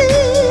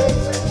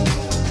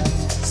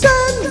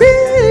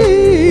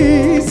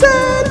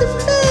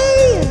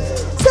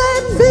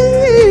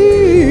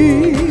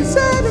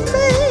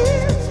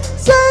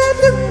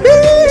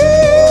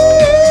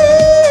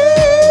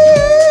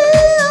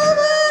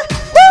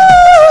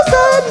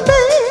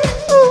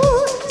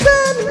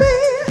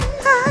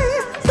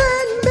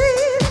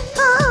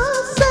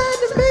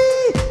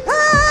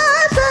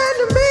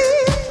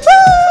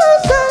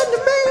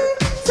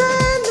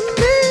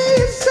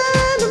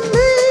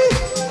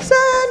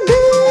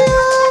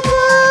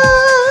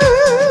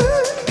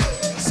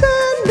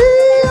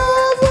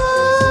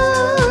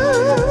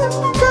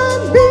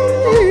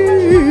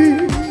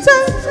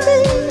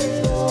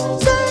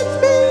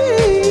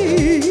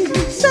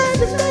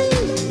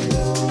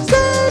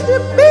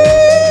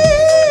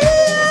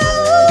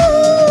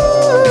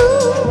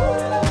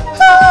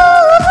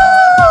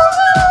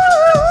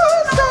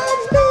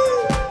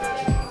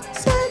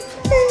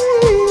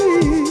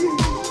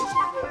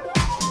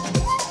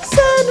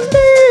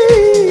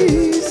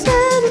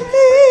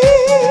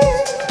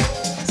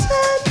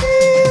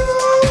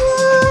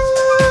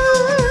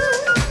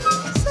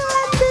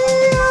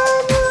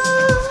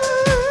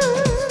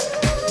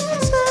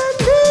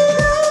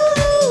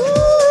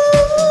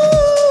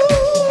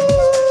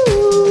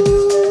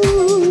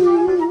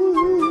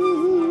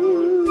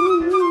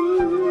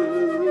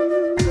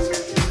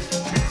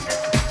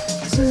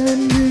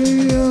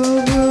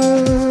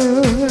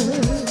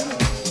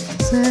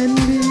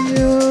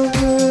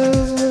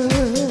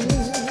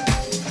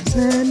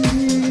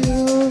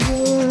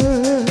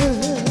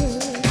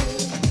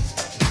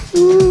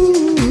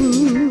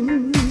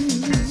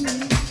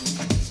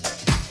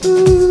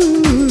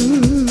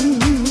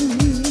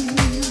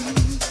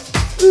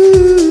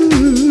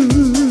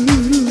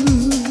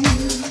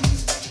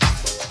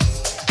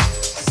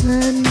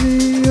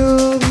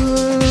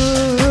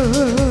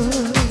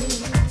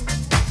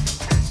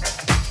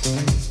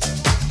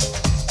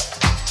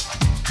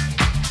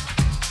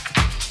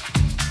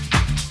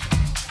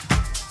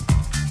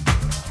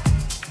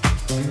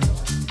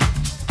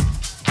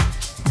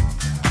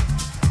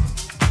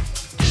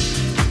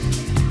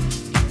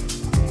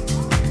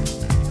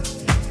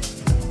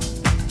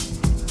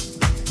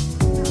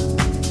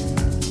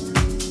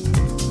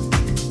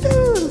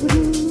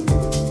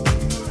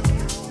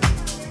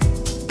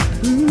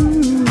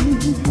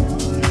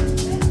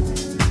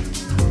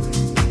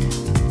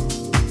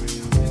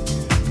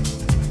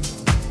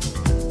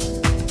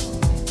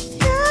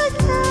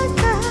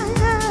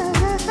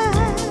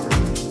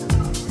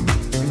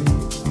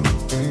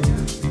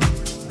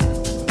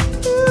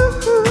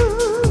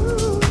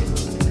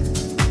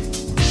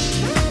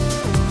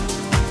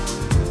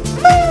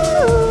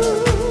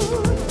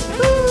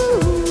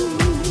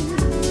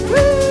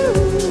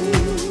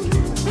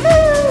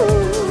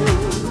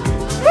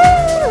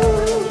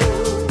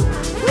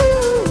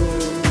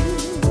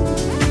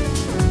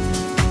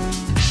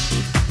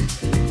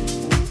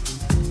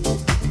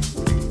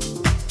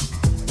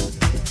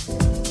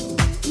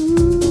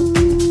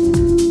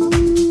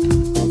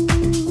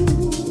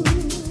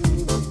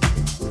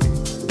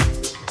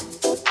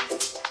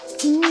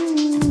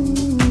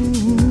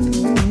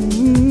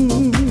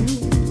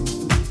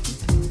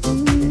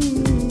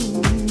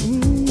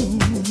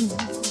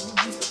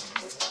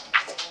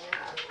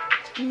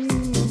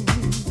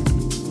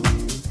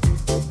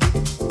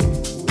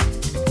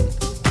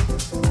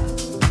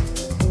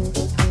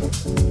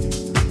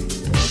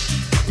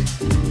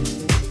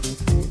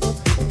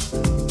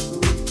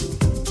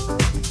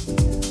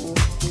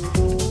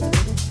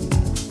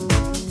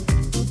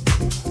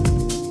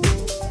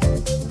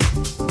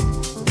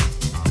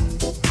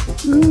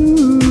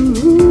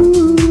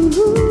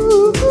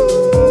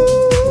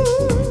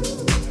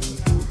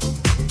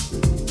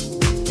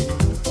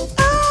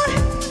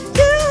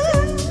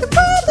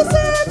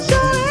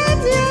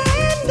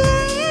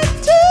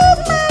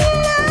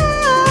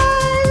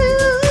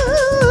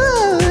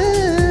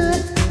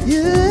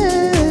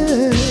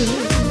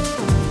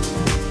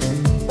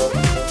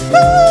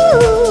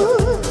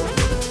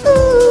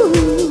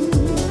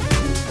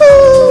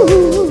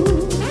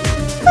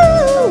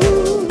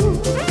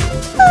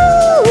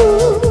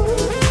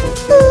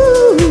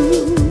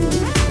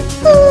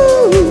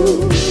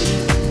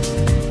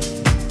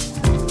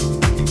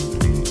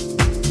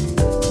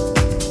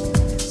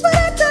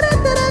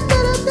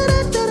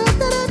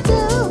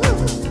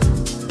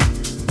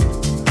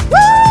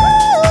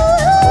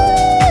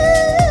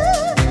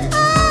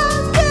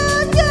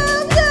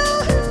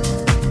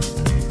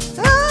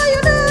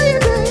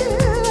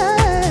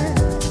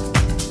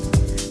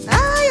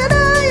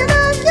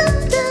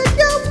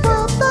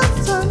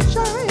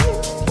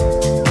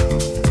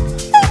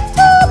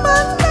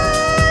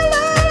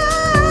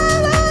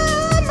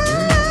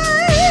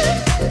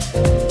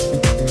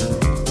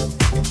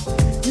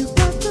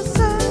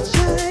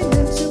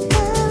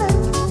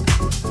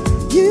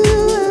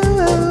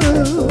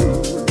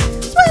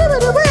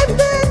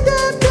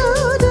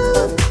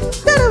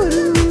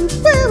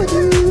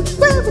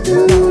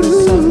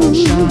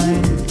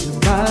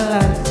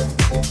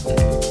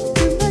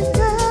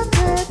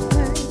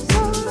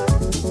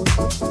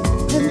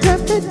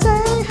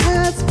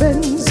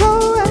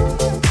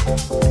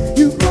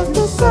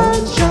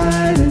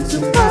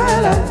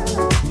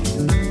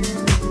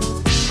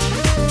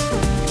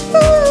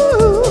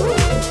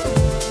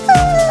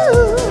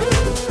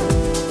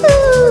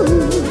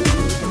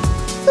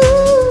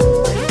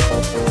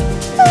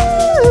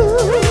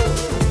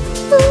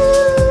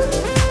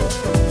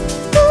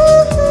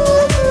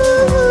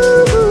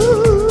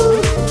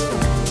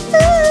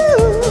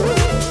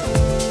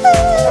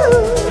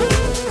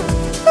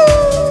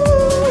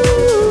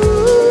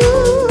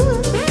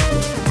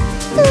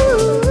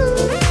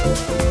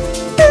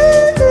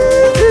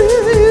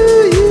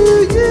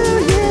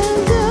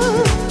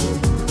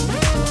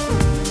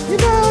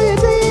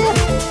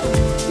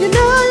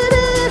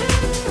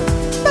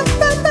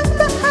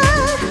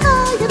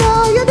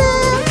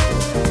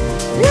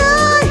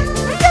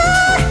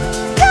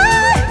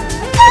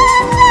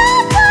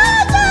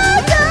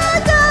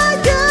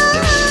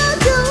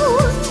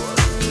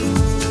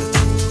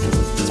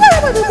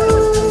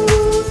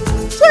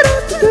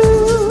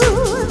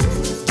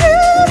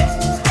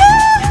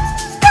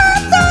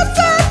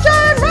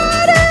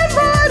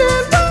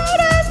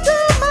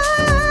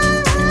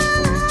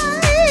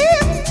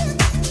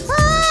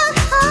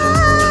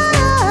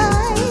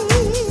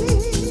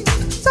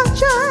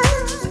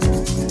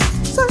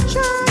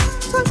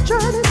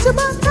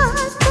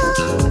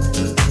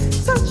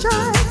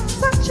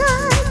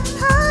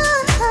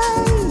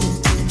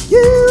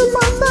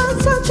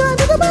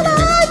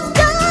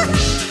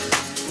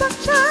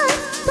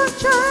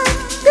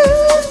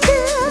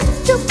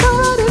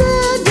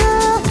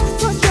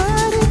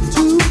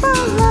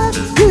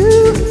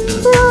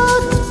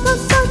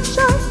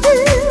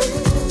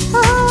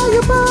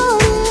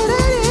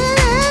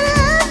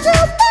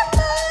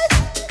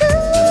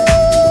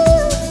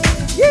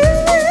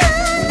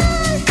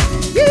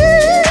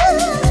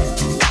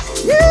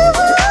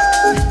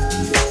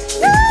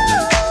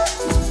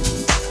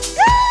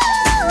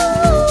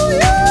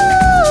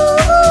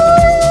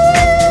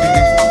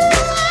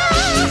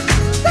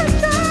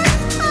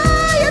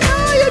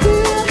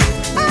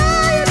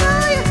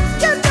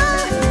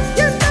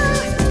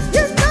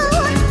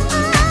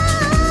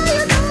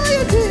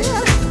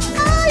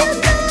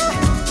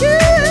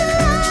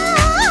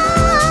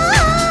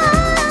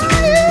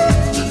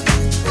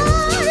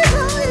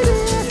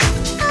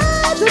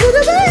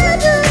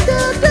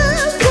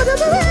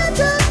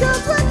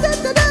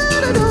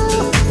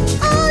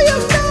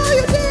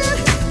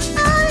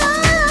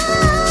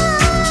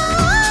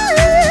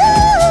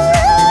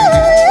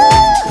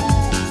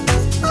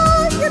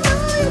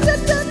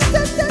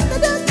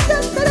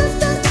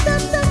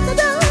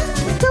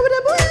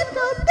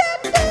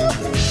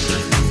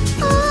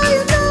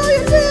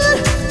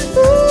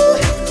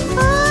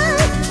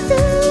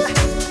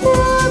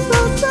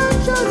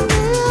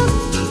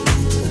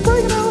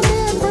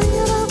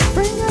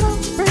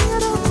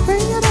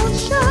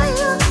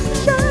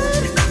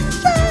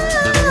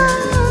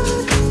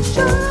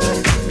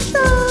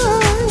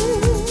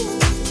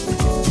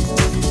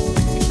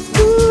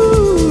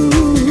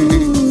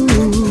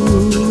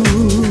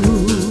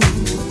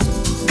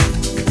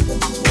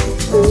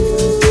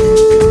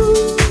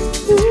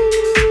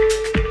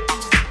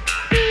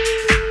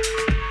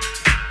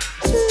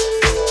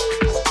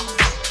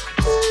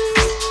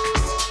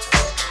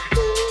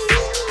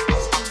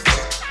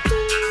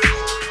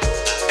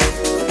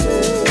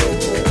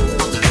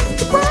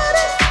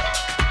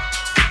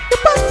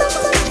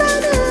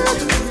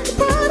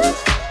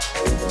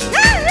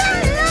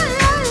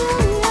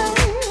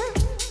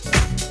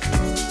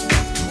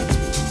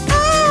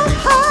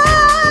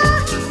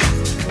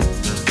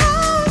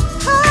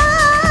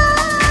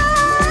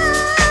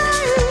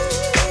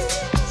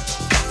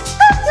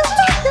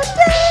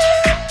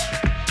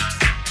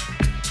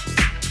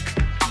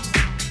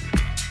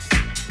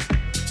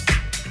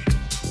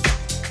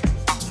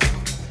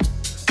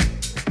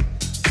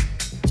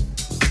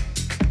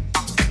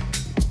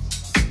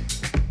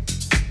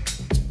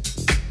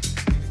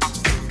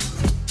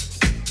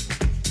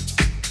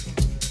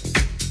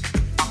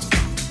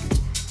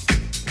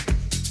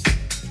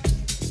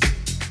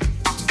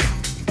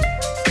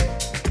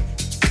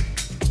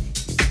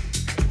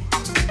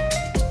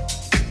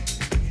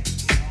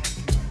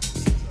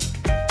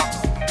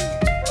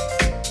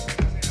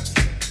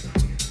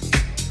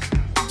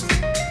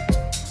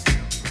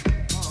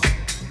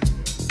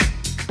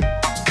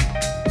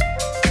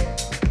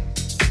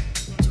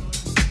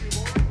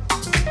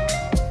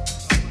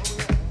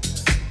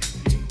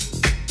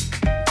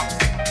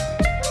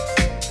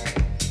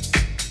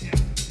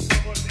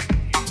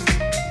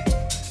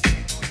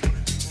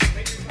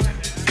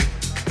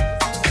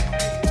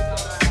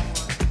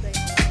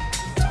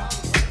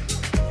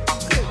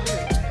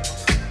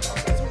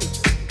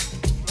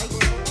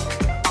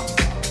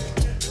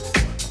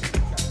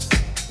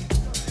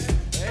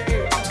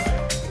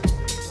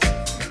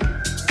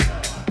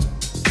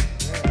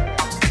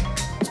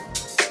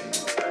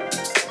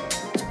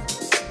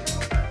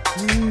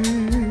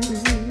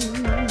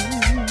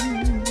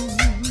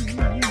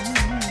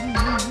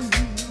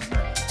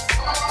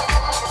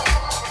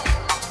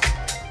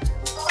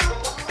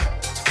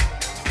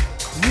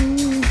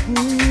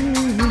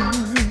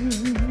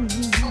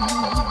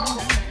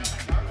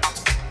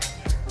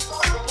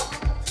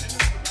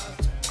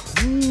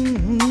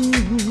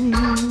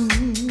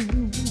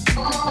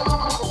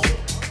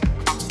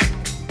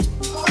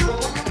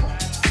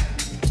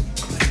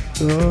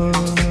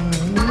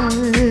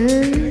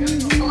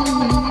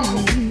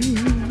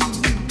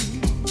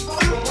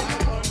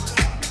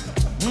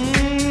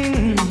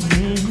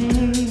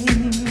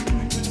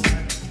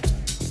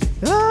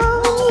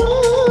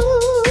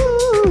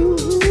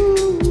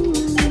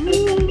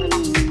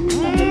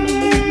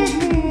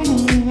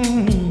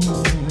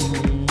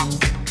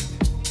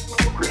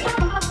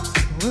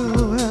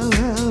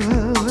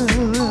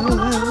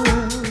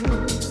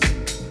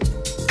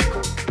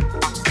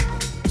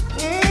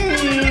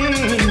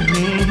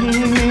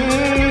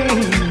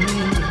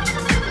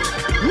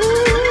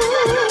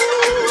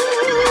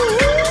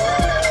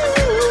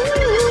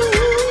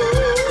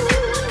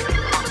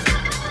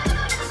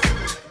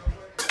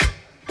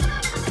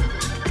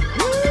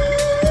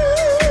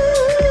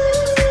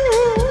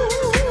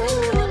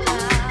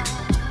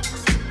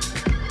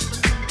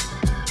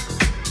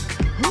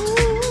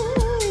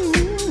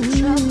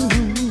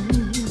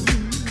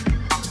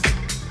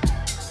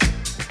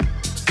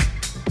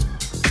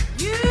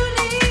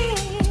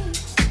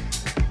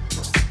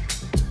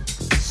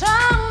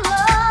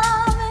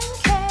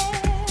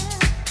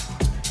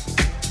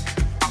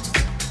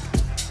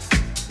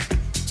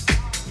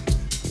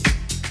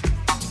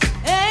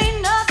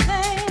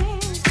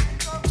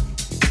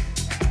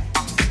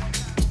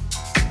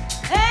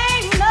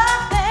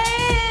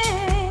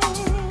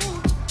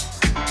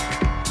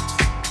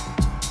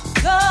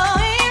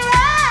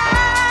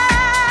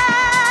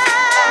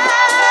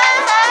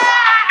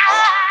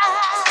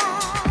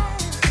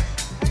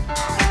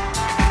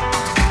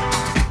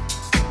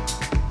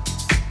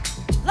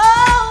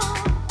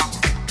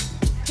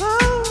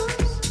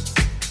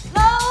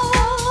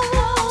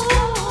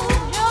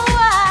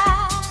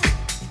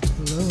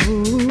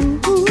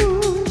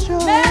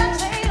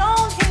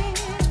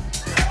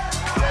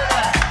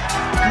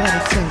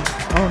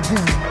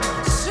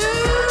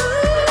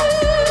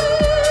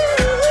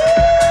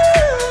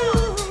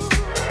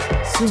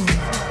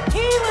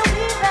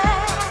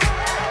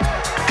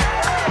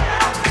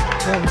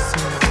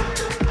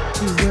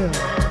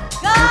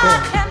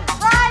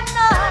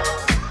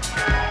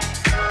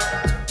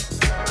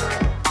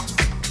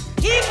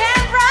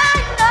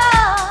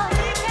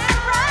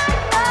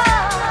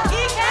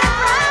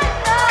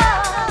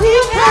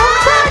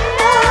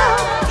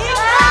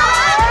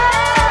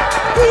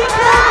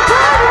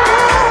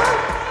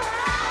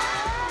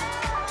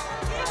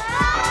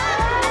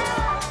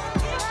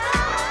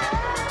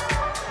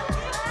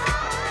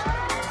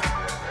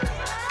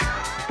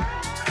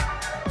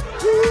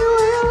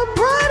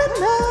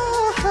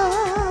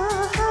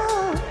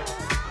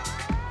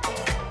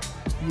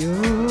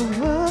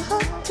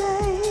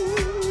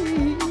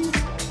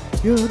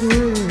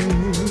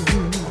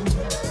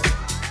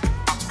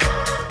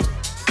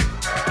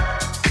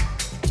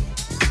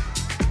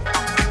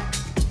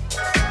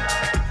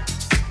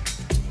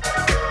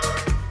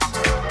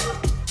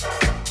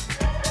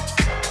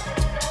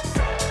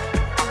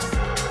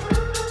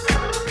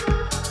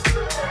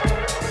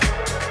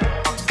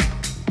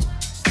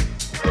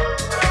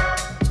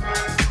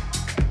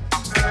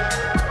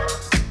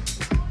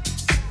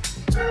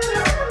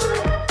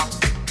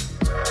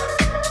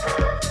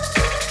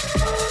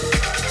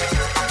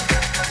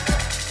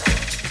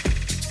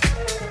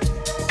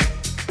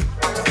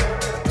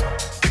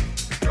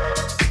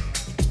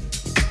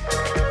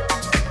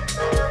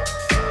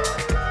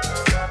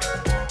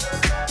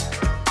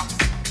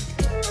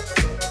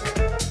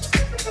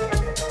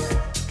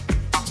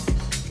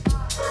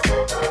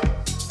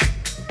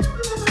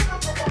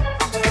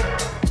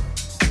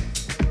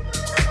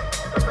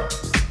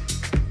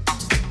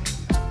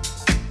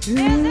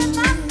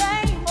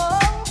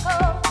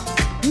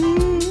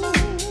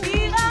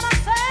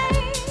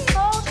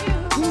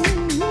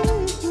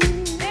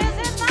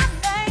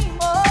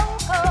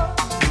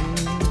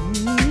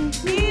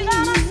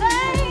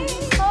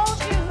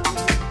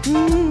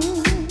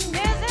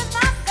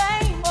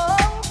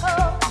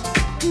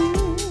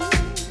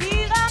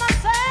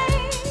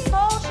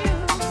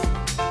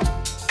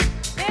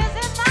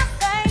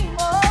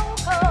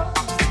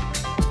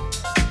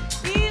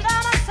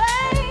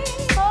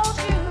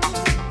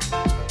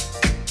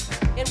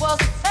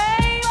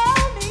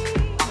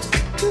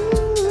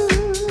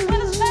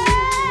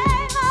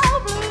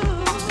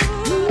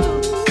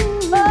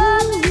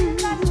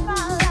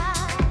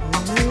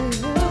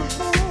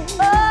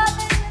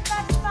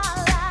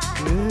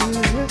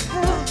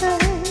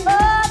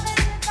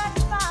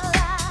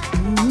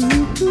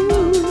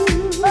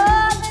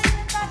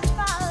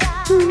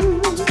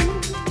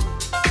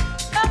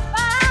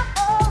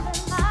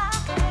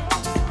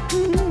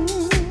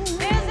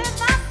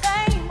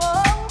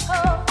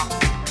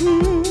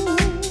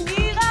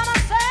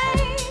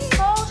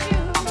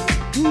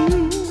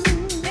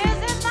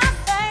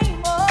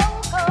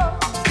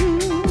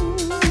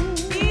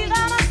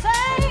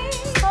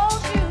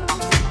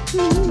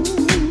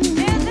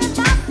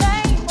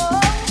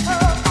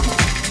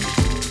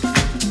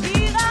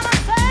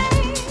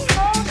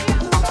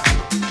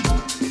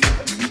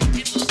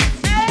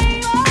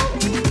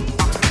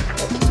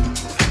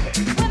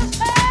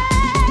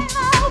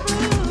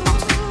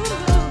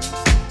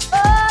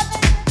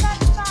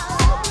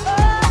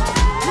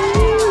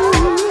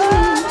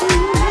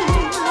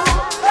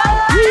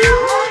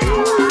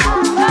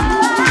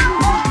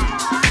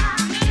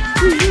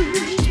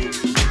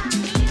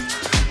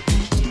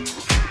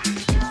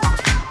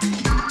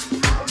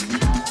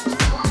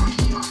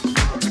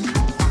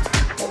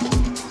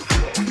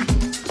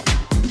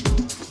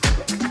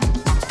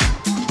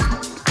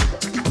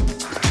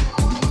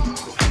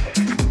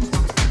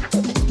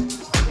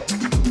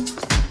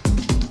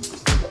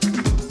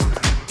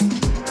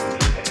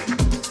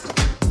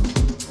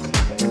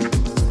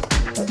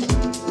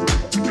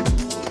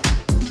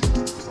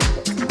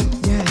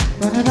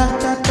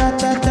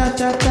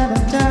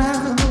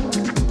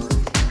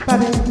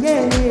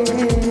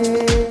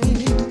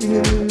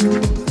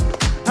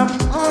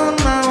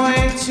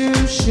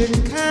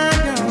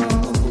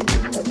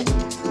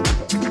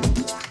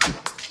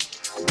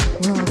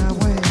 We're on our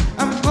way.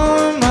 I'm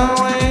on my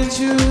way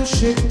to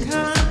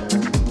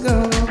Chicago.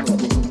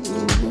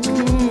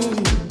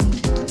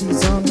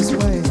 He's on his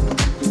way.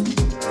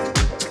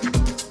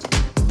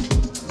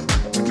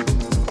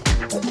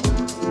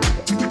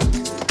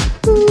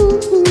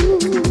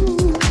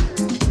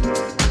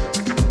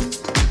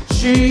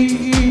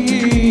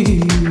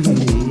 She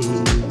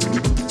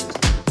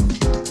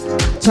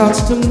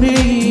talks to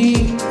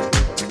me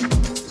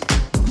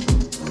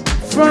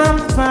from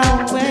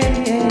far away.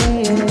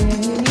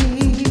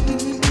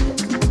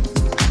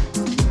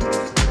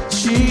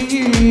 She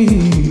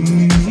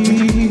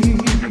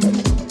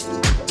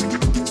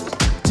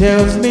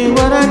tells me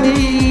what I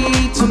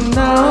need to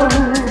know.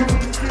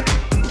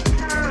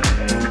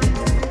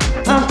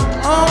 I'm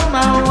on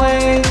my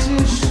way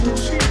to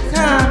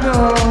Chicago.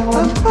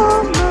 I'm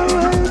on my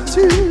way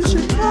to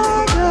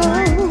Chicago.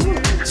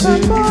 To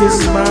kiss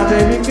my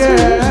baby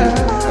girl.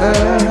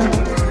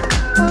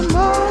 I'm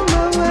on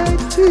my way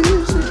to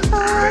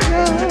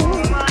Chicago.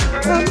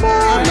 I'm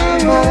on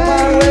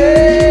my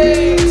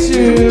way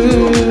to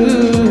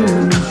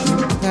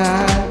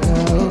Chicago.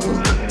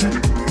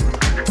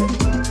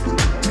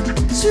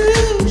 To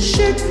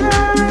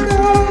Chicago.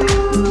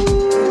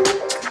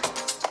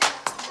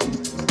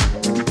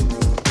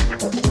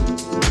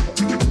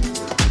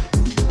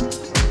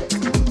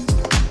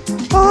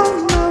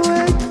 on my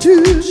way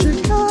to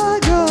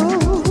Chicago.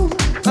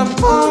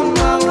 I'm on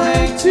my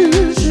way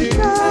to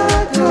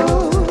Chicago.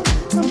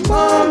 I'm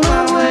on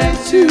my way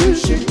to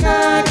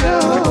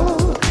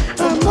Chicago.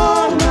 I'm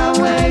on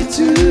my way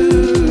to.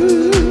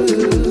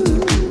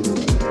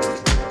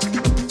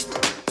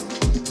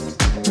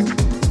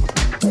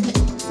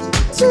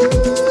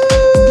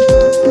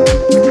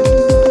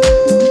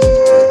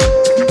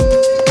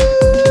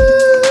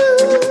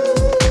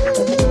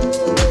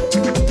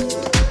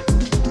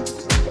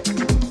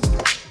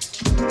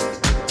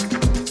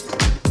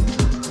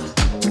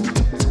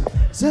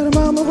 Said I'm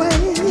on my way.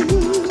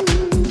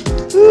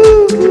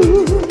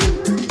 Ooh,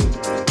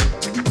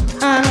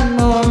 I'm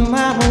on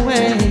my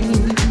way.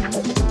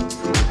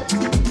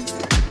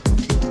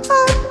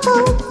 I'm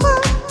on my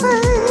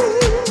way.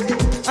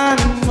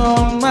 I'm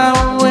on my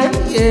way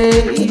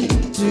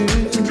to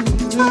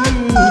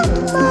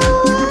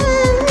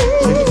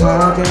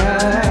Chicago.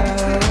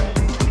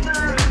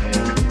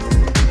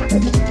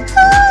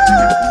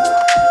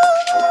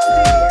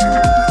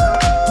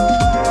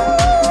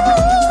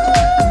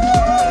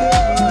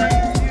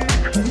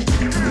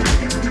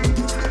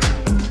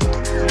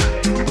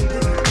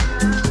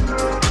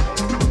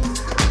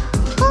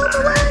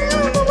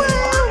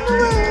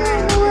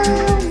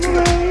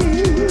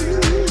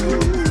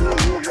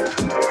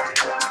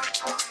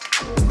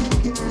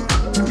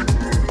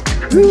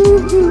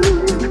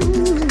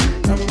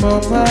 I'm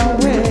on my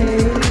way.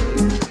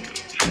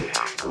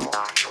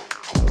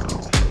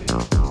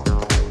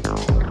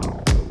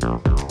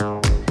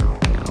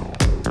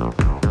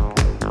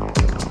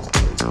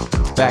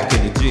 Back in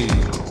the G.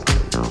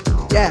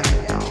 Yeah.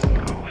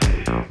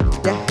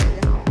 Yeah.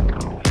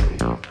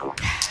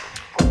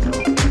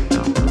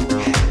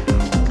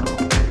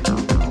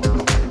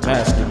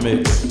 Master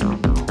Mix.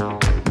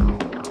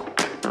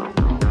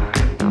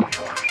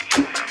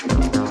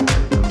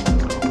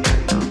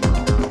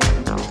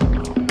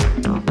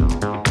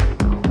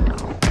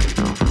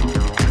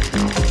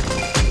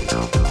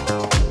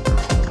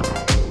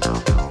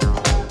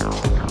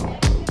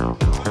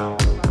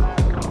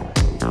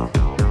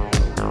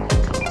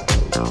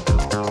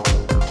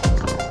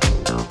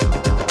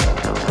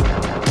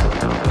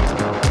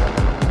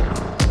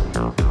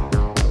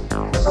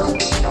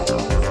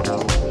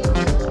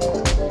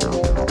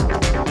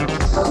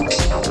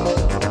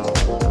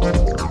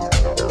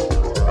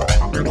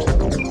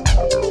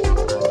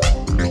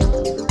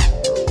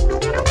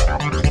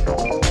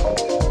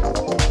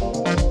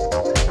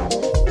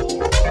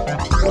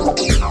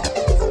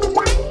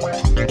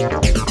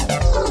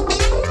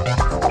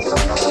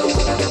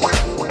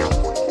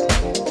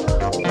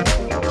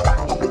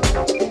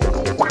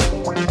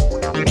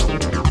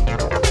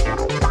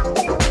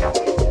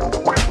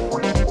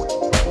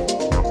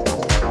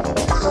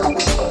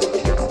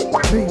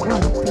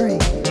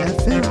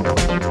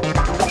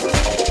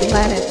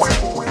 Planet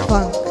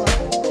Funk.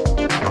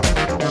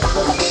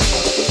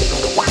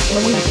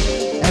 Monique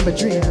and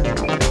Madrina,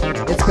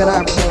 it's been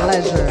our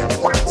pleasure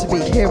to be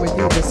here with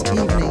you this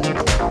evening.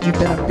 You've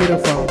been a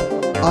beautiful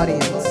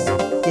audience.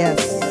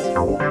 Yes.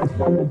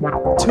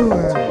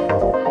 Tour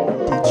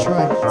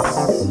Detroit.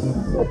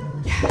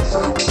 Yes.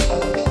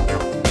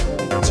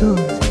 Tour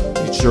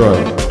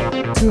Detroit.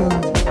 Tour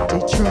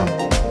Detroit.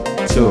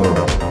 Tour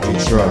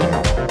Detroit.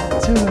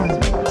 Tour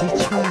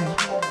Detroit.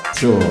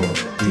 Tour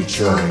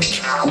Detroit.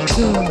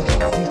 Tour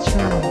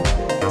Detroit.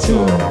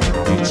 Tour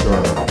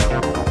Detroit.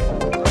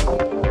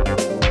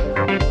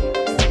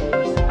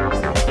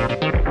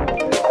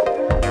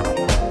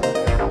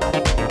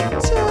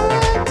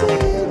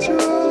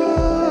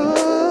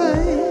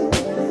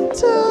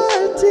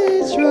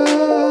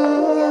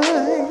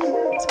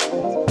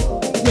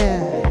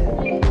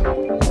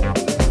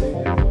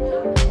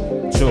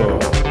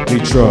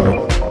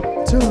 Detroit.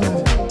 Detroit,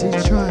 tour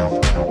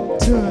Detroit,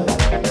 tour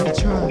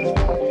Detroit,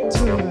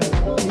 tour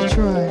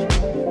Detroit.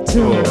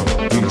 tour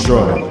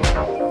Detroit,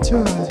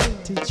 tour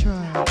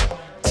Detroit,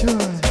 tour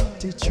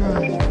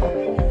Detroit.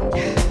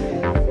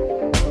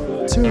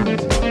 tour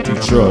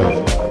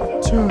Detroit,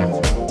 Tour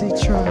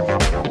Detroit.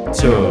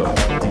 tour Tour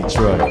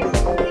Detroit,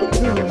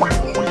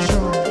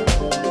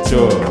 Detroit.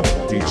 tour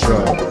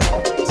Detroit,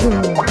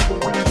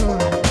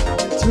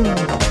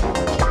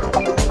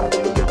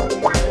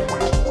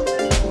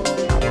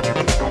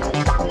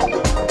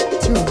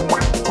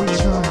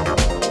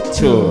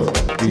 Tour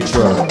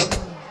Detroit.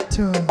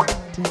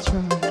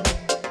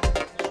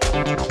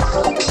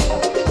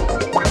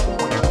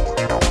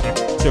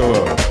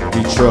 tour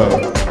Detroit. Tour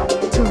Detroit.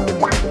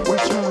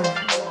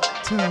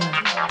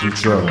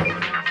 Detroit.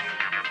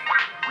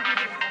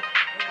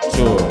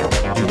 Tour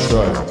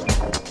Detroit.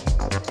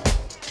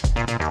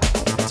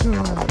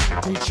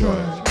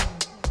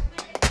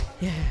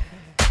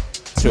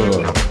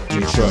 Tour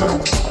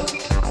Detroit.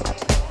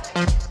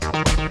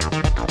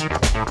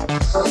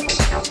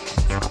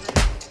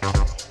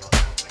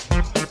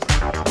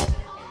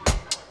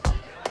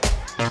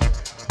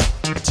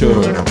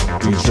 Tour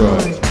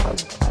Detroit.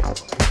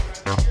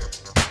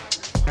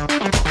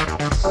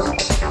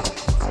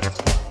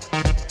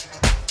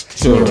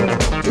 Tour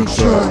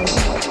Detroit.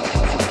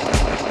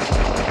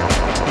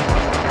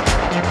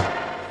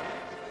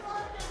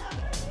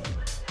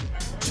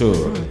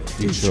 Tour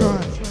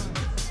Detroit.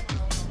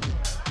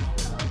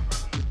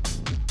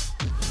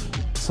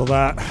 So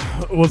that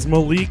was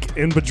Malik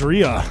and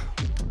Badria.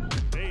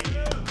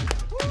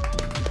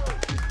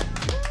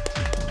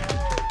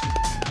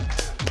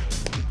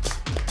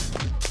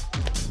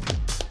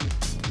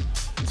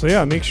 So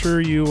yeah, make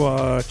sure you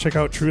check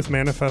out Truth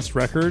Manifest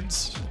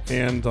Records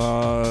and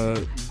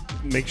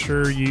make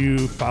sure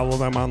you follow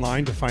them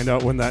online to find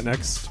out when that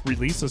next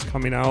release is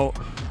coming out.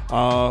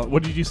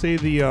 What did you say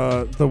the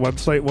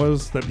website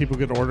was that people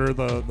could order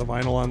the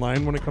vinyl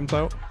online when it comes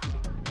out?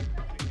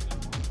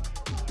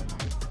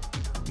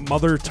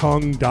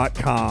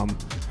 mothertongue.com.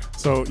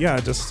 So yeah,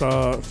 just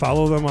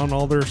follow them on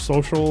all their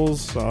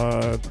socials.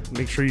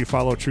 Make sure you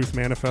follow Truth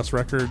Manifest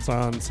Records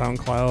on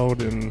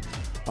SoundCloud and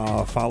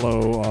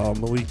follow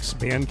Malik's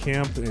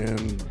Bandcamp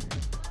and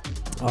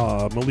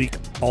Malik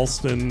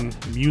Alston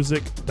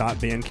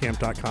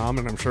music.bandcamp.com,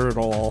 and I'm sure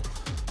it'll all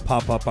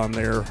pop up on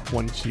there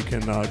once you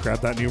can grab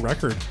that new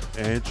record.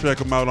 And check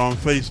them out on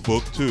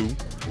Facebook too.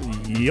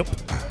 Yep.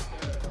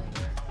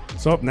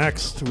 So up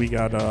next we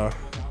got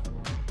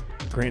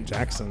Grant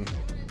Jackson.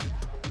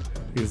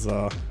 He's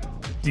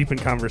deep in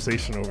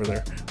conversation over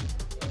there.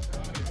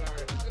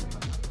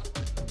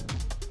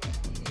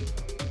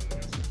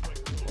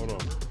 Hold on.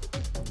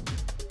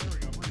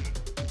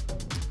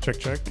 Check,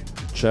 check.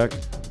 Check.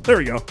 There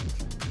we go.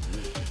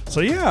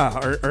 So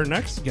yeah, our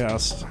next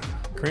guest,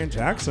 Grant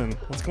Jackson.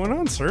 What's going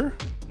on, sir?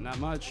 Not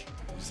much.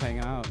 Just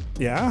hanging out.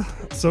 Yeah.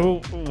 So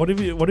what have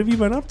you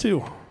been up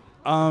to?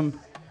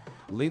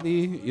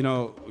 Lately,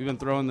 we've been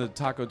throwing the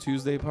Taco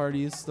Tuesday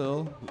parties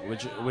still,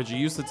 which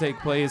used to take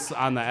place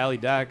on the alley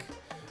deck,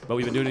 but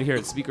we've been doing it here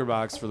at Speaker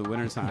Box for the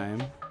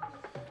wintertime.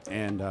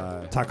 And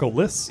Taco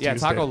Lists. yeah,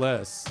 Tuesday. Taco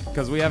Lists,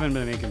 because we haven't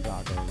been making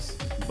tacos.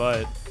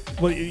 But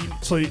Well,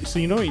 so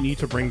you know what you need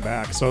to bring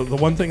back. So the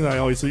one thing that I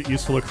always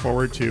used to look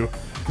forward to,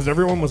 because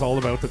everyone was all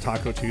about the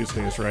Taco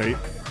Tuesdays, right?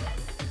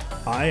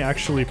 I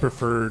actually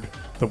preferred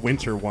the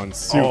winter one,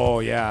 soup. oh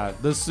yeah,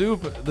 the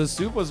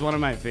soup was one of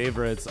my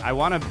favorites. I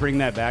want to bring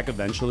that back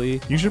eventually.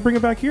 You should bring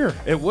it back here.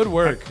 It would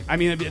work. I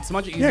mean, it's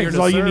much easier Yeah, to because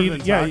all you serve need,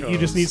 than you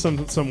just tacos.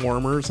 need some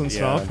warmers and Yeah.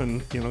 stuff,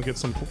 and get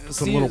some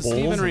little bowls.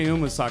 Stephen Rayum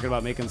was talking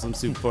about making some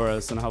soup for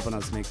us and helping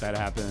us make that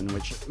happen,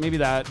 which maybe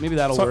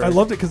that'll So work. I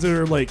loved it because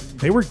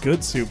they were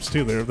good soups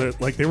too. They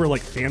were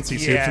fancy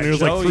soups, Yeah, and it was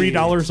Joey- like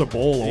 $3 a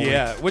bowl. Only.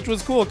 Yeah, which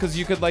was cool because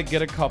you could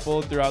get a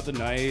couple throughout the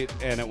night,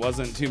 and it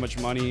wasn't too much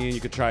money, and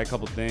you could try a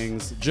couple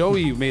things.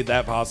 Joey made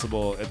that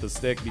possible at the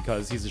Stick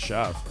because he's a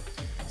chef,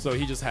 so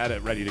he just had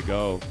it ready to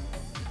go.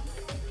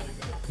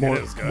 more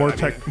It is good. more I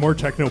tech mean- more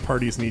techno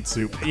parties need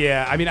soup.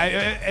 Yeah, I mean,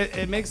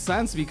 it makes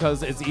sense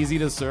because it's easy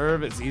to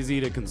serve, it's easy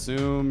to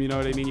consume. You know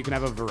what I mean? You can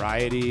have a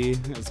variety.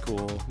 It's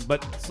cool.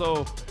 But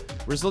so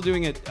we're still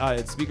doing it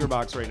at Speaker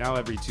Box right now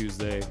every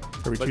Tuesday.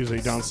 Every But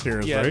Tuesday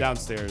downstairs, Yeah, right?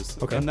 downstairs.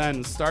 Okay. And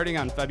then starting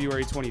on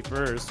February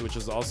 21st, which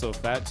is also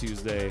Fat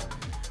Tuesday,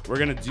 we're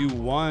gonna do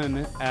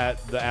one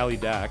at the alley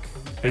deck.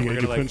 And we're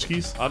you're gonna gonna do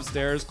punchkis?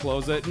 upstairs,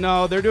 close it.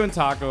 No, they're doing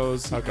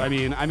tacos. Okay. I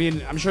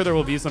mean, I'm sure there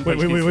will be some. Wait,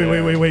 punchkis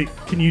there. wait.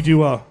 Can you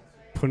do a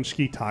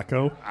punchki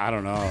taco? I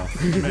don't know.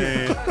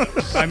 Man,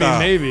 I mean,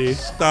 maybe.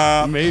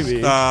 Stop. Maybe.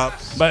 Stop.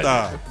 But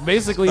Stop.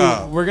 basically,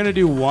 Stop. we're gonna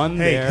do one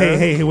there.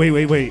 Hey,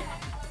 wait.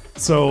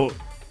 So,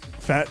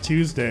 Fat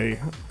Tuesday,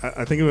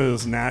 I think it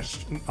was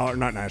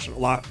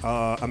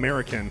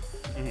American,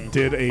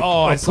 did a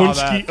Oh, I saw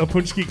punchki that. a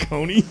punchki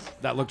coney.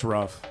 That looked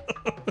rough.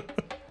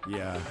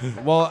 Yeah.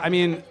 Well, I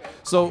mean,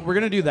 so we're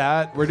going to do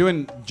that. We're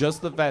doing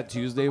just the Fat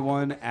Tuesday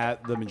one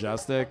at the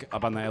Majestic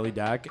up on the alley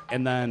deck.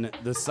 And then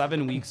the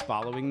 7 weeks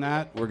following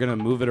that, we're going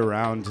to move it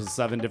around to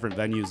 7 different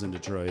venues in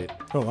Detroit.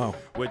 Oh, wow.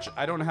 Which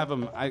I don't have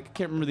them. I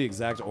can't remember the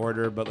exact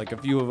order, but like a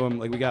few of them,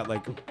 like we got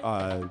like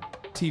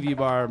TV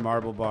Bar,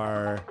 Marble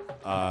Bar,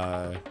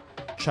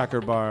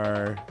 Checker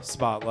Bar,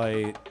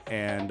 Spotlight,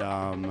 and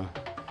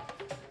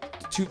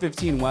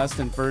 215 West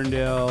in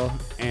Ferndale,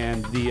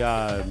 and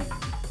the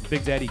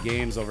Big Daddy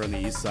Games over on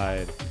the east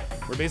side.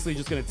 We're basically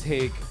just gonna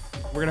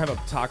we're gonna have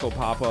a taco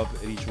pop-up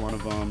at each one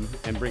of them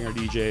and bring our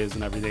DJs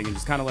and everything and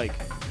just kind of like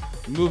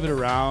move it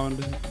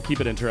around,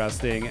 keep it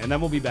interesting, and then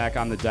we'll be back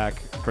on the deck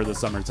for the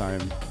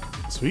summertime.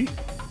 Sweet.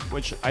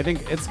 Which I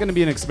think it's gonna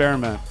be an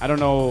experiment. I don't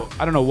know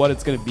what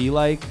it's gonna be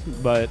like,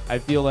 but I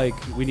feel like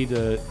we need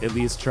to at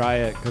least try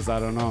it because I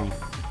don't know.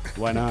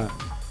 Why not?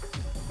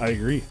 I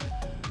agree.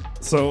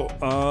 So,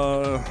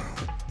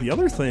 the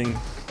other thing,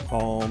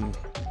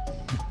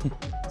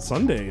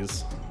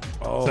 Sundays.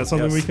 Oh, Is that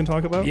something yes. we can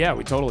talk about? Yeah,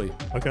 we totally.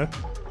 Okay.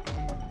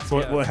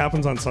 So Yeah. what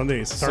happens on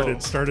Sundays? Started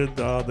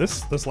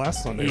this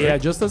last Sunday. Yeah,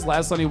 right? just this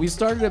last Sunday. We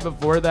started it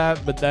before that,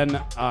 but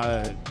then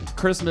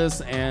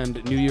Christmas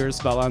and New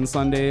Year's fell on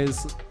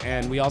Sundays,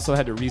 and we also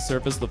had to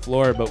resurface the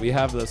floor, but we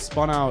have the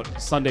spun out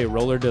Sunday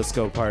roller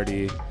disco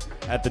party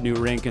at the new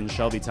rink in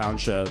Shelby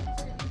Township.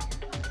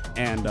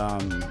 And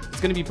it's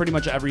going to be pretty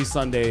much every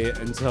Sunday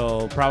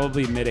until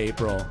probably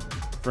mid-April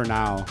for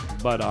now.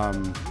 But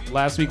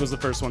last week was the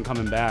first one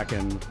coming back,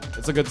 and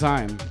it's a good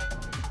time.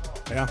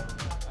 Yeah.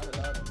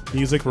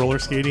 Music, roller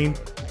skating.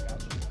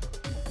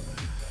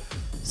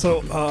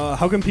 So,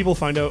 how can people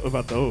find out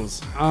about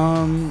those?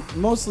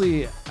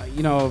 Mostly,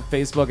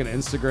 Facebook and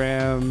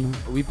Instagram.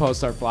 We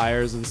post our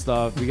flyers and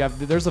stuff.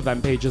 There's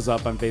event pages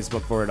up on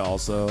Facebook for it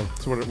also.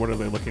 So, what are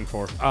they looking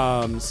for?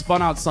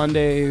 Spun Out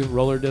Sunday,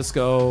 Roller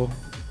Disco,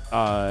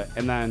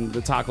 and then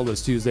the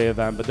Tacoless Tuesday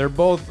event. But they're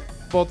both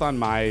on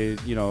my,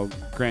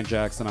 Grant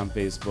Jackson on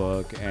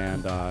Facebook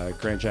and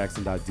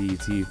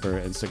grantjackson.det for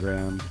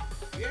Instagram.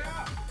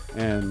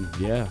 And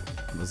yeah,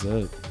 that's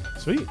it.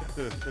 Sweet.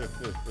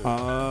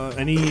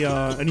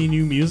 Any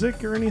new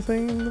music or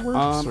anything in the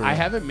works? Or? I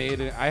haven't made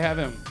it. I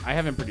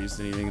haven't produced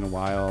anything in a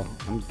while.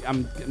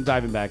 I'm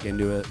diving back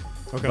into it.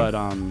 Okay. But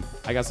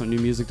I got some new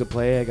music to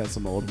play. I got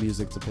some old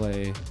music to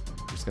play.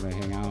 Just gonna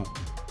hang out.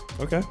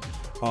 Okay.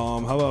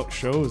 How about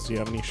shows? Do you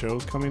have any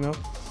shows coming up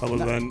other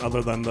than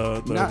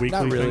the weekly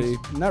not really.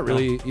 things? Not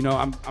really.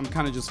 I'm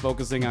kind of just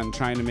focusing on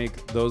trying to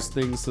make those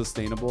things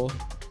sustainable.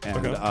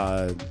 And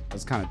Okay.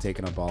 it's kind of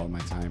taking up all of my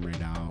time right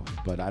now.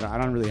 But I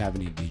don't really have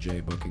any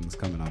DJ bookings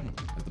coming up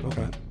at the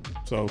moment.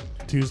 So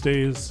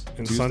Tuesdays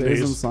and Tuesdays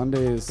Sundays. and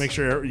Sundays. Make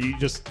sure you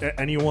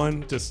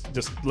anyone just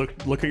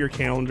look at your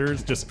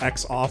calendars. Just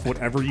X off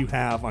whatever you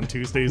have on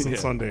Tuesdays and Yeah.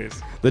 Sundays.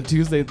 The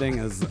Tuesday thing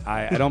is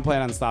I don't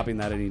plan on stopping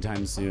that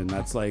anytime soon.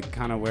 That's like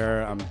kind of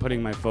where I'm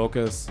putting my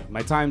focus.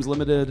 My time's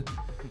limited,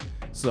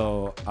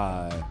 so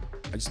I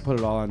just put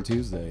it all on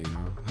Tuesday.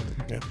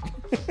 Yeah.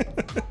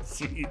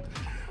 Sweet.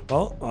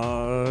 Well,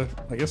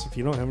 I guess if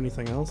you don't have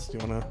anything else, do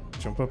you want to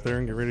jump up there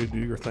and get ready to do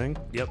your thing?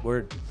 Yep,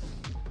 word.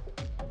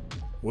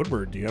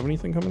 Woodward, do you have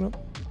anything coming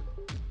up?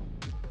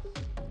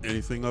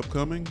 Anything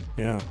upcoming?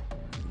 Yeah.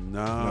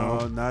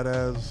 No, not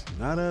as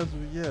of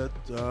yet.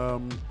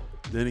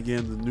 Then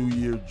again, the new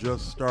year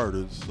just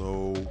started,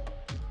 so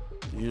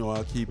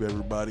I'll keep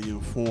everybody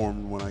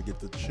informed when I get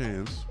the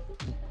chance.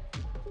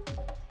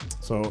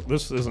 So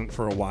this isn't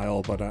for a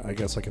while, but I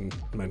guess I can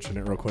mention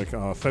it real quick.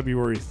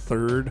 February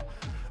 3rd.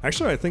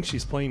 Actually, I think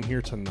she's playing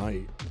here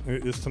tonight.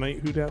 Is tonight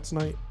Who Dat's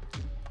night?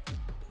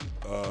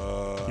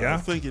 Yeah, I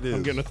think it is.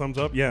 I'm getting a thumbs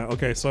up. Yeah,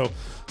 okay. So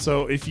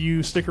if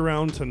you stick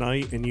around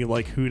tonight and you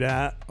like Who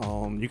Dat,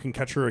 you can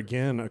catch her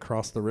again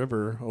across the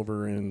river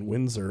over in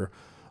Windsor.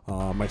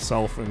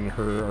 Myself and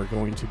her are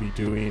going to be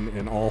doing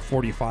an all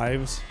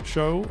 45s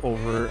show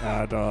over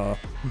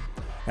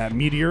at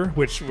Meteor,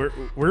 which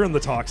we're in the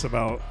talks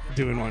about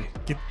doing one.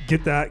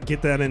 Get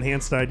that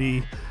enhanced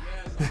ID.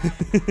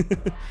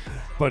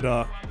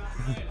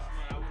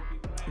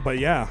 But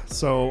yeah,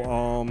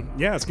 so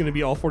it's going to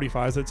be all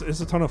 45s.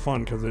 It's a ton of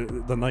fun because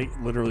the night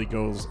literally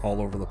goes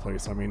all over the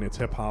place. I mean, it's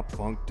hip hop,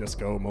 funk,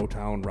 disco,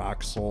 Motown,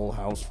 rock, soul,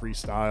 house,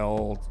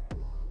 freestyle,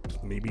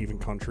 maybe even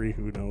country.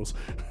 Who knows?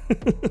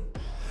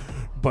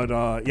 But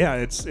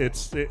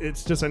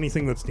it's just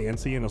anything that's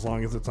dancey, and as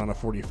long as it's on a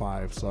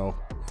 45. So,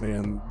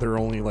 and they're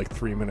only like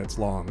 3 minutes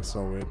long,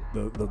 so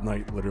the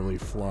night literally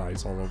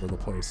flies all over the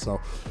place.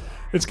 So,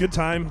 it's a good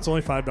time. It's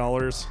only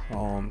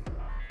 $5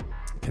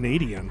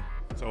 Canadian.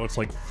 So it's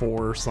like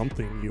 $4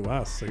 something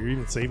US. So you're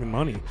even saving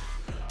money.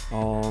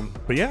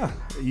 But yeah,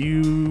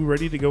 you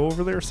ready to go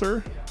over there,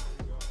 sir?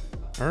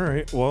 All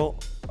right. Well,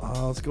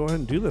 let's go ahead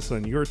and do this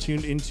then. You're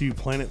tuned into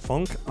Planet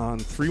Funk on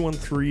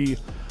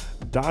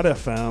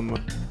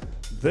 313.fm.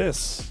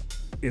 This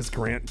is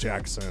Grant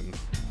Jackson.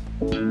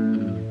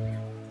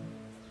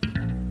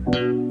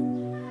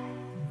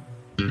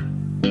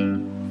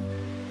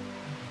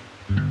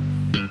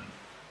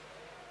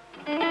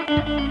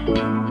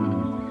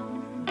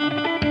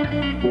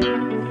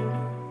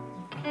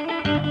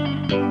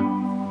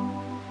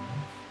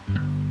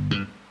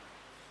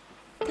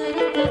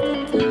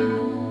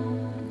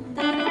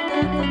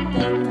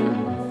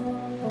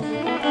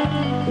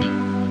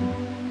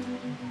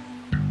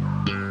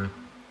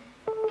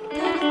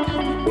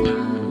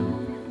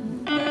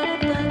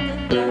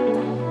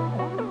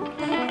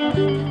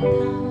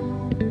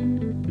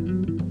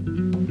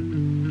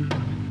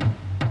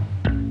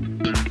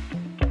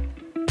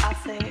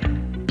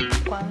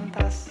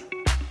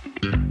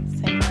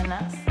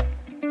 semanas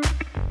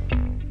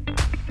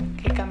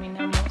que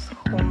caminamos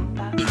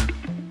juntas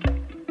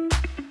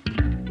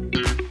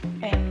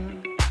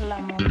en la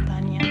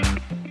montaña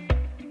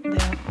de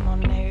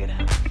Monegra.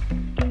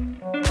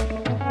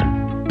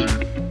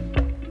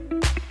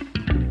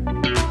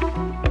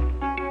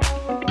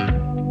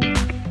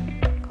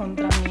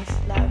 Contra mis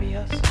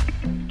labios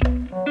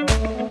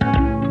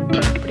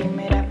por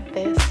primera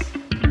vez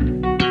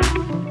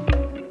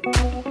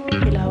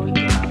y la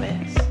última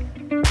vez.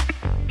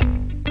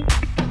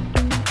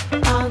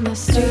 On the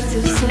streets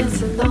of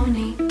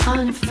Barcelona,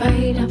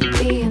 unafraid of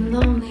being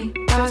lonely.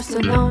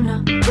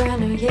 Barcelona,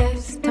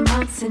 Granollers to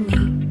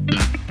Montseny.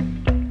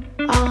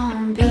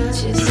 On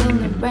beaches in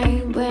the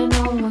rain where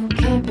no one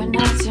can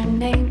pronounce your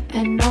name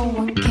and no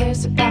one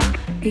cares about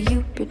who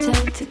you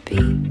pretend to be.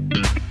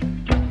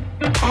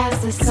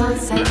 As the sun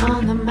set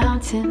on the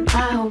mountain,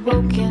 I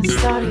awoke and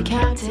started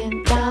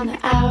counting down the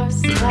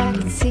hours till I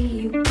could see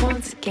you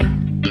once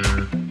again.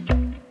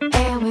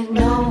 And with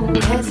no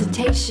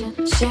hesitation,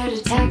 shared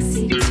a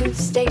taxi to the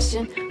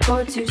station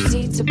for 2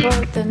 seats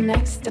aboard the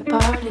next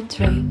departed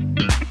train.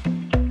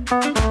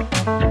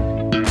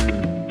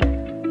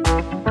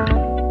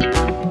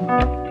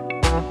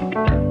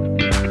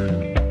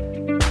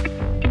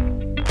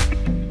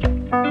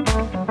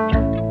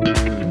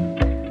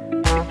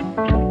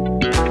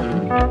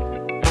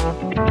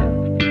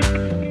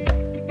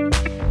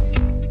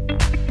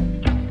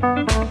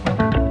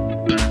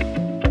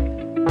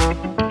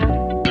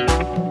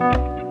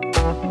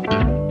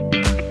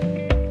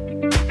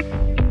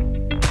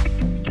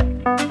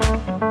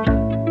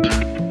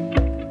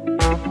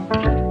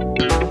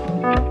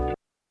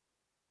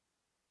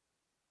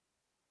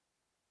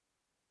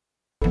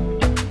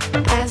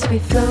 As we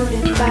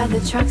floated by the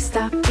truck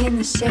stop in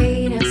the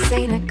shade of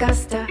St.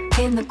 Augusta,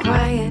 in the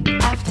quiet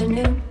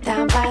afternoon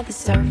down by the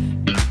surf.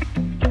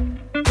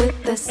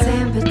 With the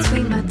sand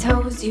between my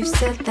toes, you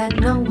said that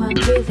no one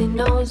really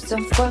knows of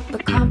what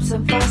becomes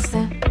of us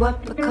and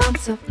what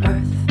becomes of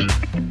Earth.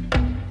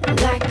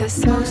 Like a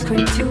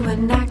smokescreen to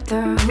an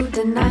actor who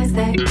denies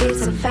that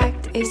it's a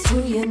fact, is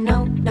who you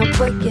know, not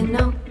what you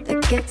know,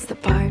 that gets the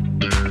part.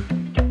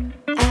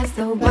 As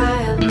the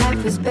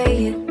wildlife was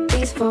baying,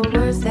 these 4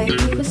 words that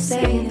you were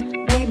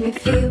saying made me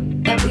feel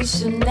that we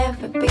should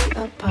never be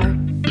apart.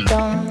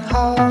 Don't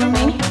hold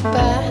me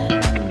back.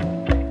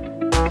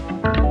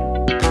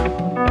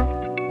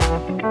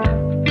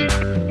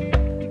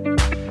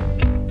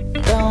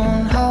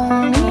 Don't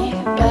hold me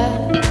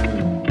back.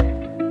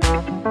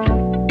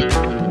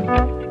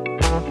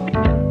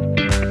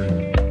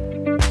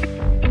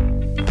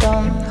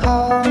 Don't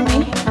hold me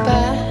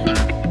back.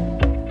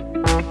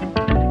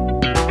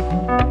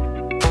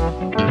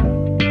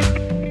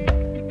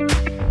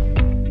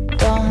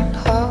 Don't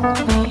hold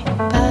me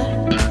back.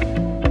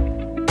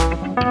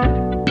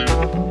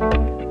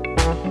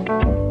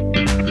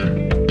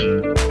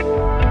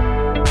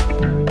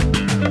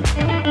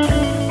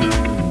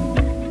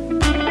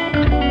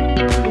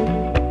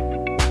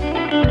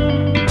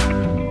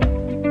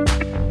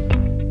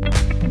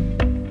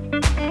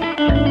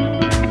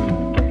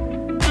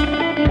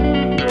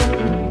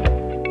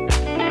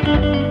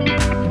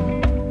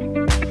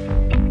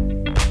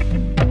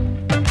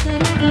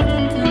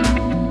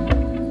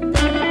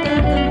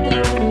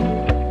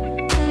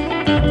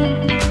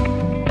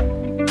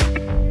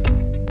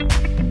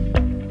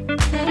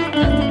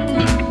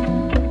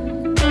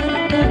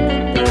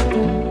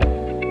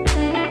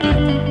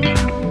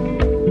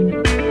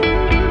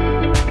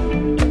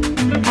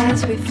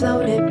 As we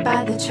floated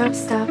by the truck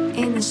stop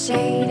in the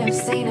shade of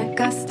St.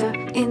 Augusta,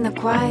 in the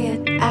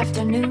quiet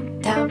afternoon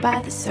down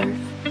by the surf.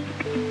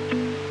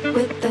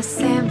 With the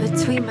sand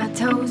between my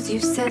toes, you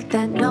said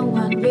that no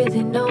one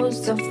really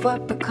knows of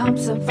what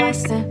becomes of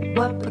us and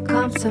what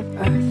becomes of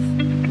Earth.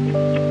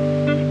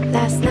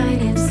 Last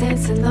night in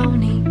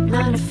Barcelona,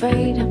 not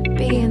afraid of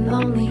being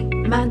lonely,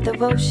 my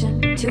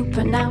devotion too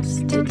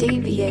pronounced to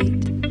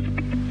deviate.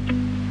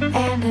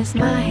 And as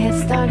my head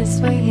started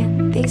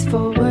swaying, these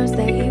 4 words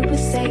that you were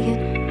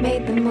saying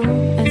made the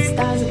moon and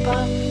stars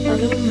above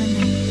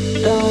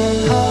illuminate.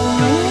 Don't hold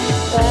me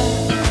back.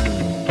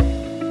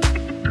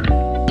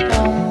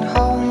 Don't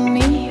hold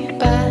me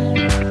back.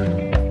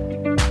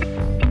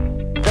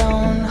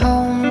 Don't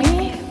hold me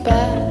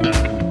back.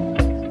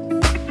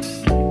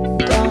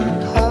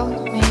 Don't hold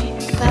me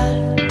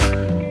back.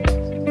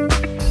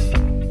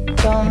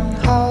 Don't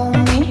hold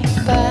me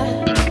back.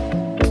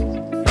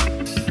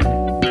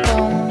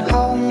 Don't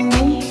hold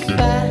me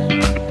back.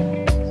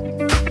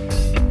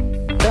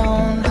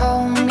 Don't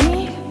hold me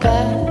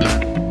back.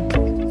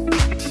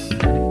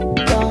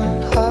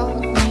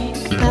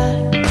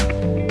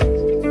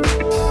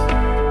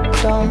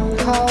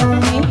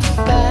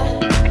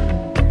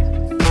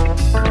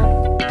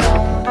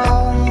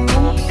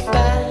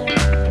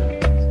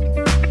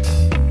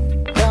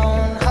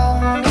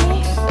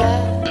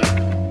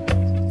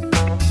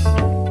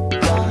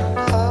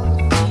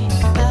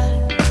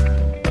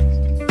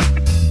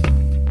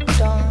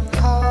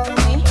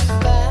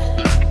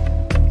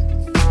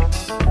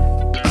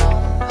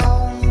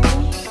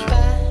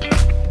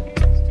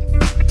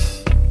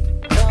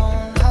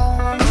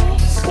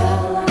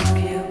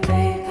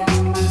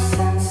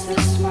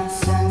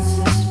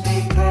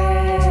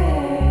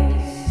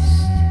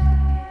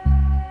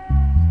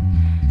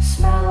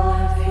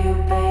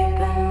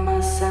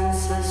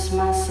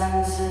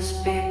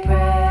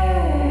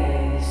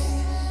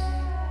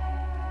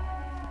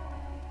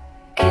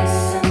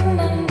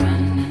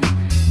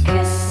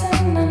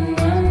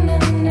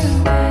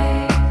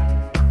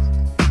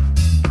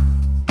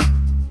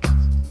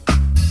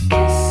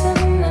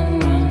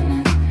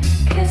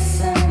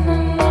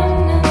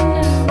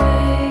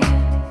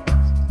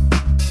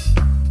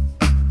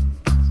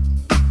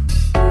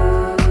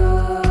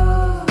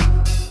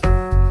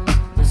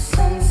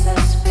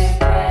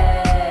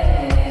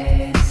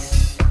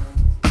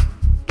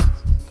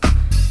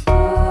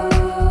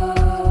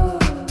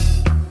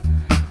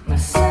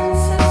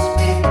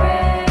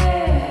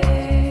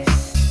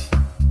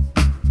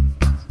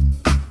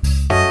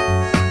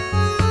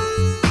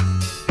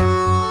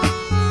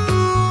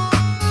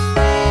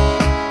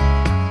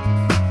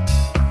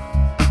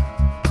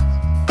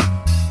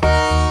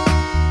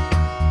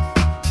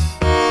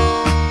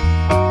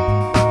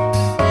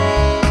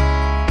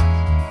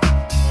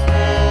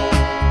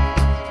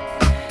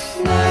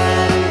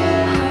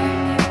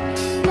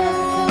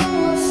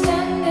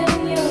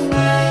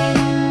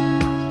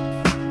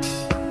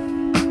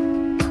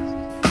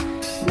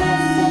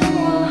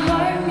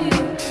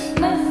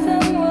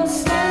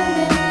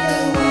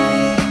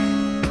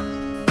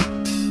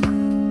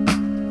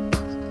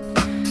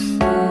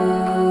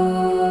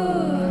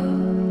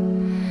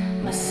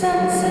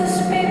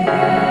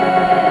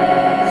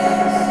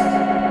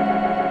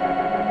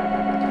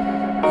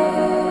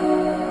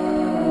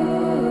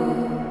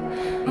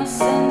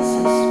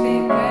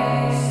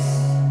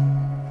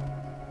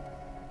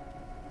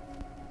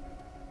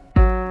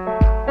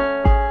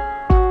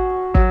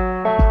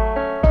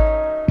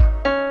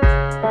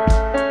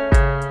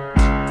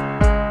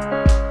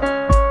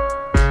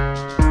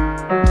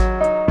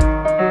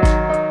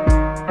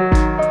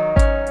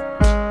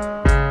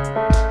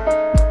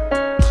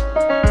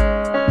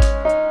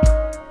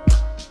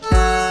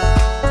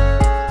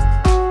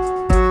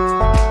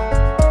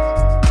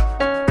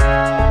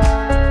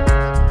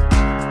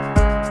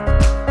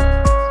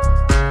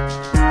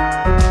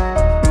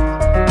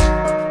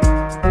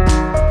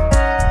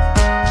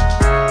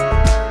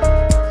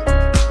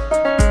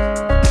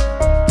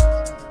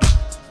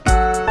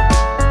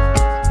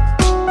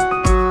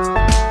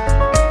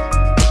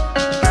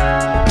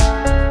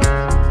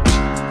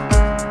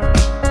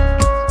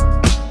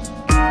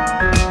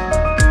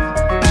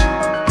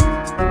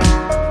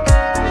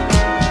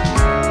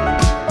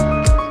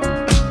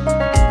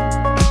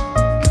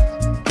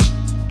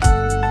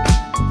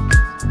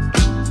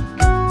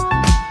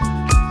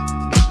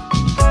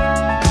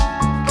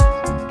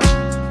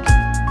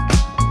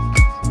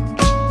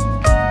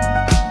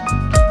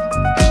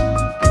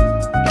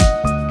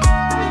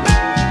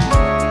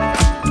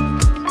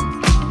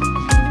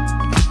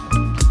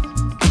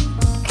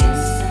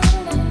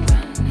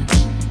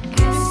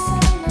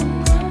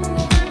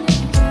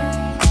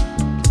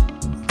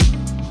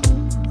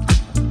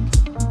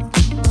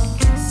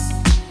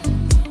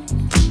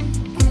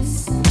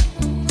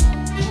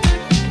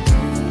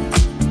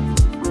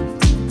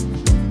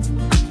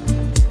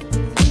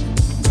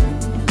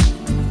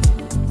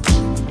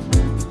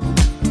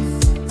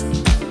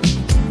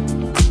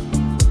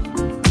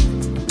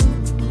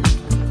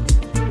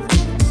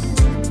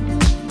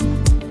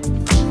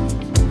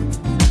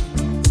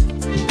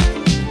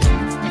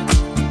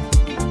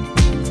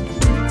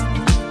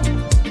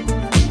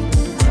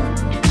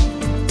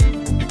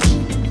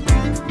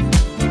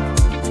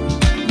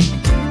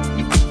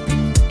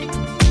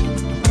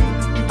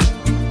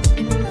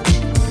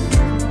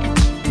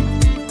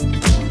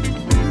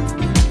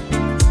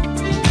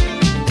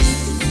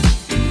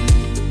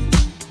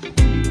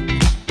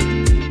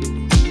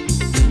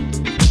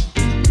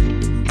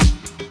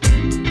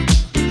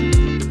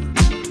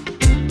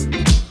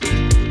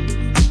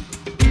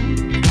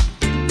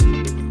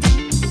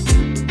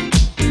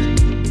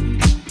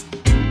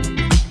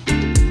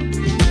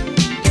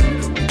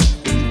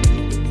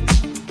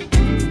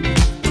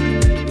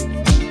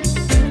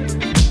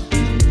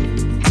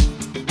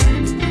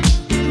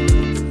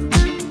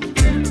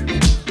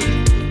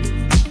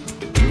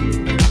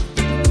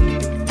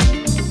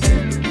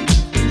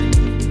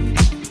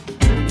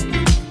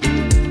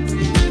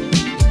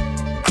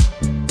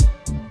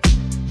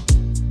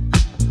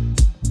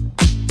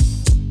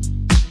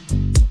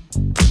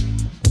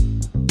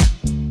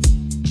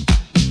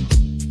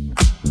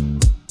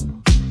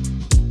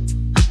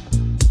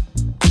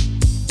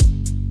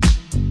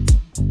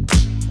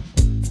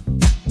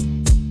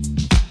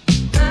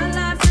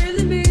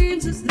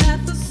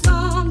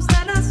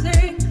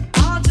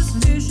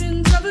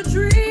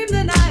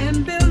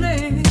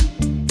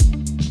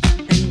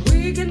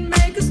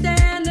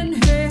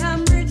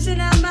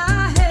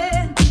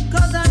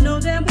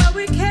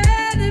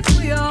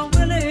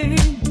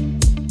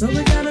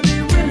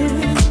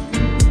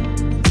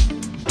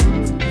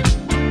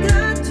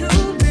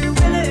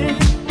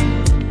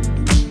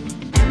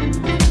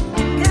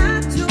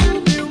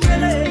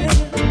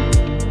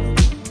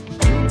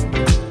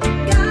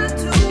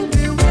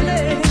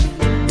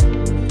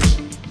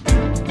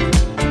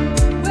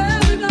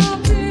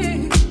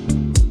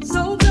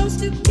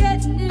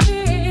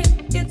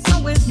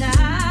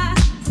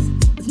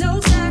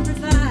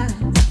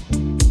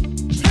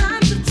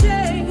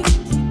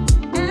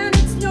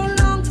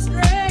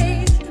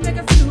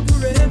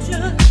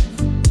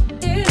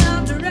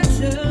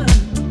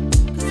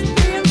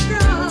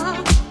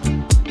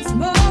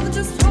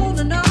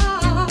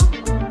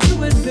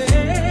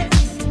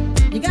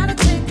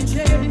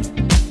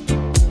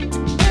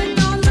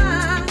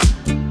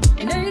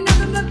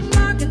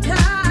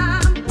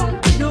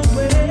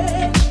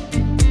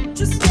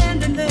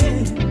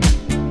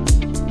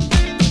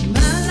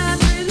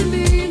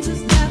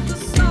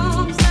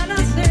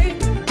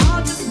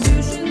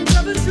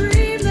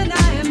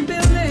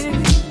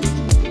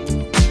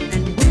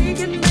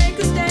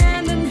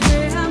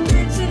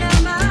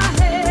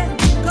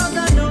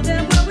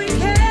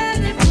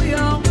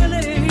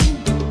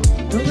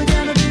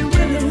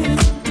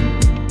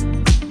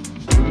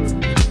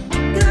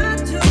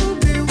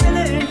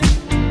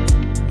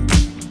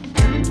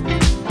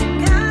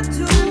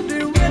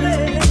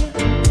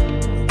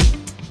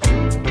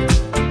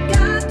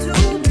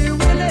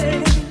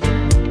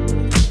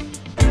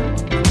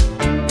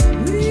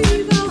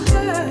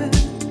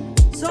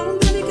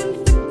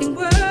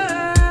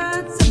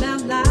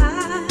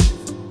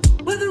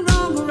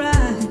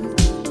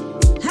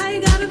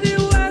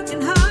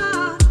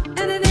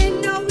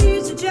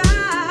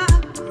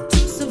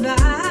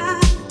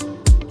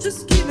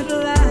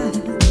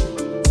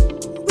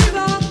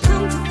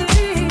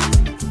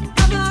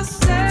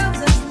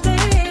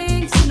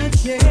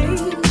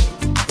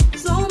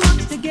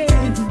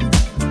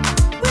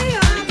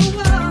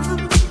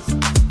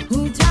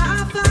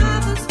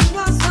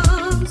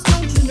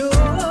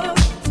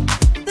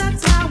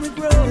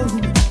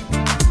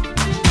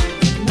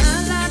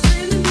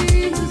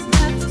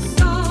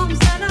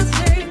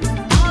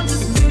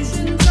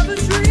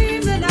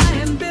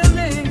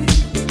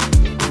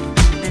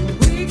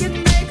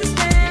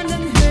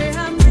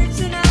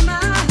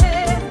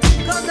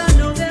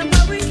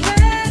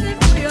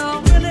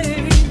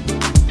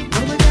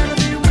 But we gotta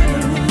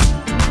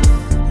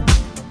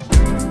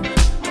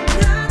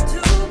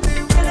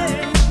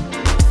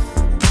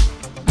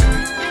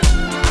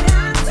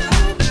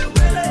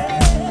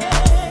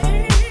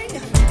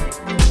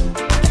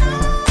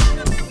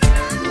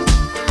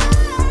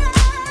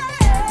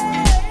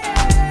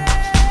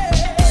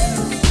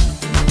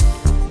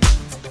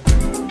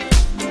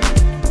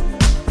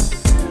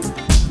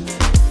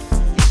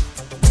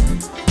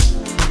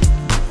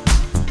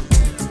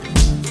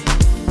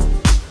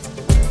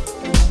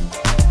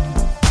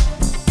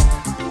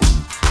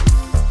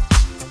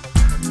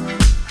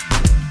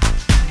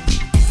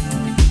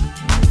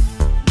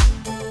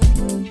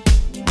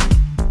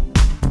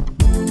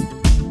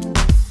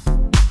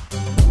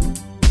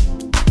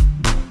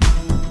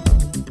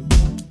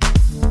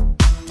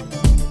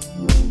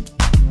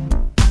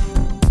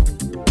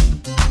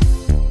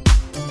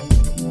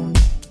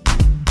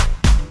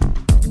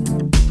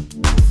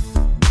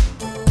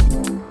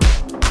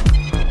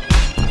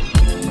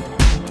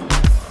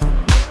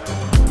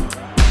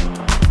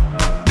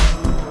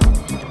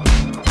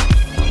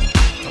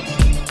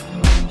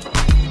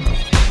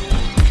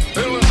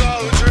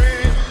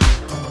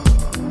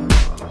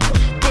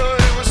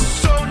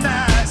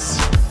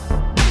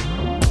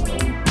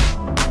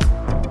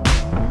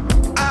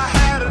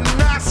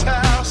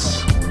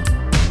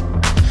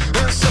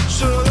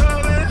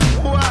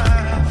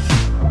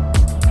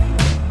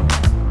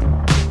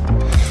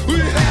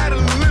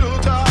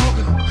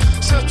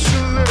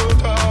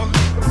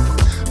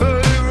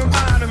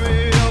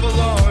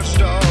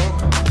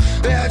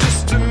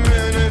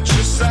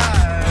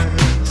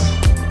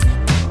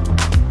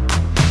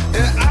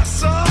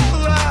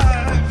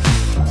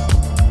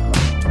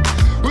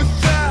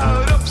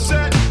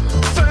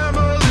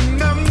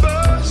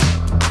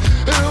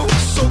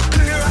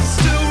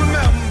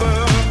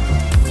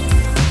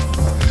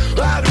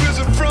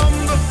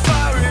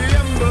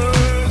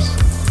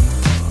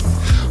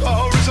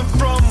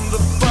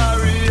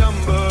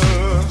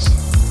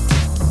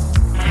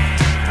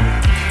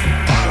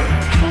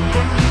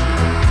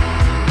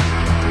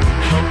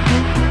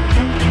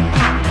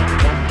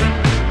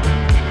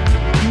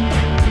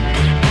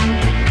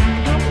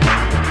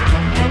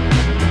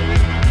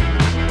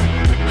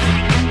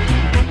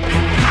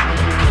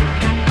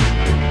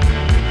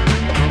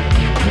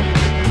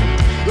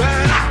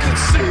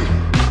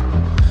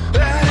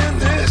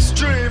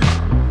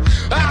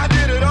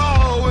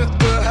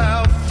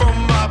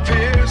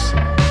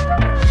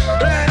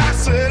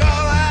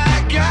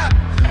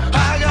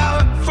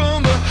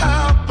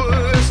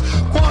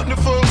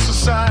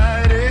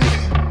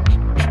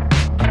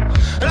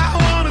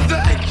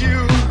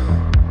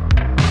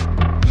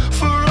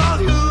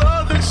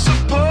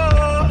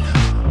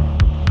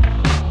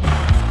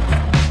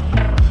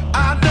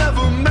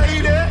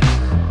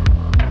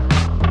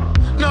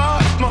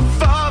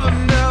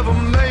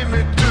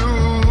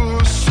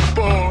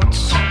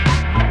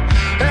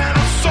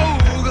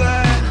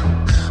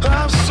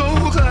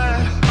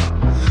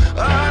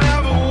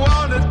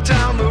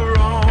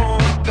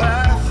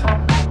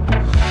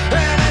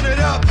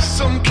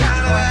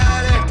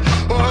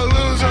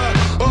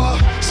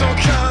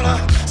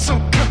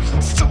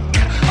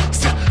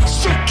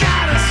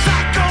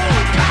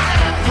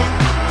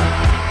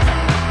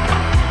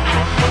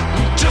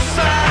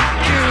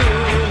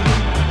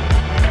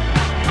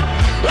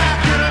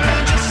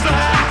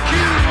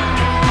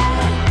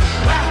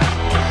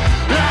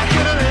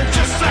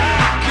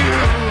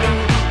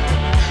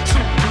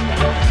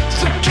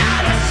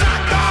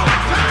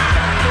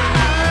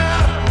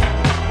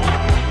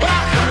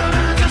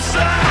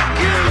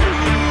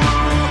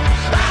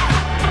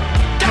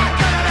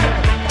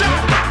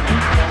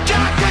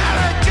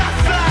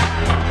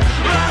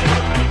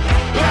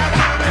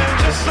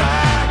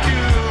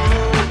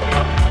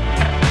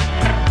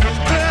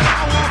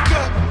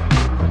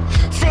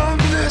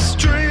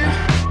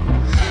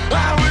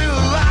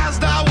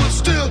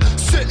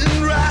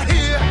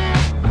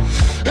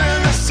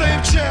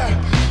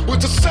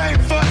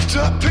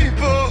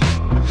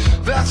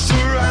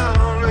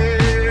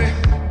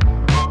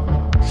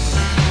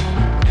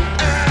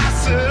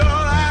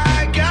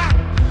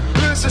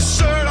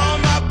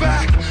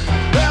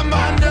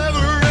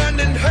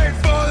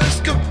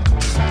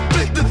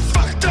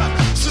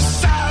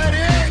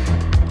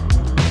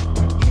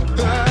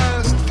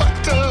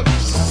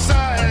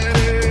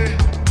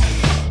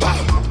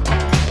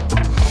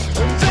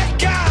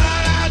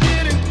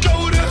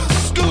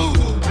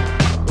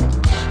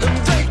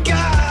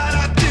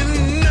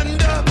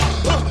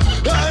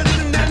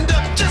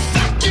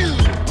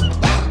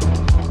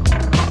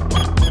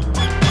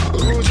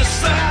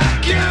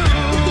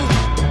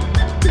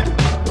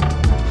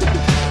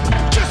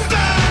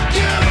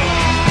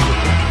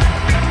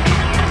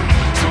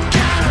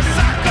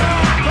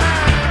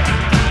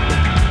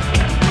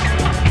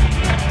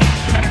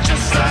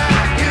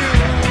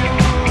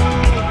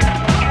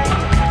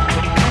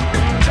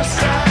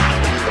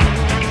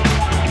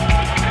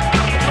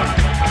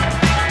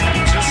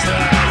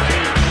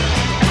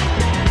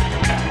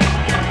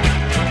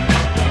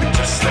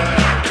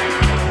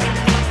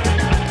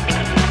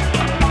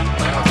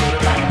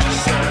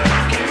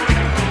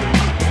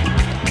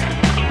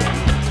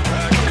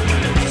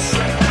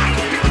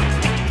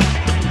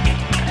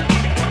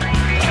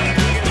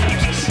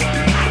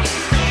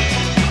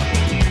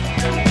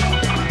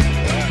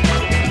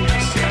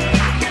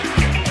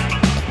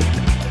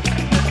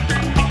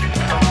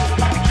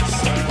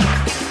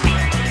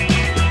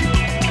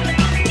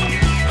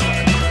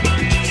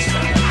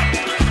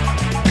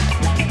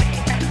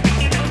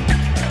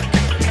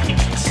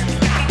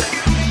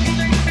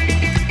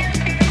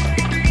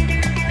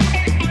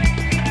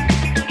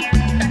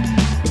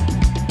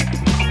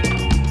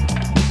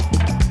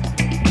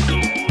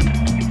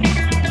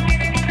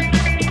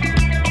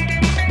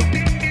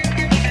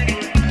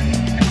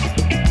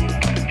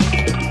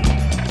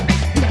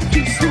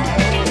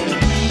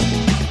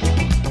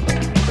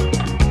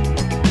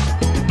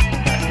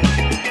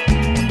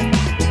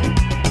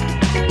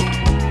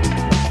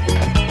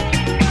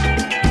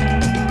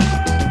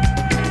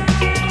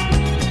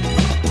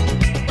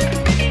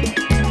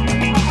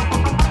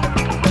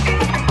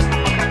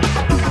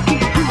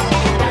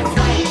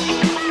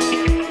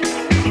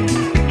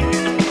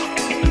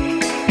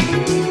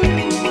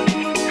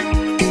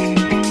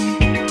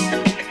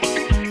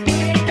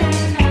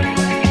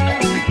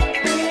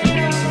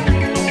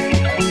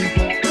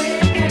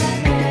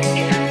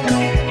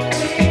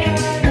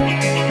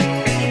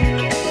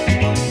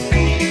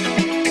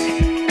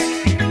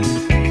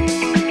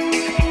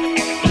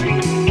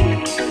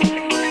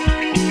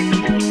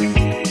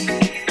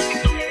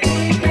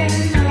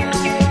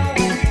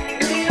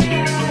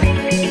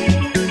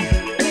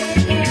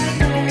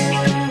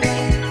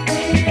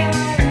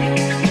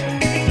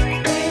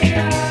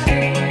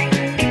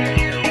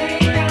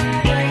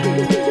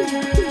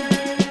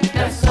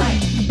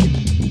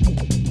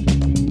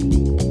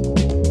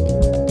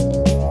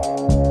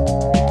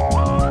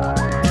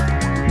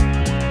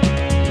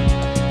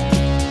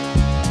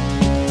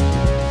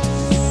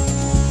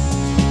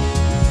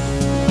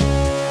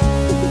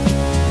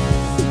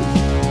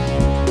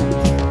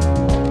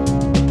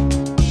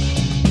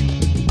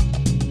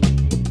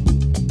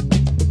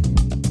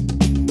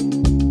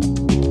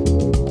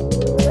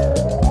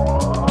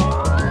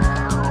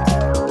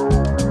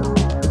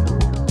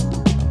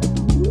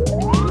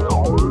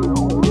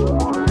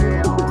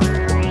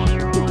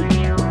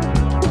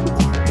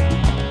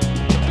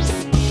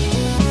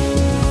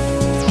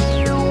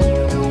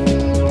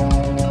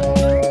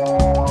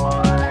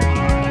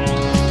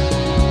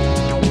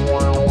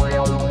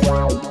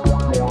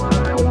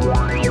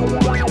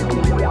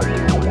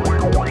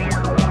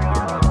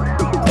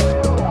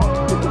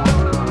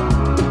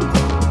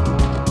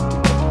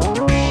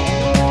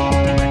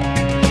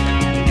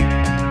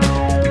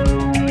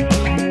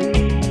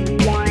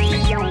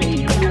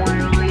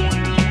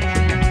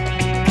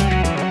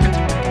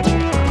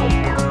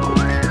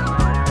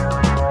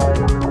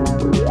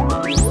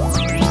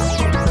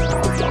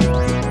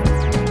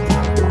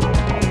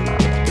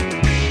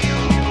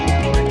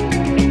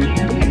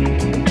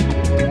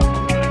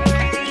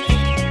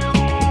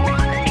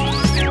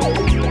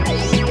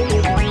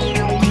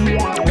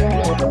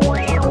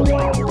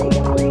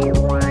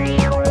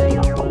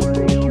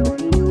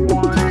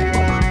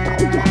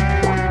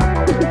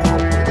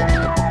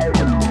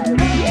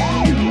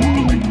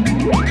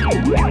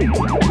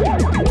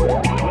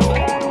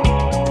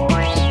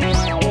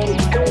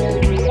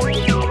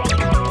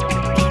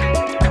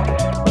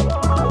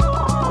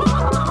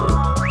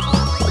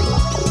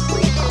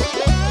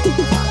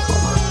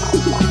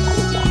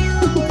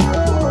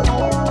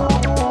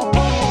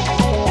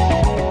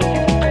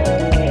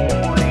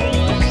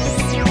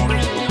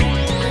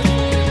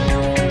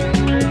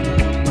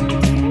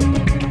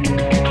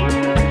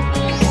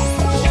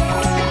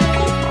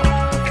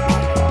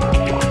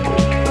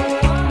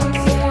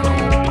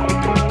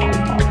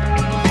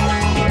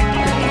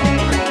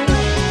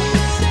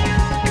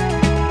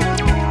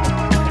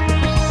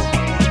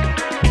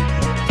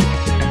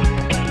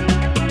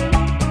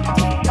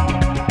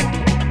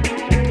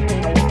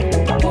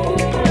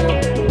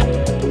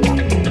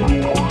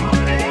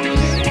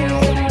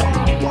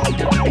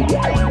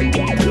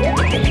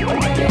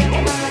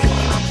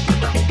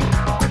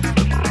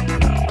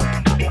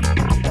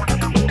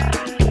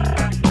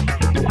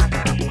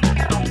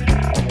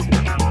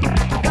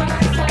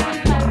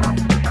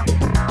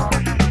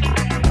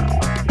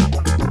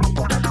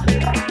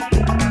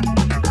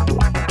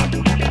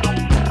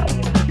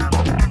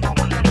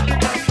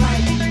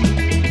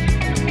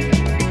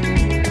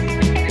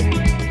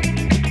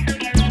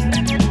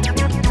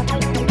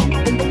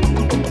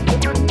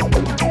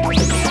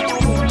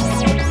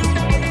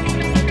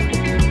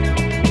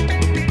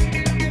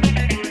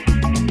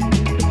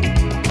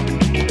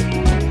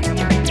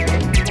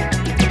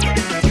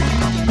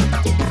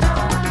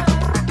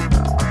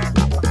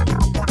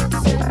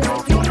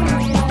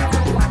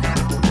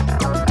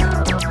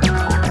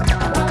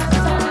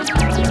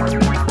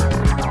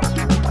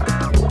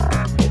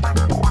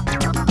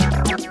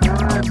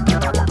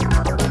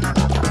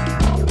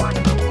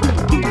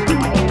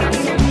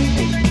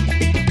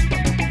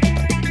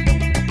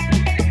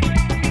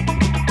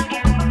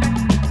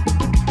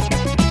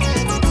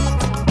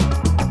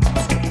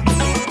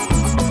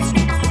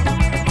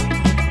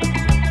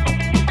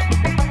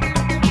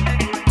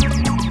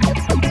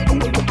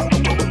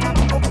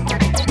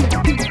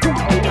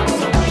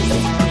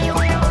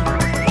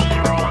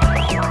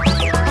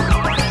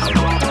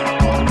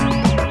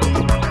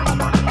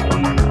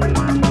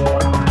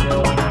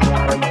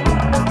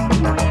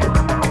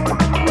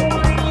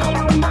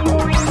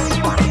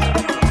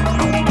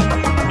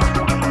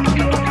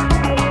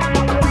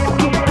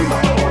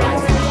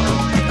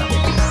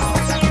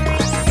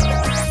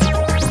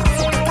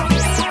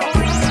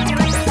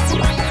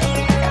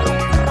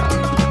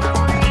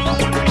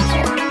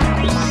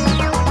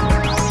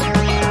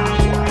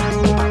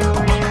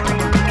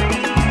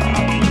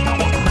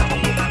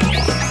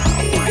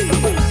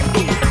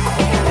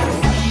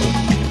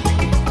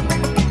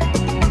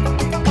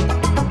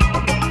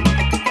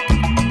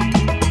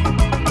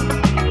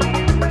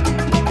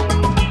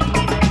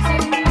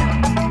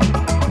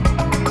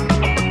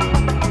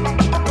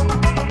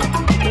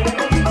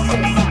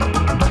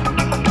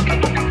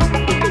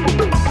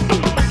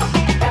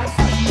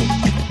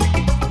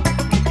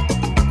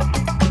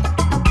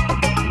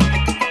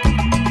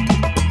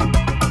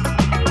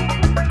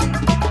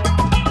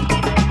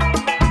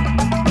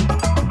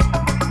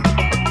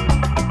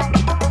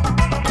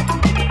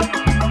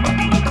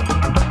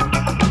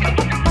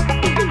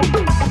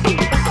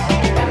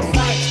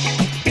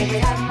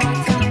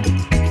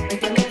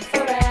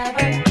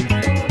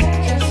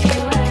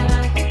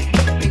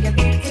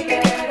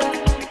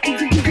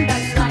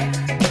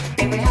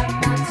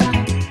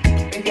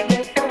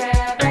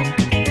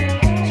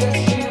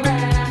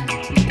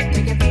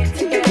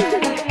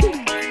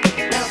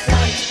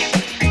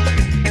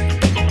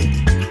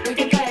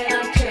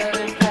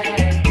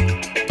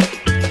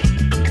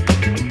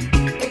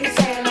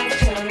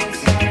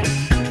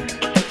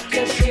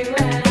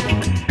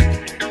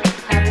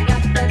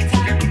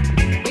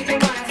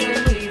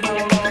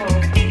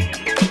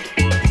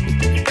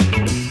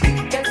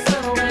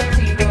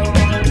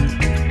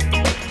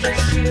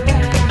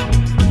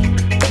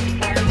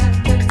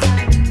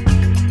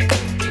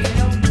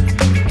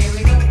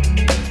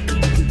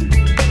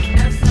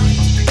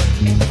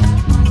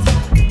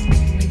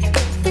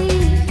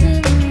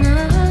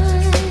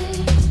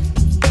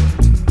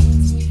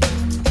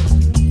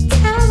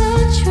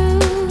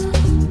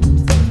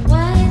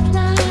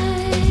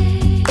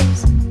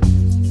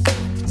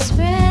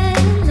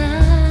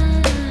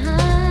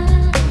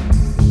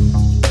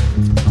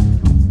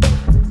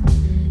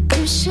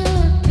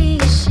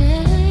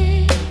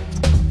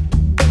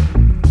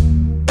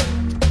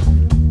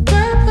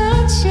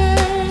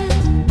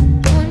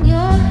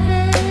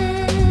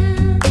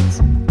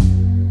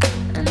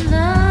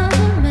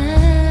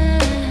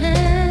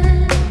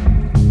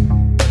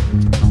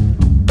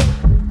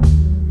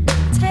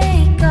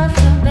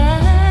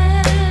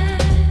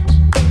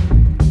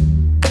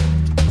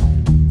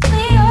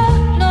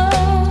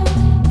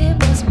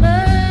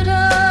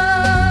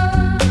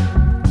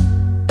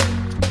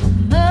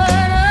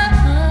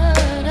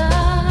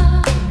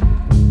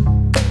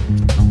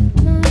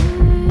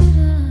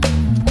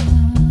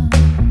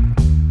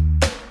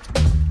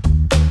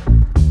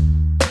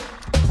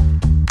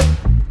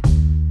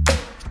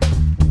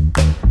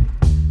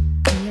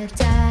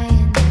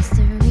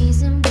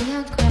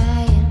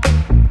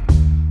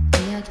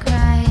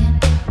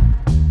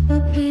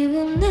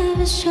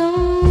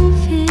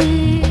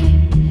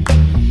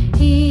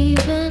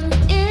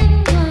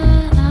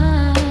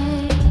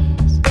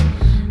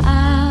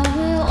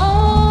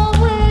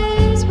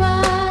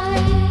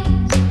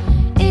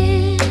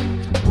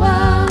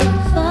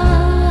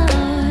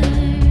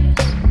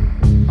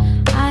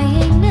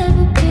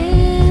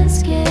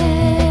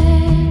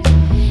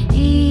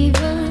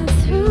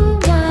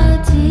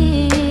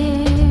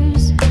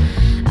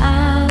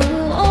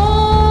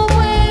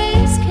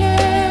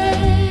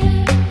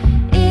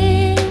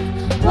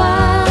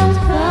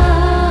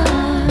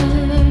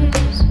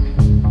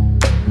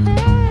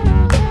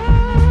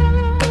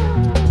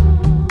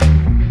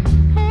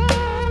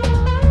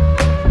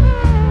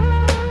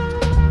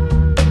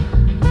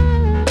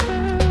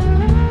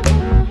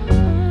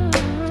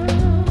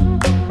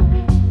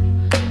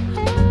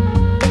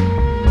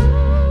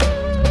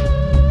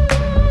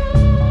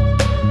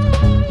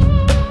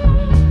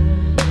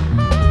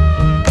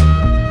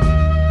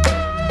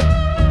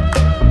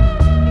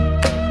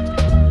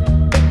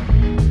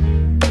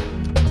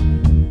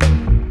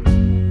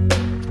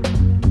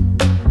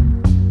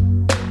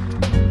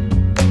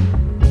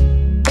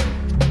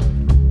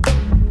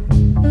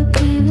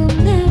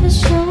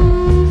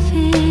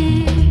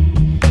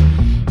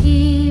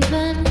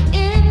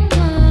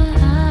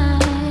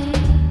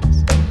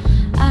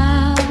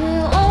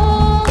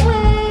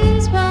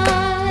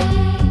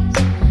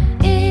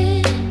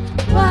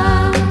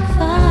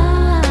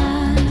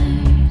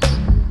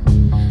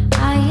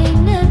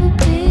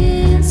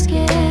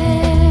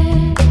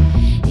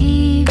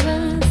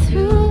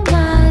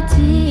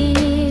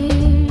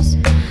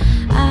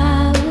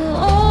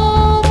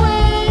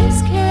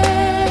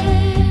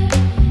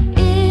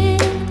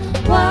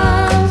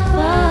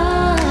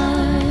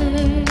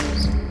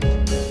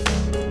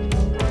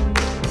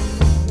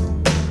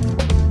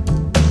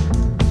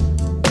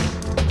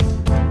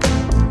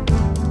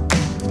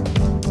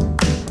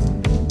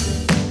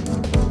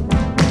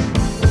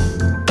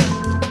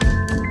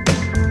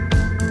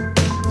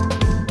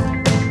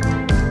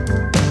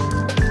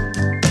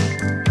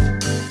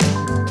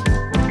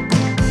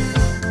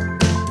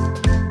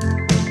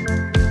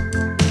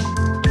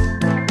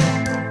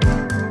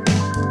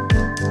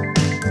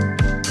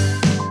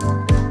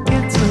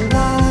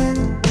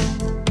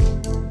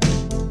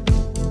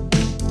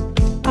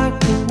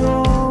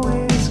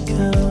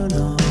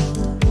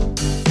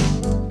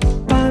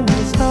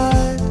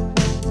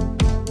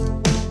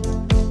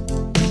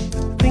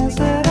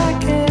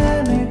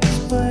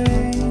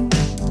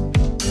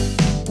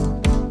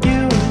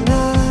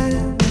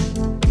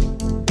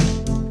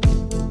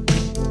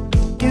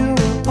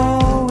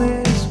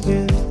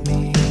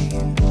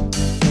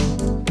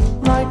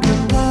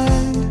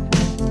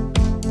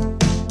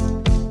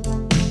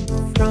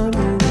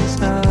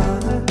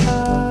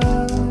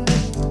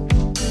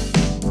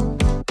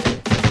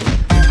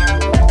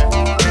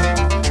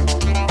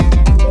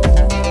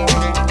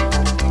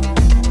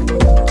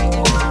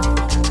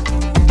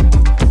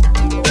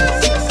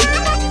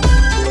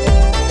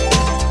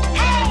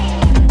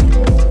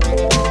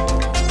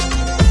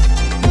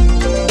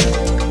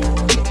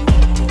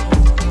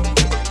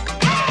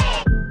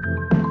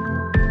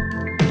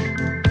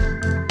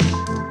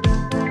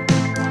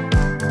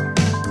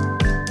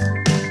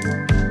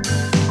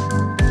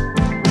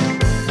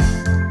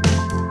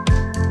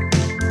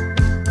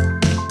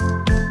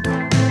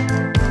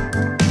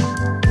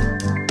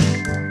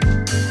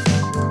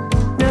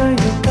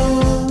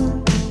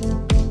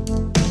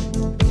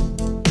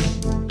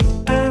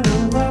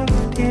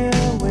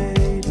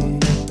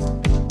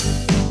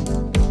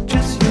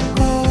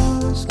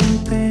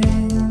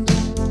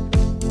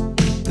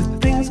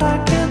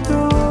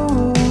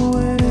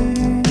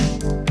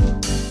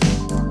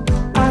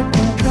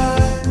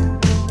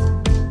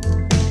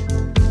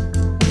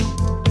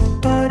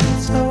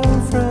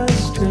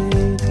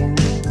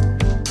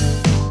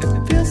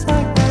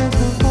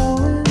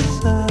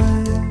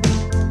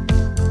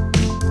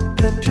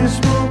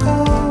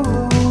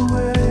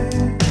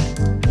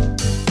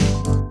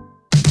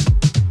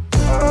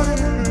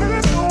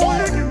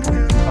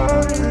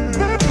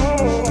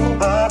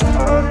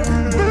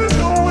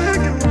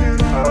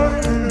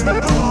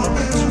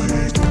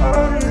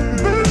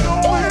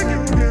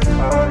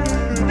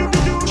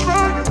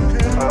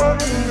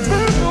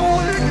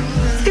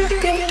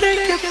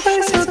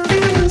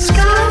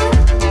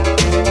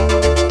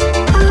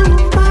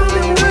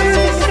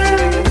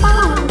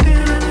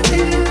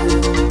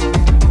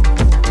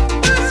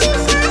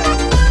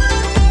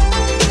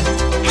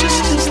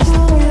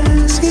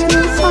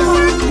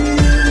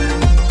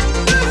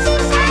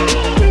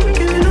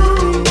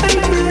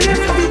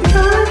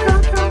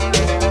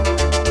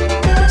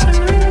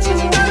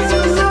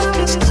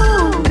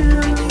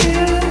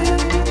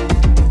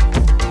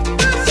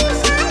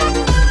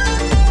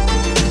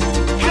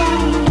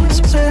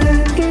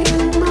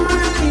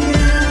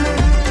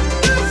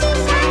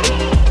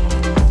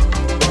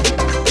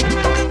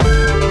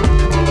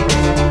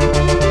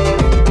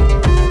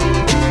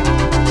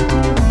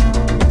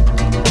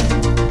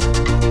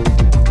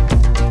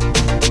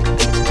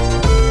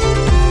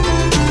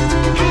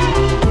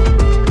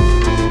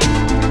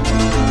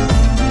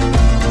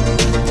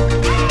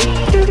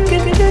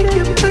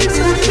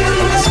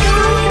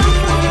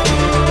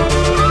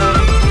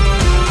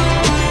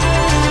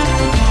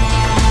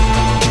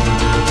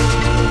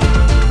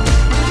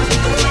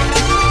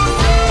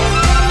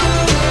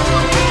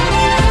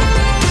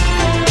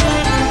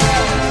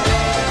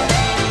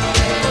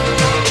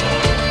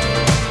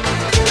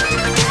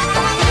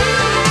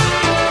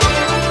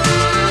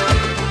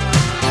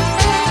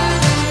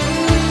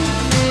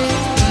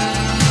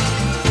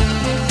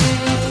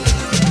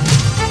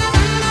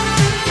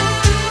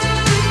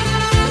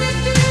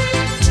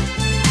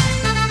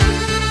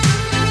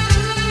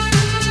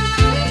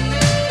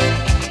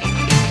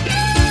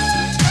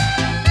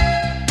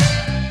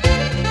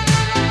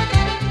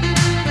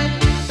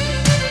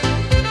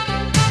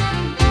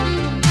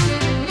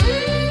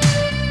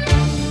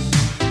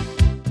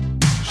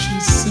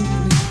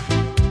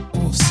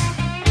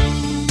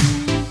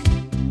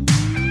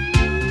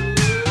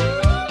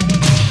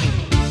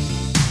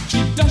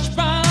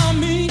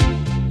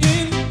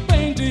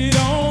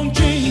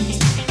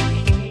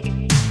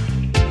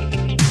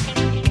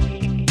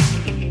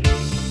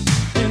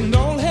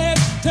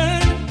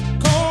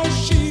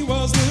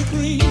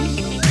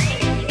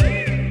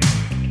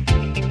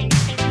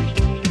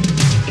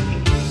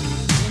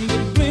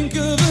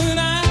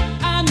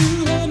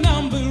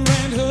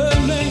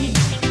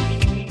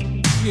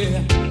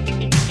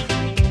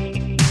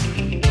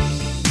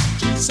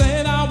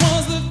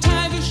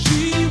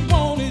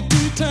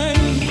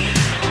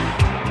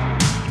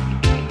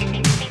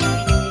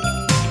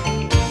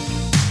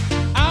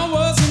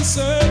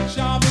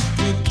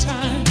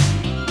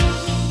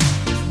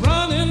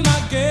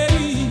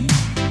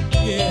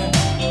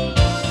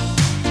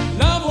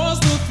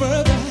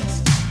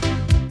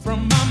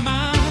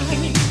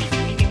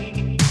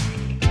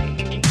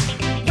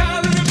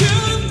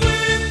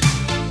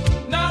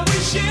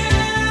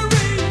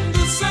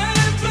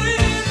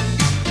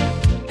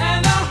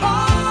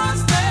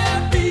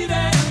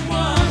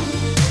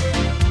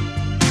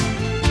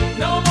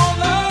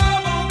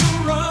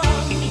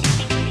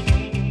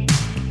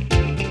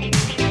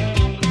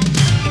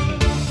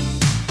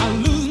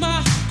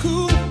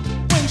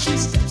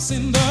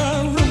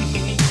room.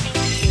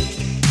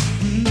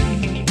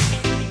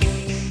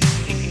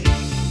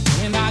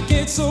 And I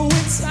get so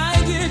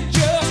excited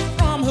just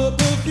from her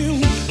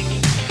perfume.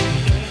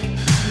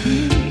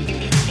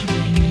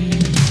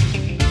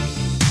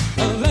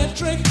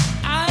 Electric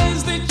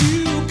eyes that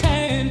you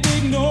can't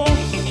ignore.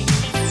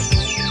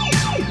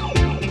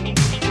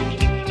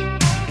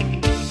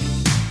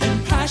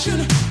 And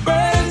passion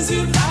burns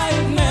you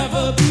like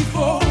never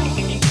before.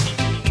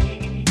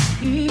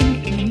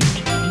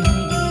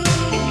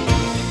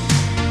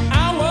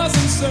 I was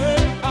in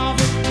search of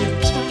a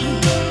picture,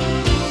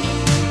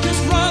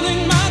 just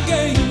running my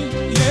game,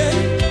 yeah.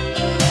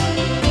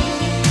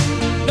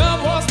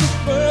 Love was the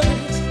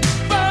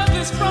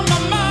furthest from my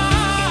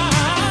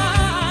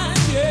mind,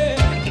 yeah.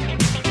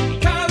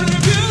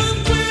 Caribbean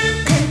queen,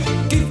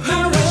 give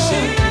her a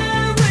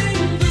sharing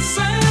the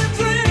same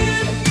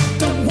dream.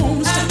 Don't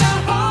want to and our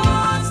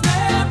hearts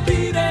they're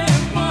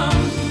beating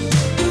one.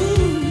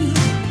 Ooh,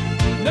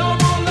 no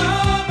more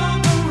love on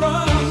the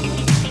run.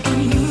 I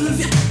love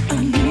you, I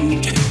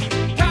need you.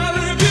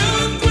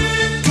 Caribbean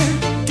queen,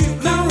 give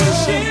her a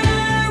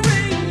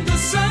sharing the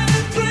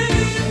same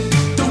dream.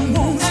 Don't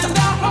want to and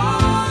our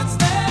hearts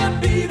they're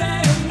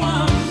beating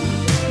one.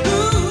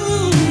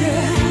 Ooh,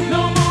 yeah,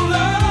 no more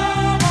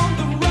love on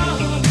the run.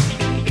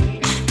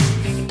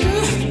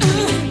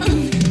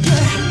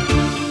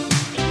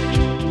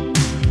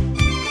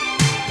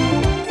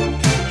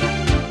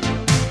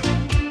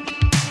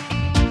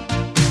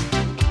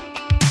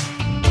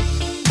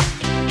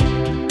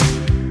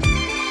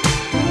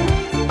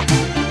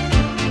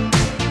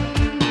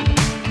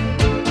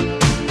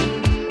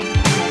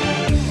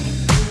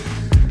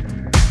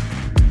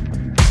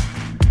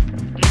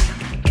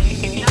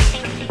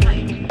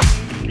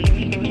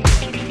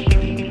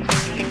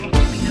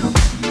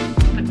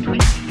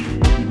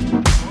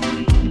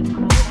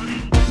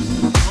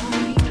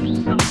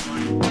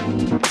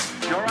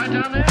 You all right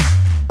down there?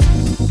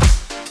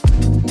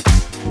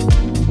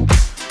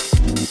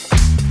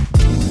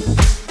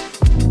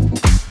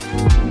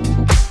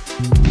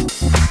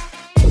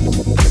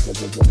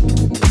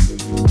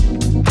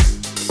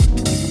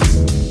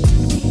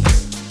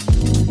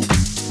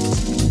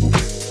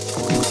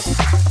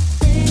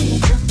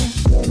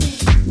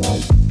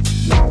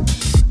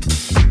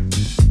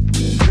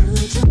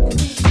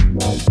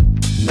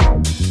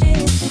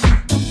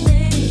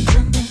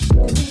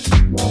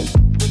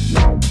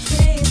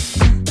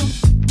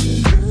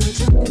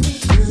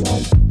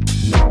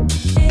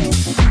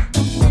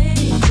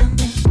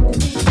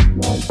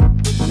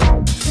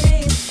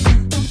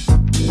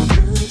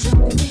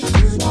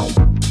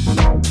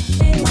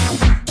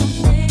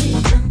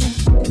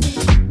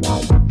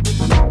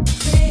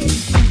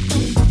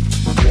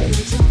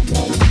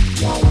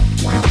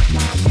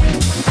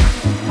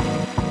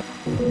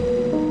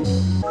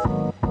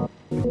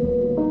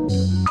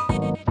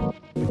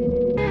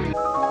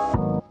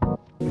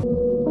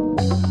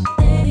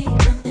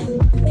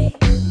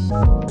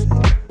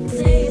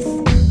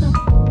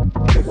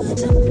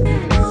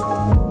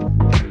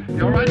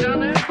 You all right down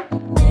there?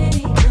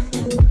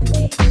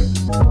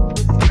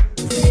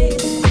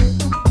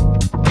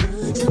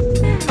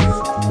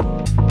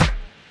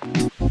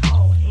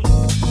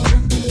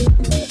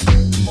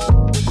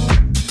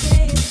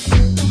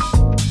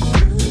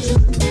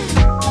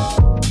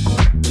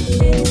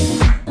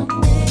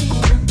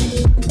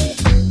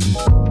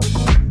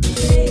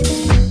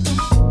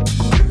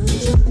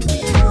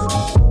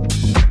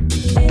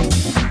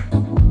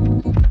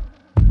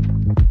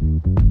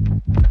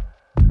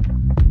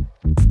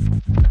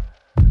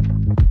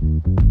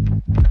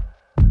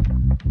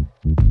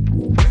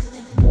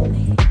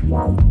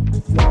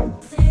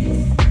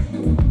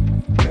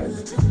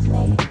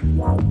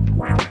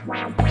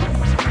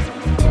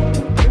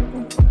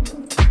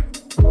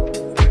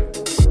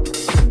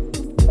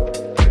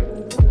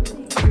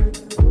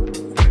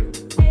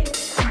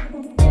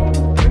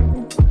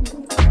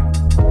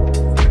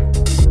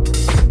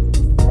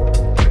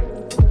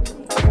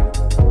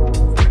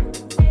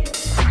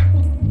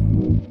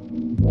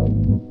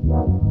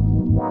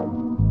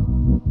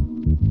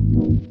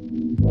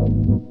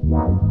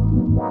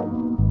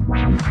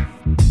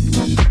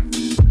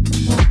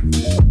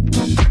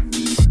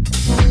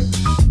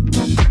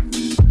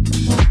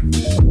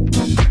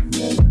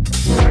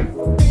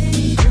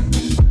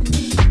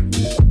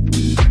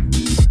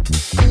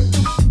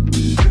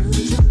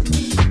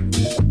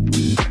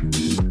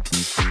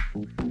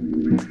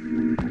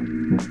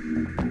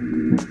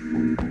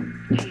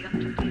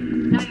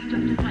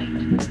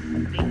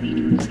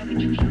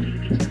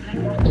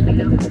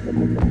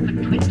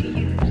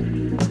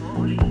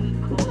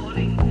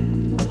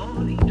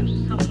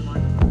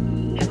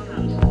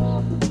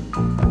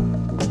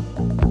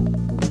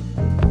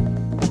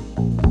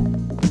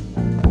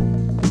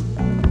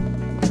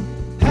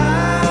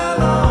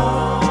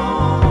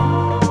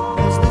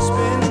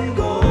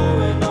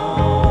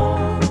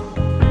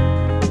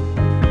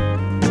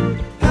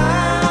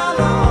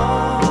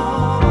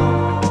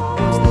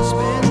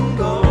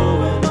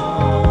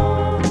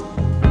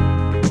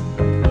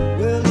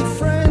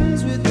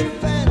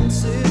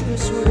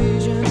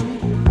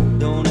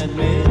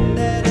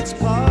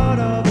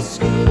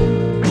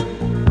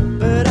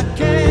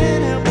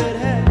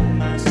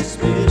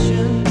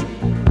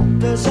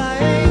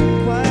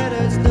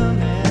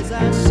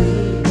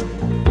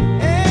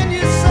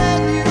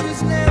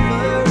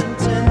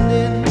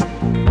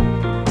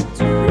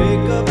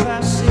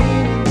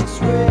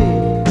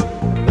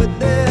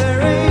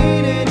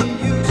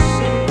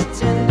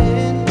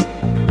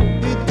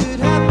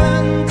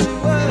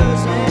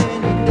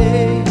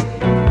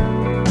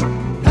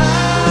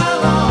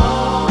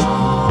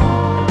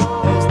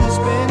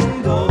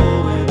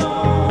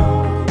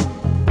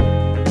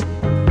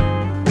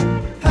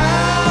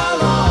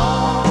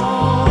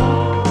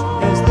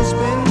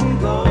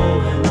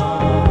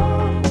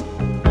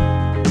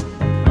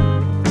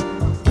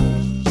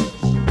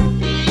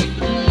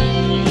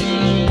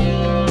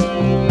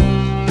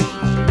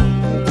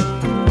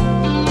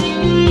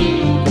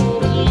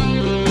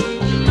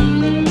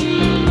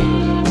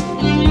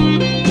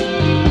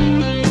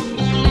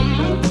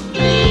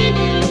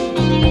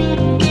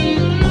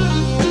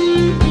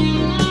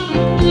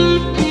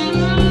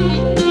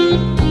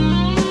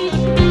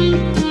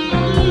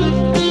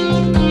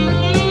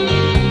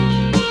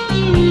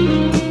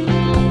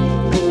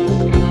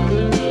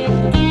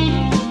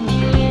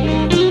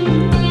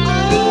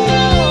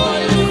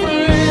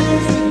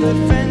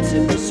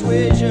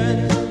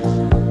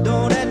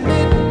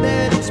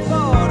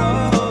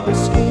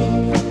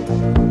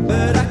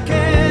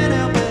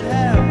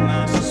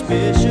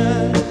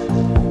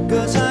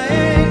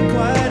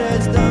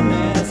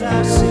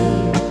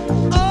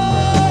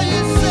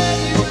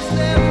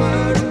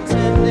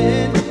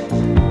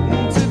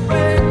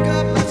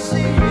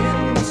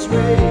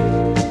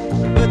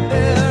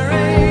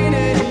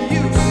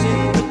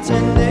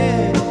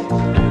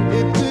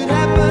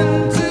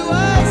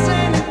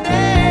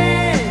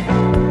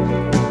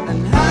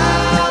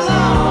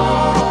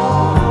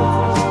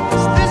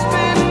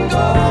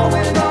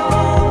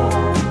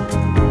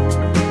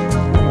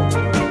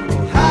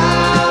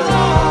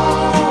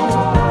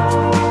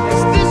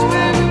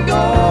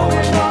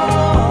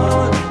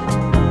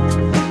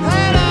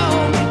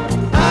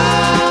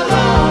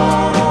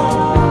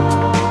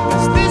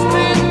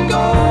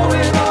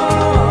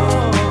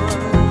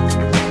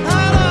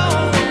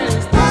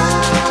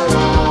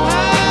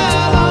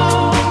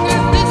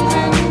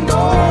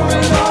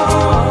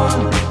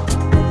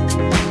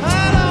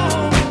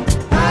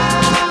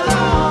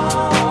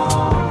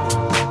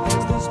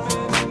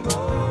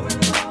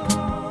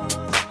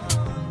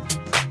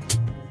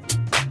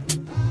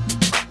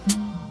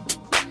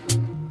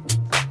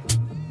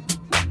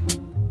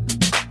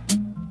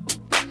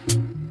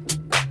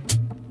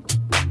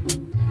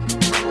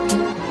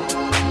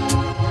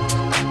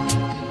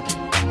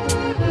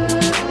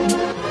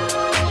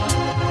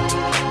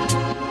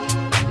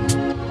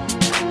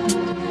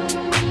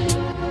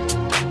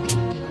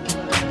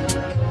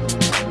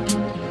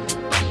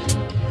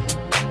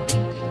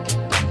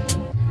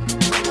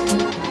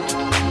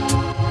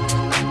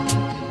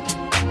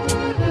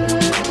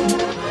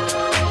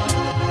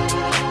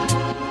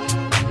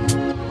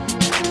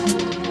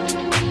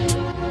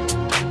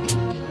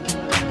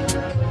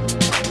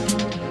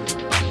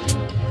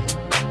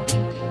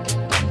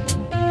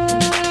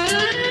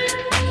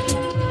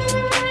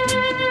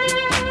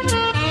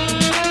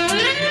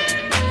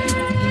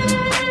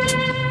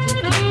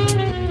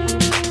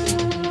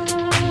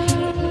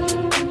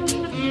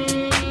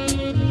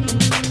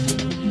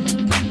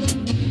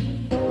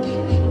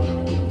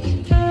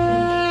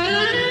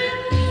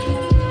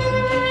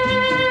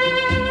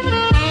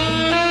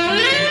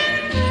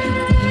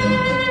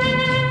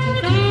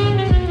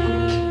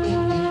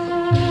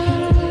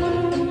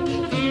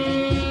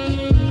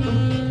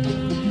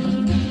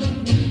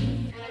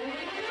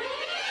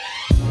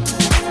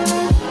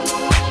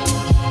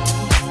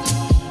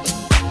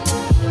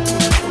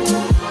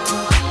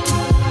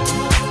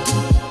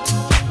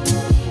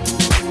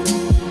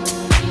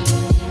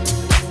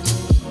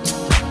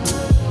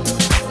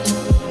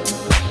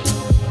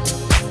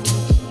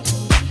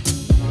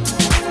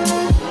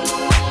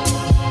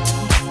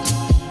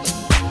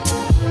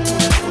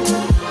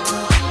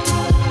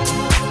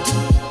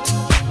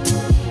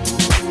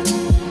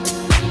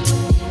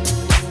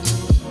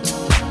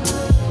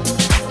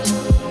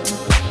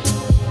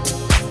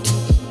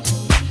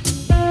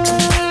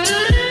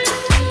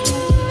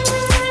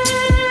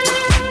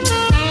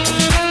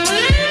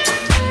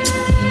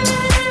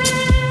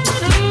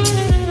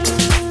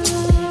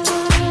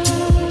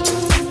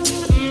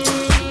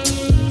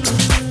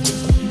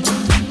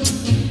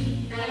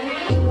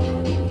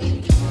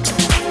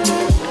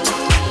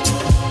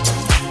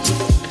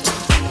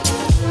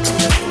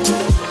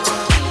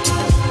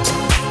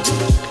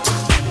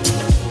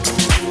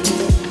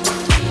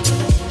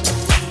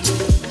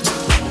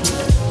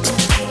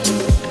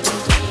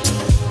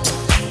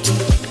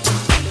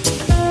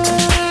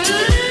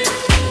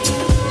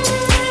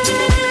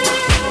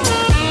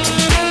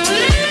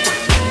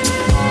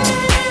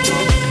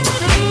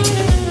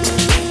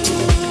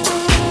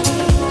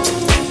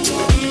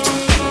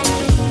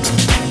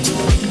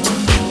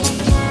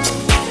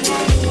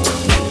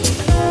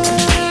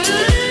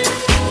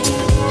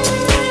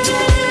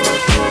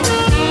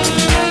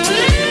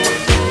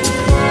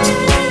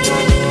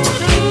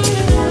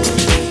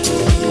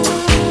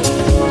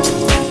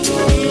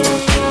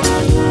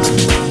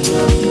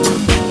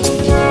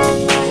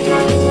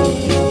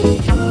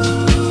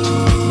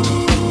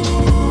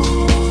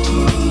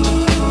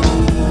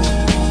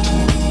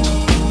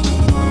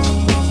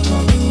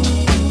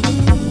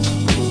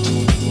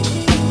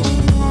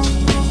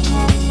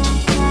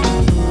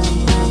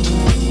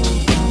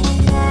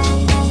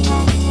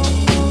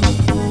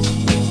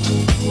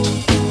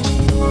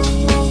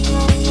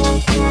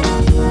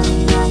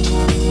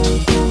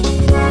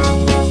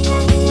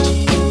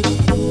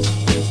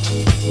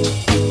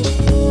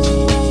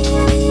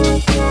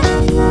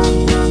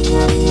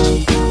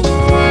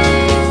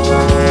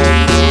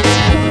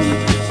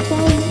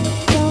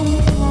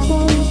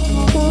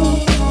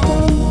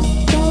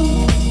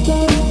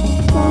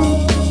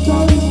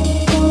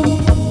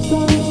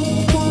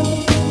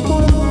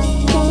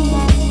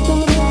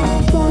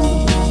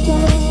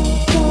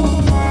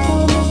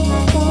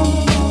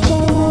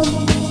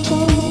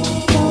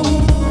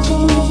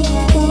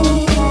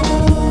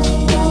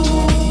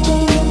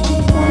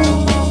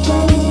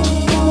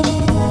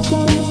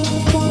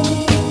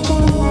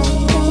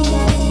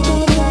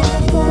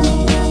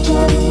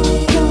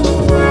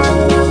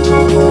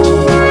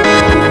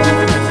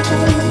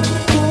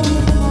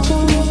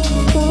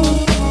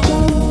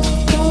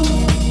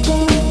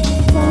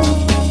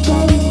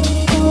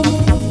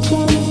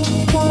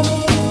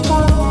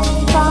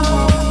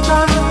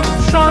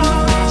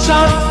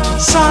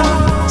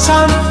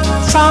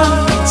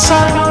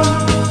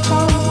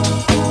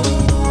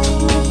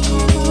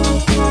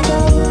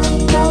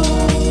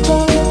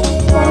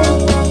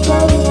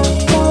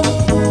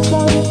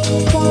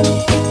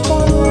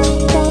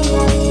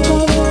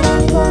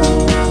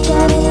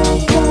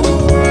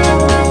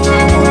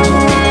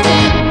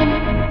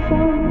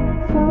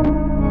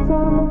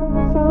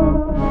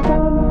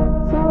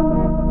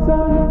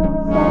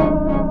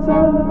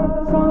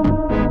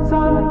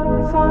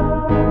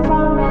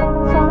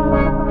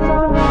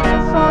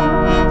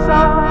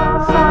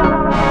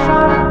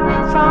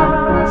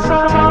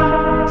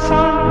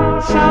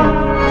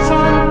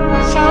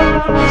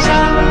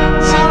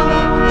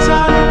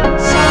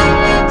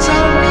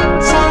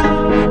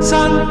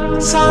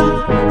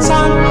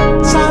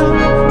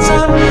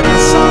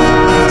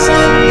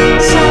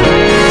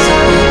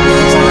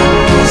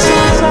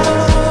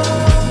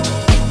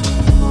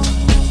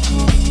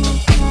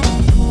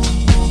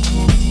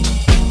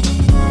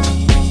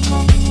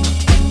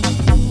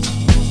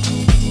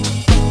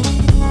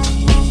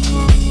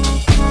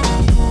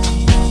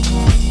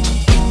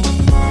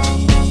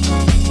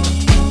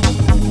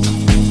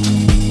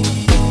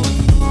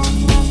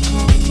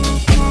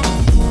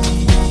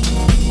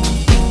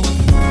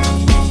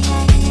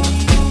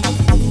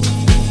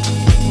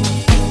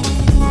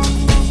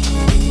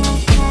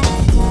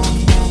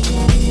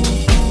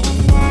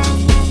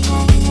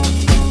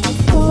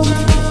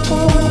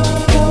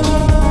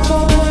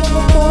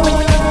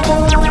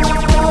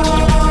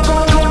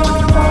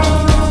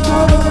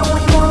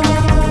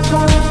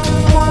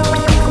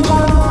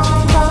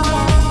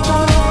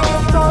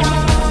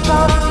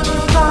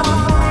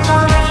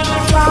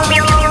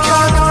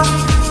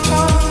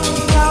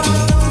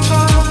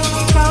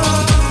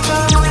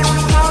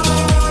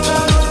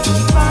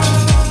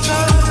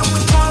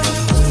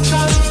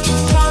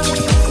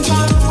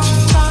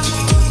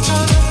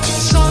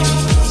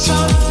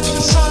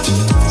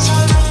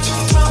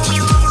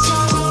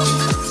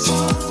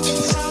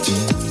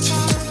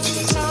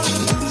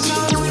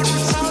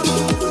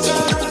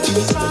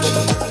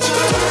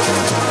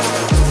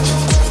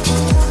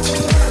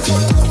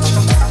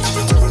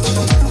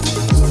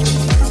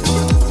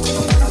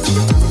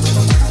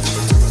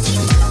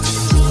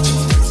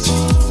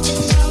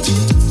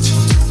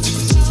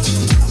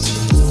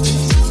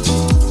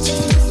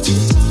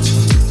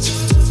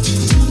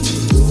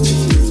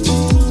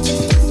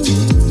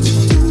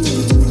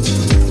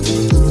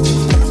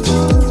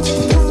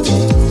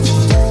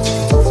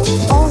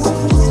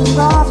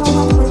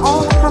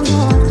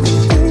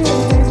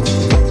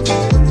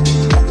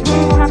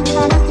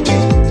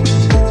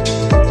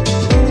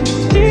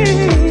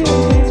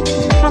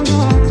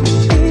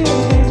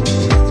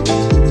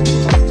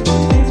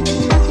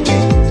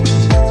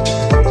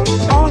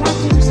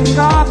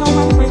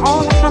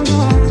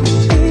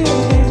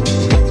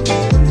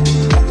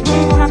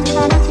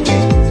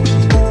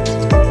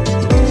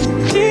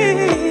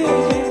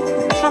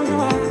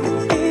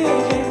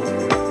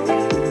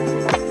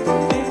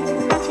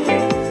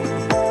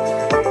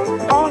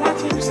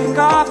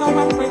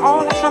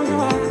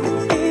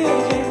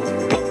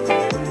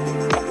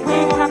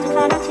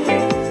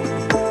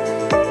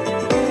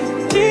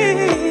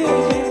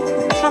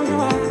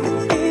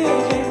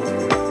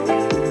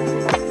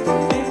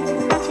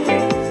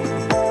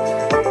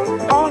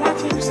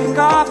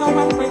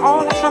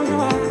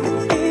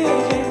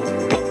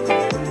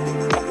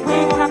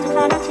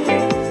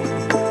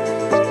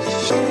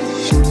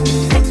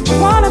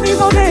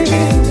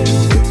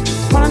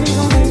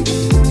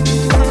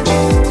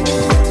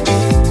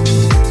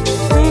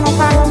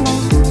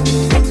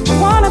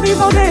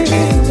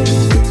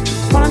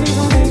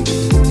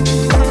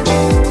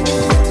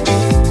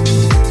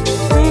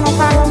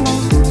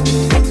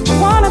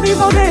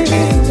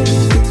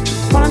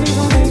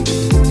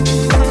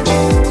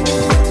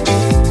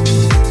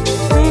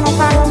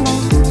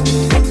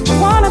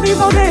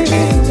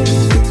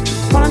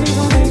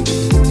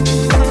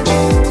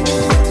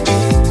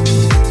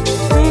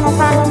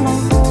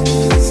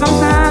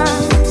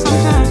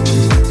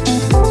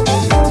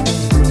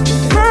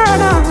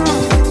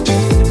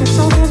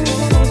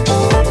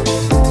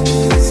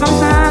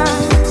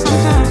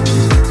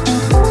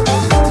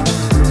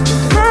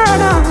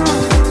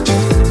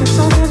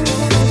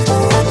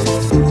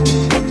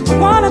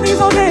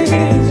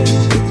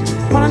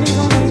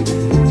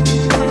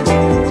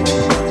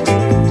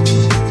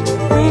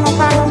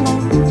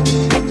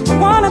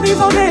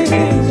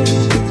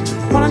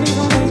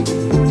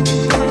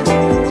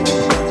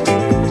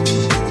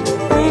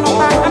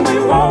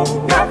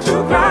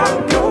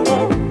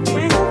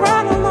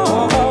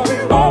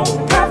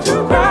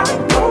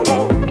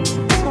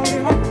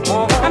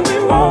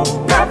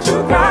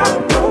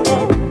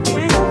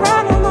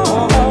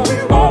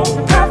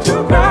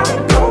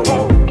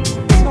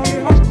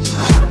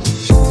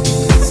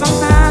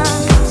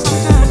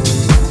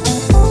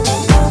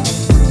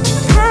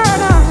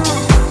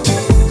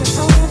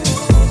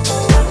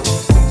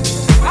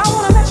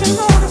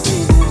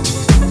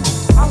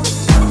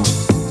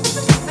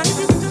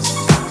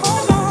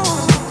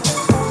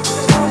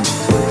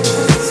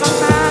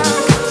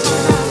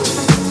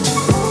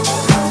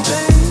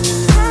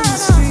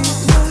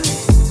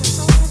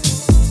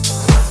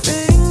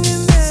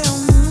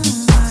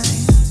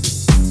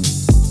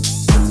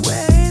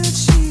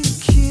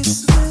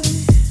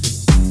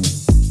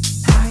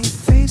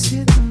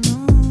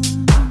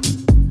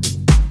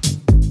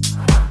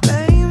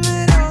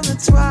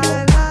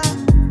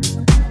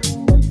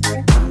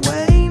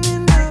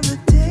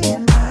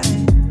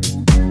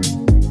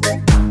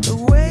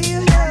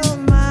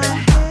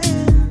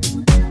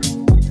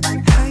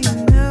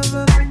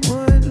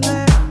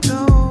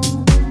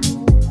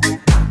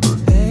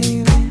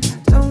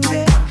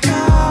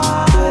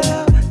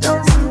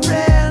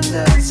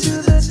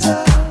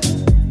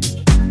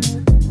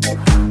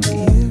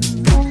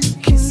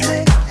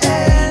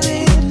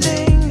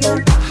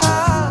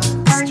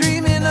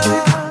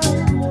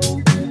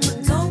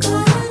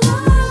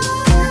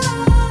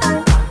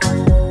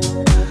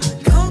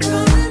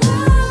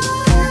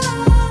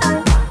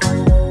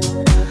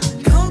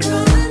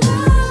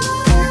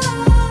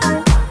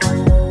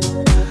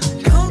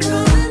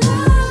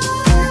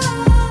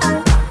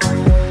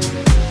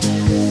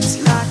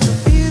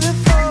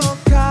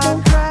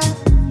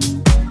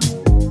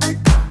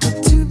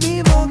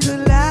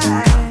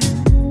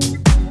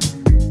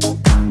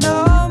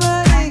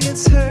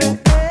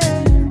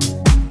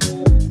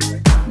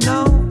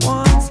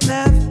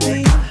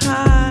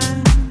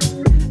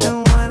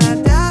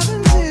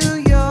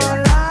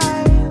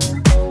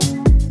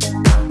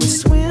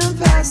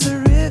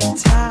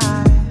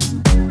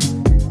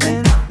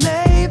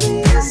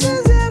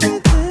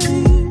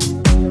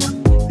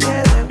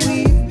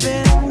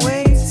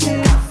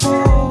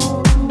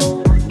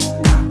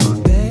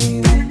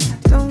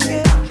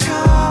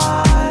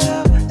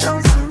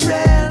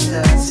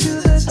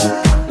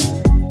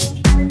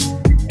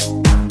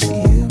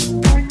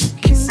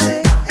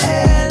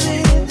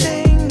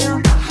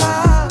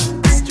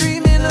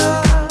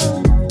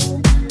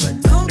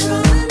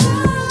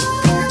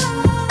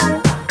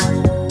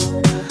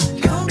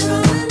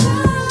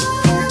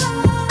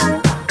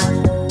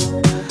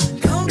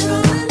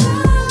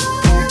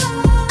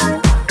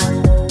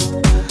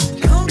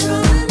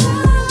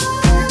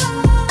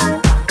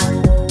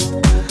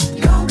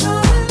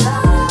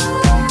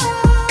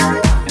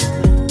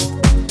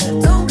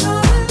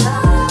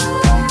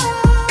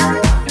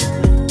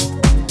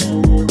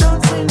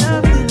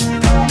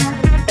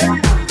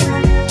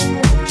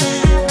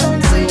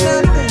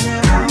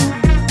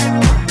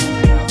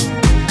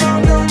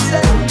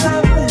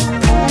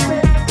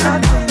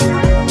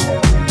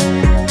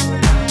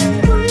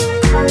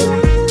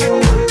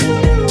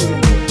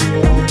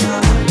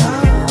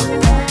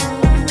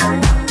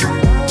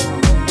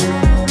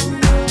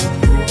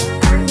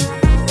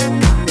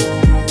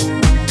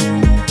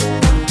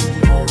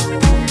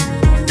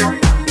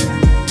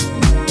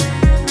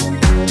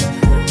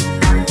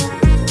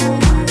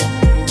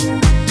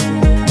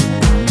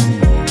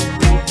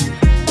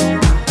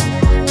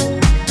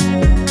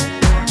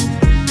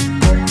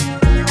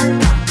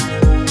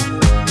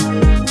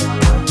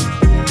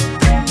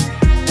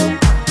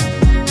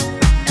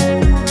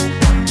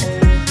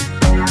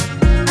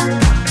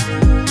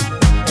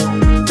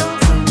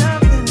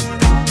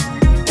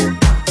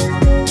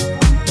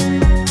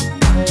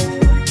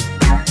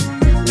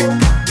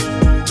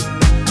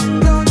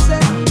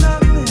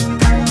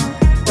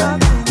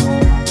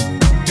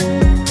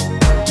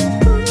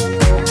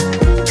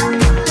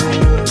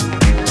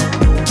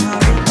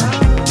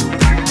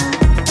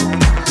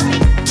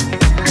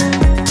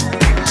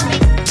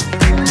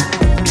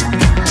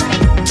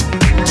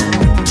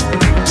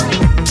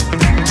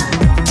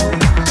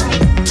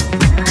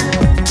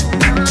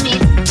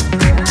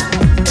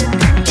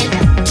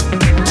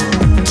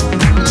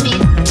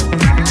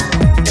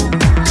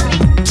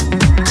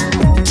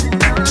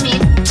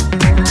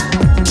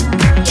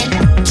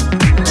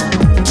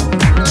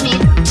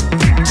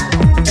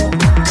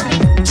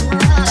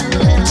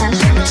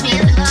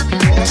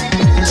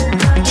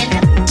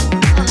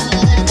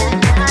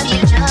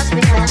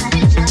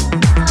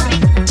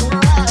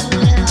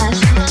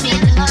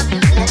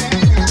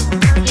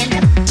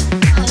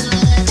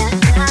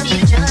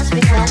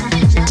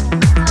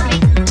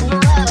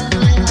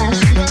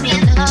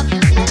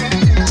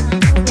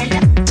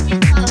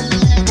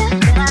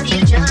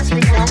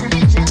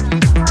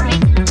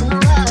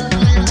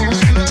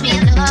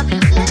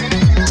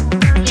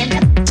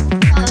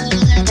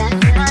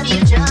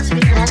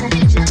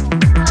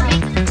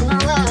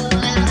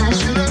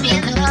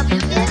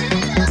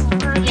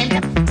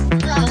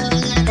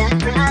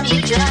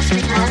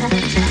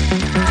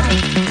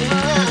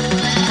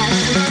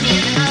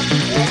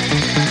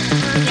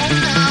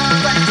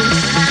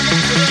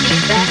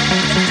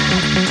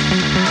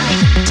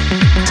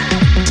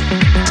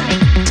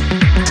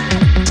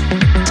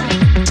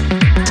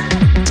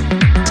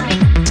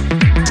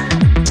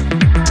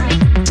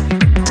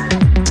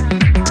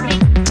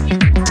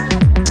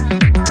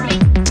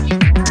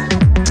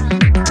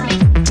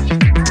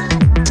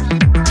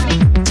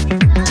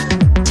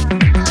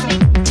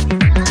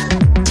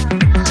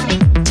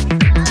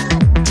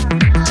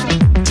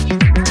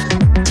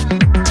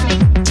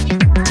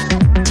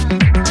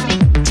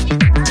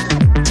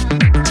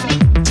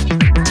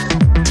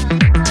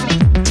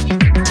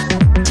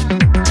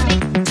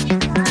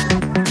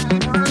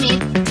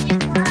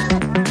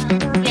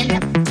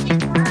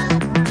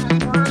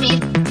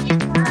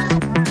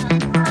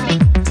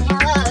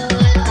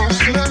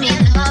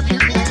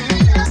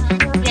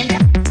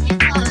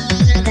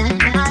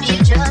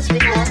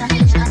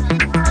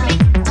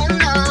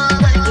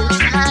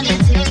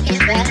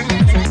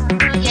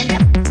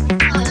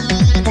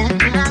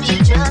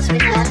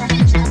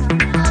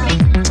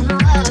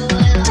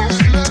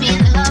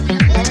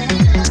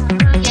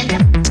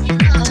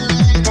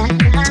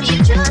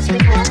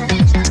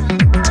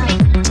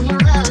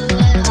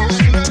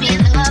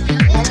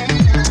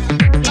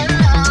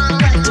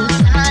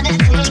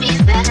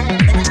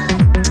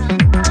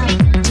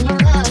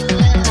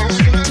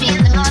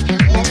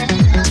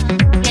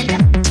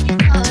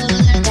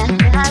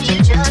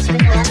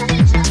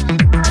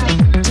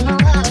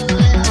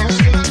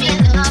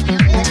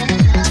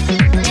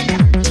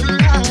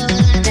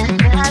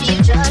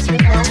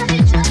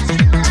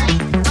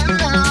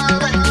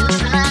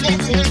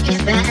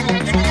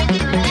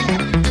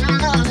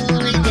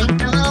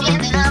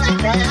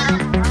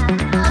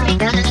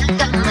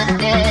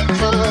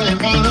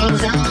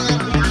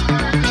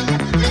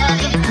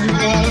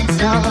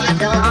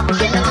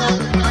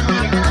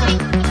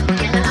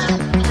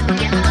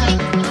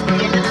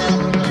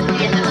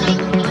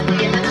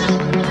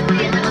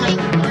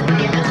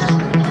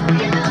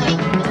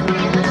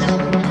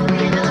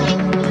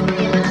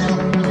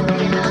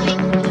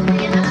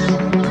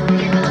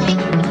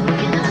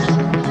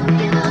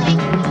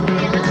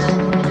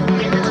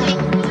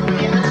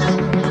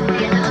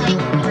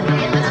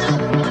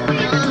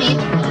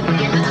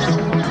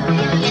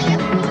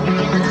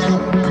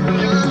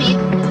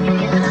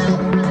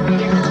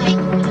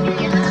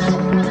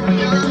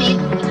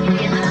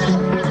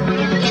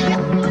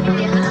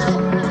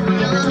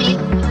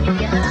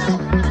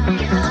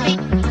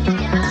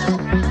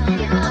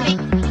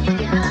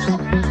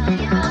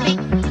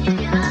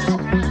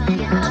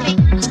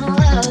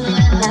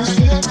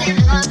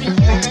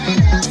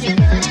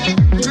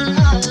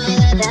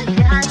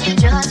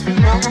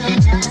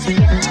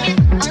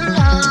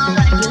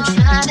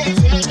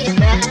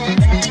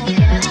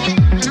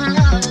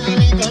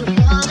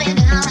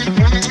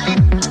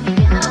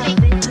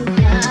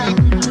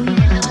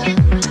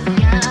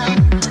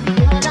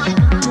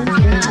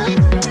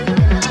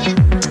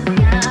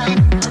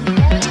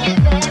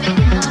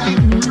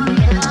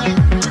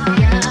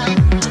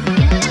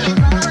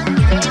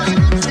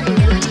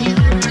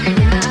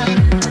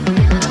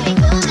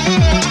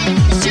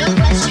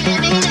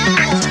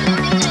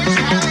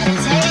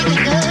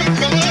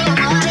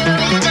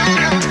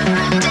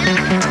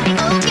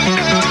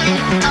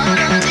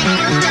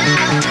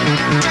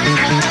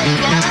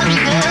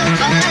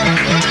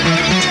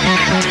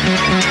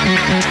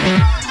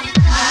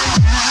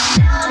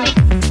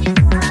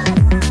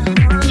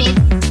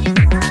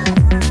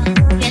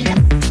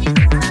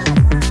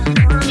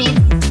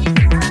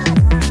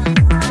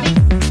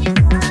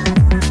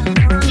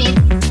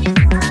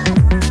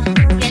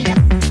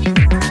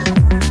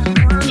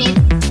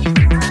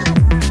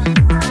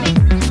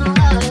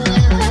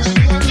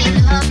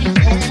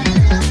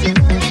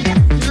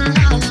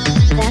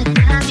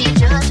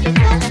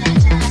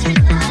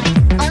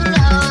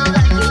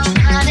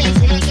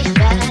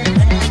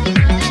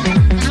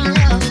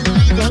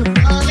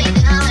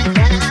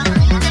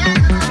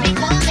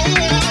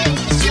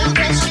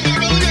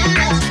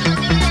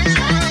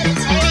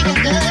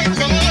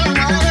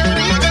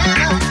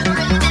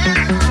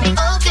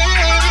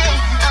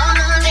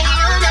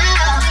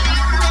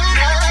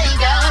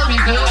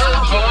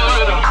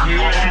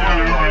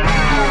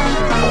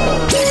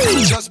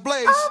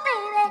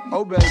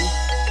 Oh, baby.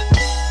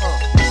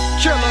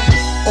 Killer.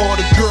 All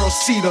the girls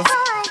see the.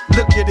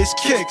 Look at his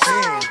kicks.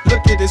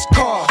 Look at his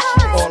car.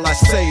 All I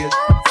say is.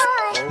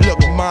 Look,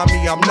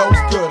 mommy, I'm no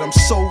good. I'm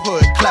so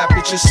hood. Clap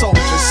at your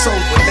soldiers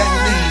sober. Then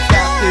leave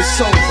after it's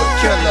over.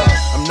 Killer.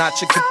 I'm not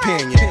your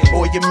companion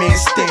or your man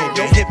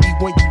standing. Hit me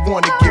when you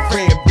wanna get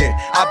rammed in.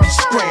 I be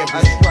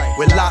scrambling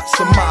with lots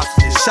of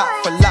mobsters. Shot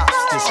for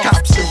lobsters.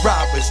 Cops and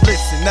robbers.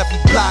 Listen, every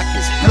block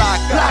is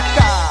block.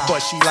 But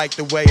she like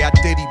the way I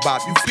diddy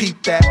bop. You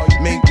peep that?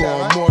 Mink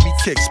on Maury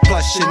kicks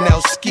plus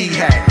Chanel ski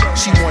hat.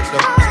 She want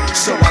them,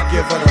 so I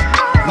give her the.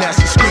 Now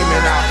she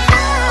screaming out.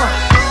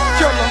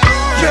 Killer.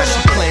 Yeah,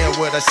 she playing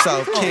with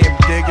herself, can't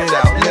dig it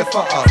out. Lift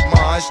her up,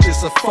 ma, it's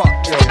just a fuck,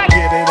 yo.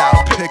 Get it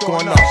out, pick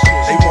on up.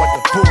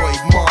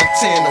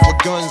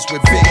 guns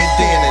with bigger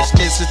dinners.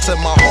 Listen to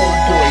my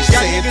homeboy Y'all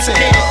say it niggas to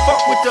can't him.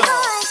 fuck with the.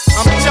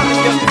 I'm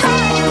telling ya,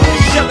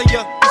 we shelling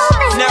ya.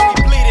 Now we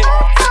bleeding.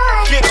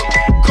 Get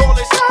 'em, call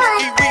us.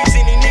 He weeds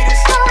and he need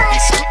us.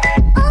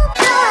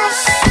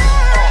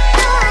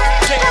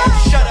 Damn,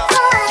 shut up.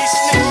 He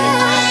snitching.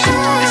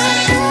 This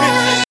nigga's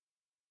bitching.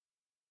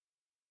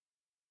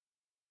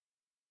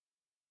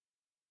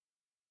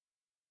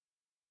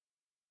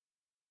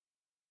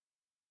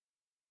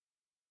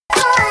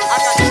 I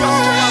got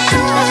trust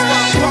in my.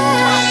 That's why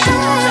I'm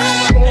fucking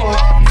my.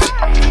 That's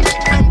my nigga.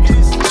 Come get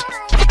this.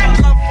 My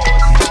love for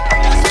us.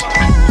 That's my.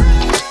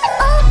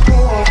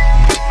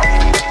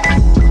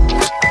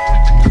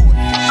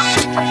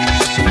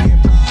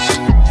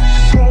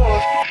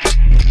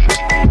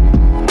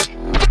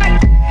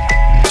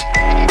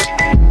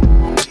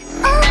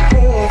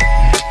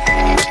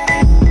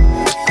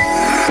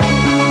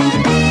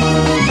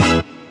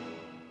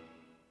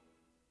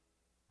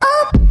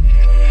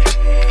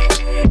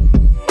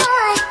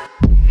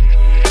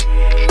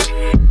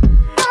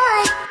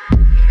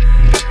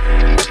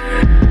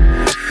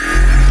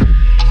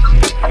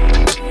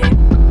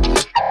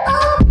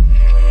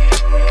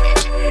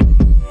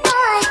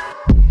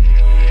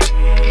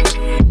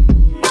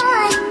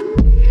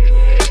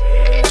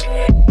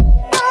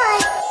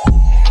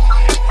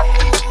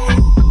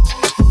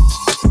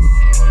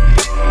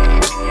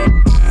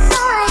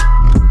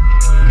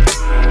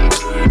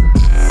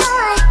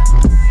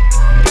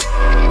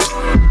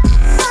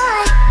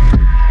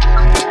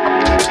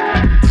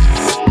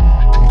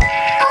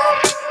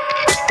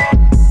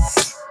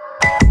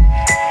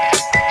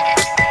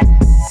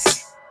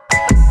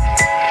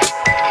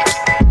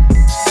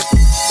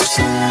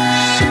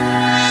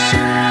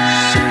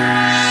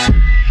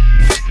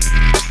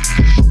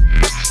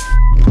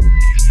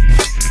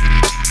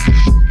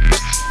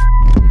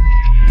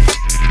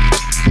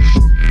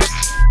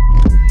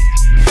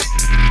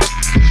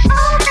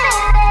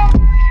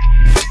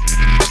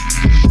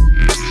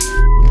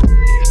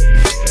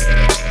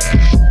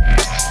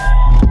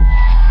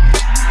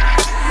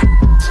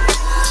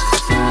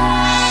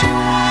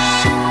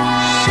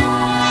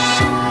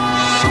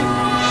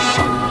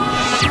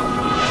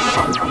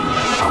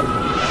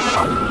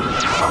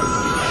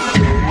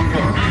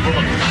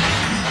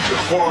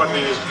 party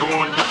is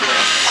going down.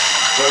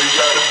 So you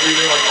gotta be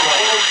there on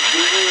time.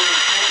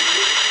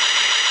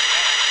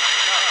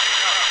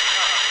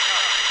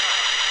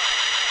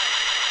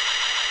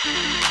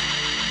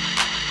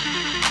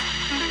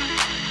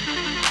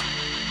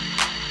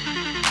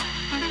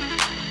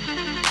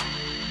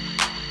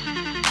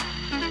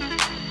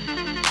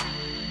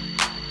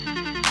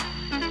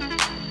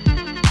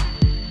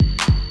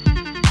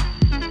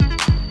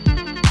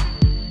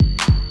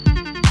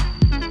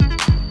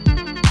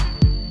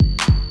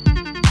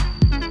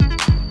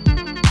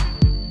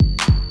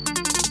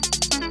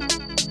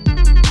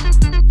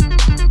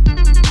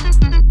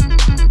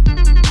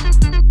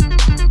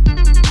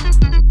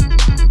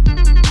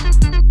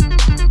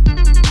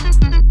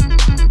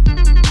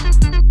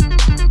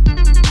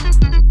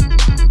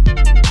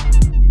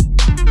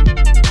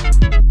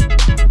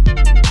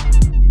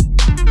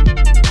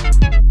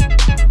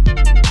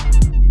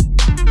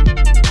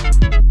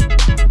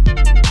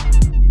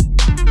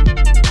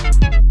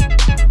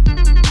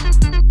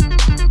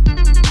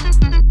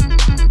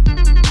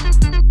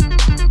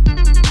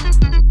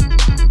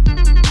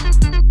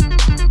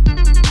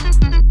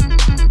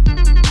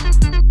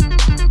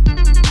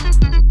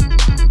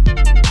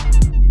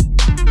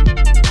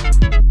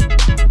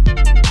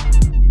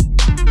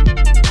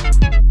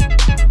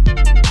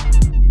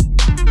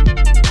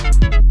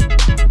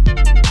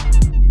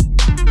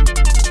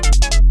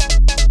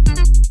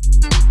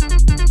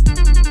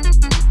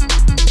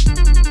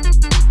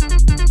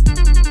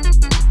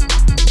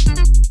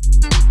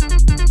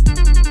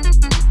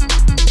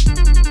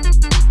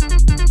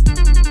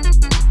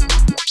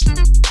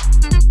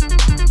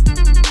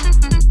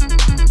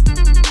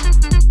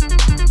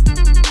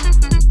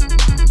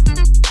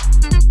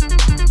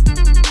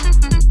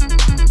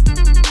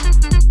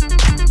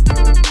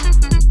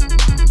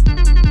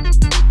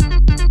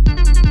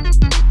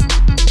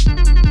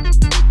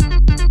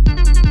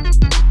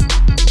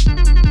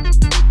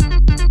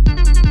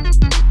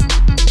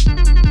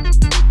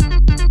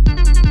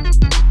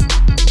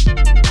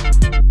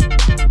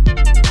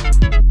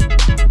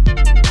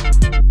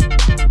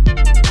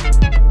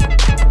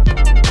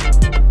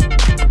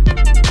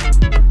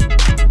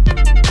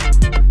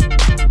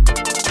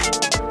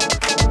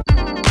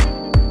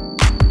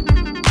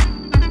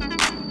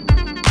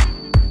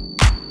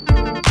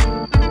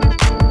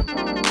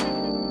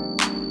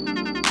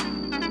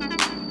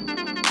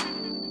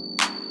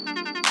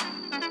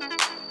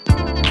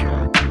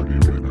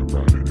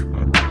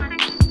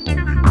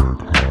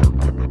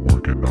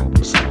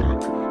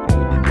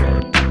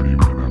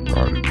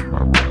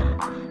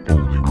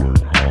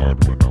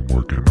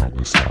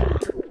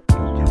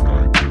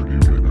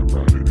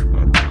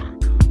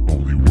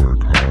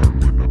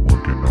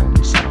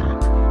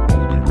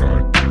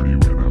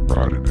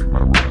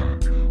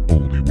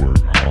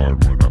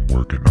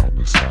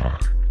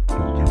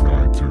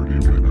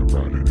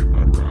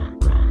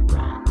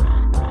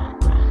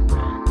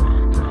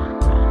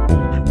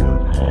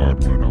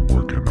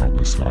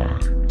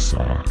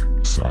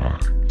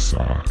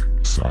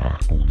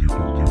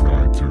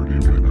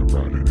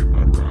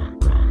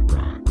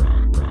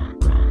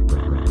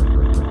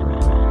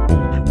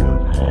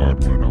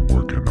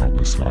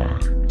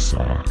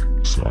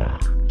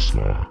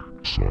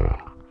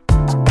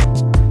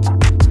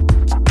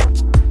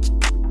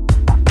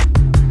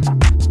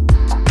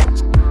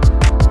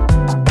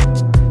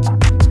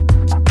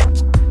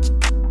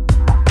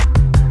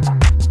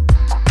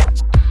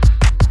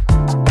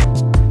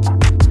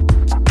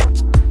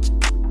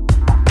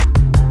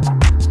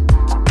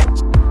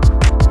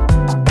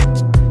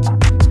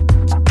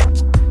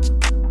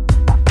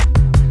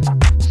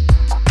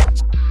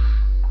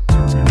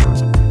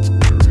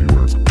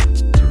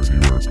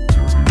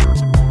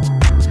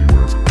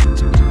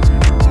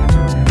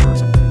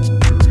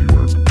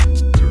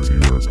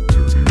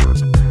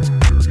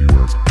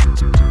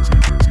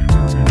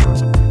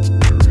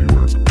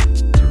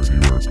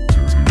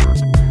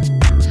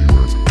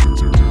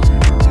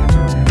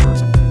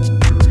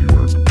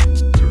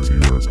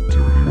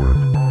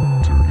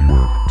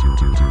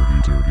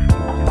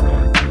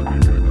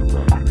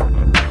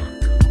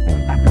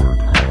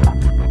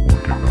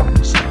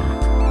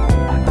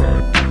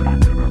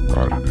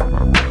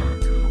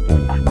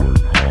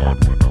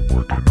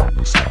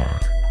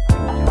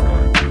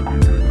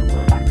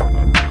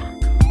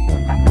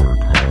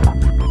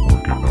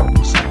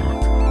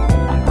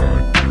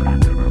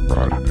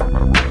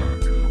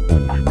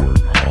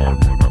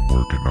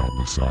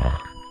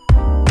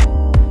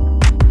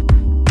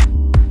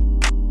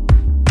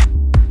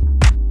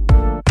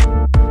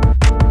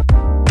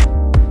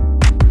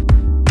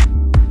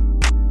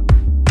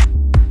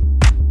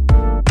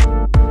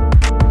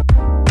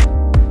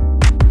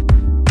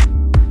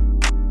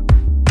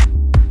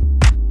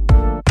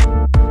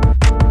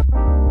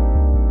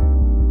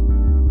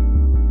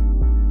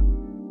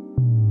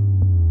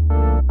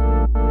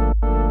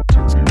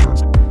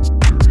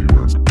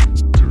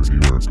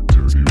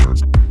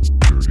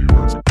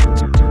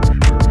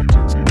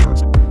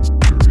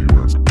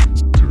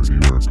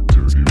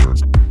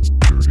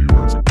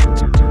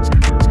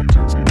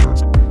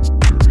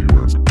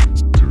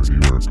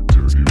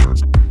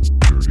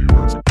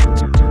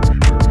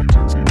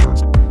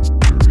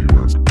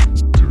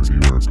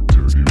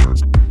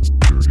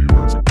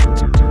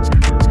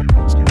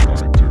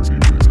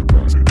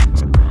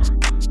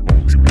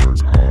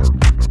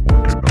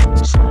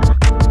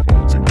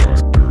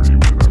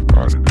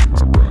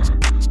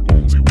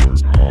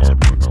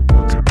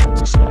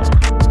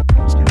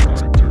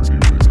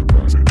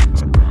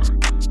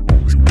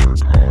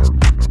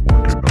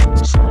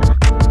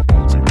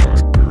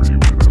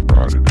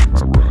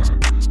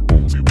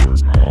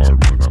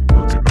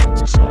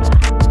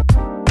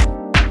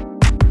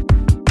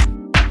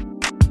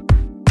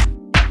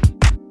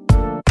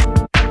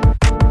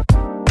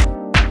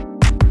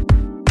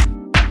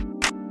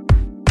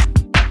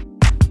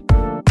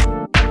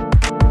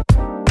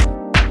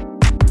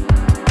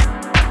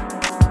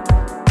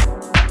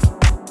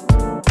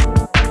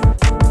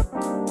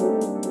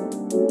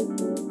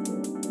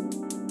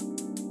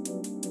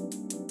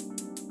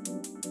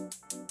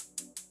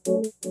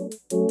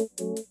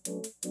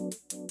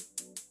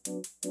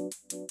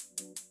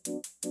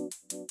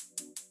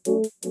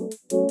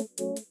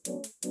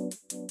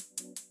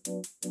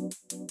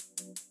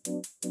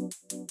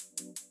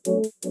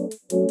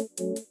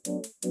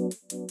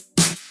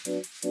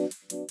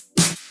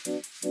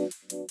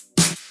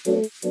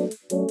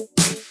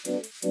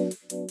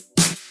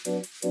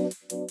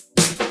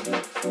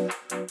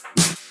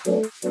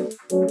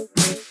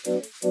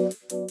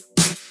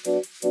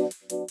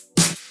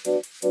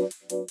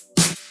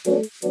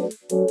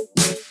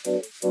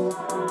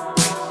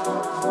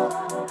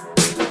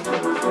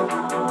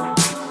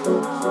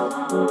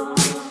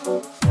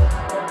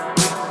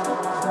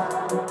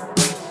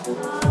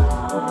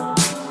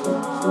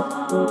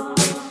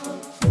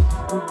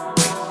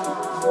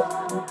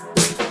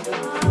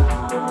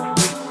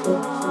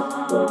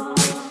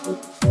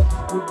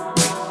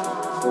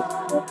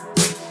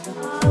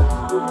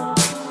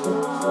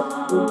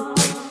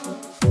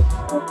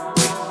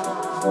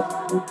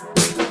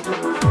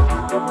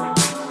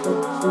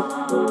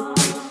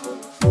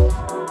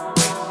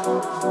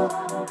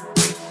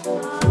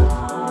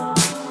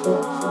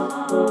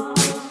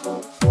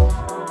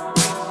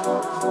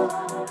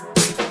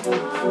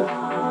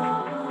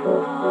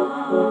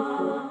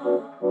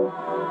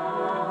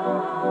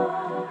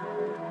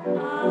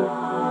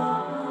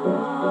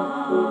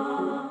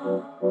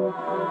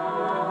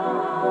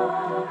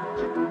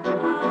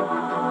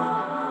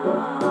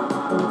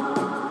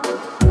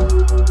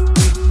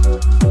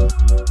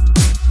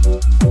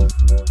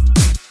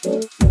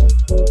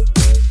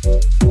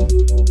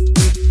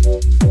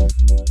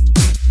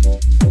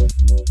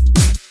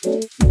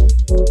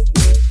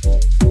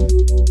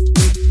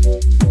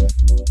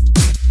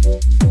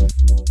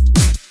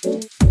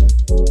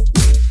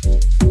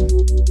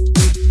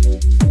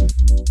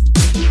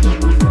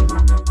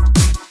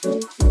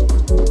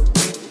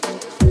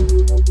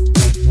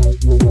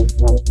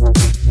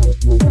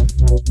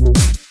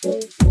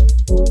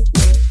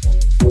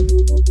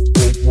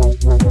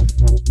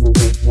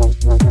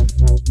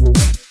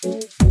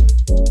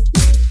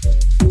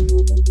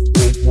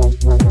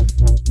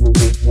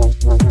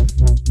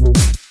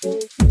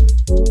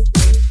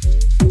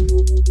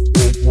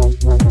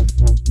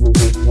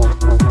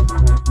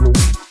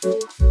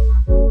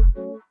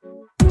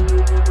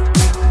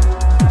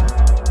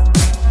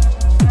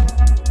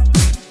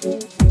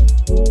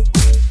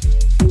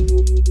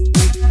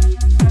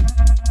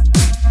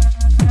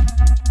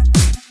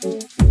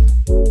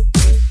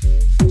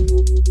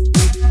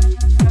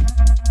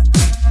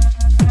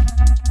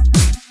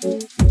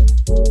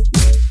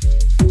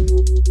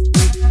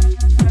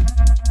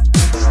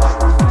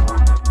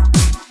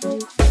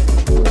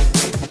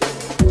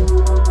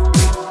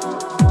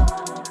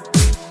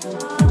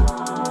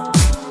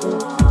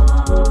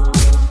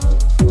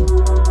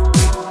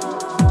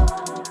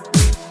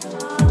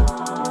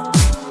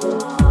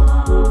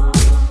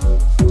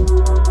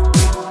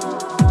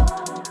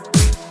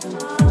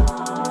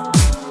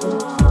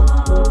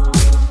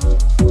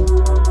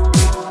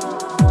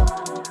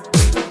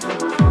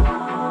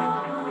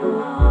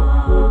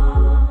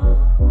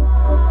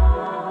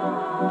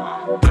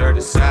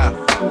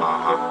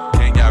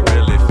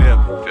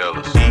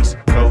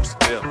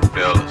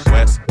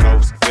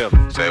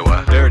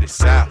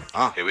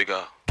 Here we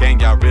go. Can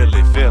y'all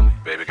really feel me?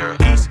 Baby girl.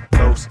 East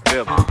Coast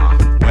feel me.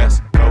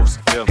 West Coast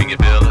feel me. Can you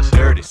feel us?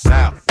 Dirty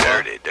South.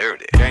 Dirty,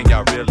 dirty. Can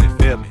y'all really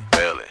feel me?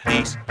 Feel it.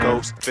 East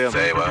Coast feel me.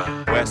 Say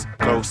what? West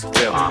Coast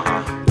feel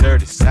me.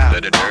 Dirty South.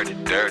 Dirty, dirty,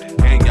 dirty.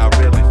 Can y'all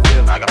really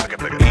feel me? I got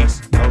pick it.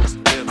 East Coast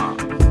feel me.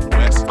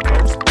 West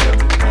Coast feel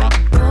me.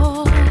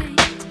 Boy,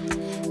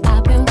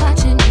 I've been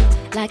watching you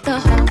like the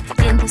hawk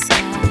in the sky.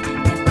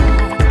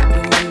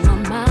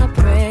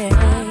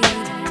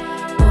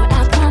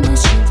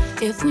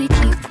 If we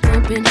keep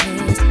bumping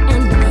heads, I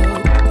know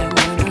that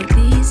one of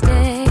these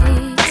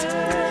days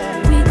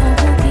we gon'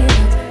 go get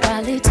up,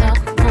 probably talk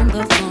on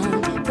the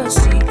phone. But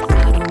see,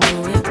 I don't know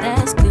if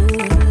that's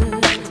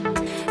good.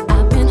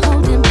 I've been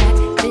holding back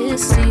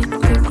this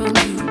secret from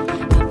you.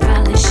 I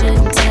probably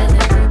shouldn't tell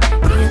it.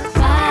 If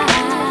I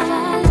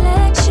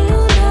let you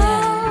know,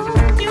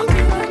 you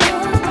can go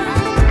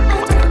right,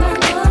 I don't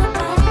know.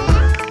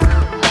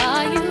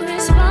 Are you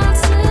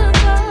responsible?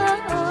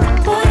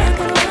 Boy, I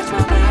gotta watch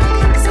my back.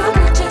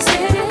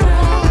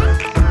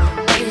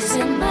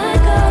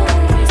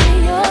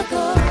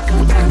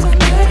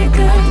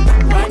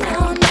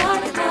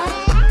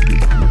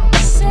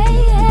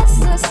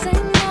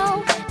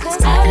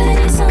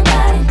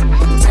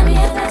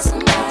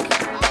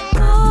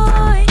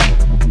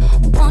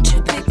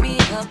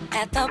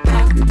 At the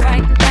park,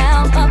 right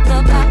now, up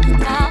the block.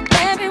 Now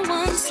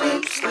everyone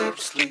sleep, sleep,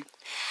 sleep.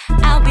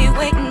 I'll be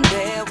waiting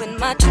there with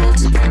my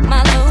tricks,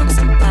 my loads,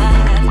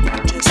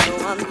 my just so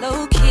I'm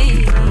low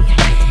key.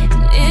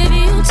 If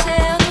you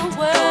tell the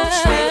world,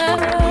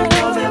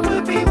 that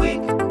would be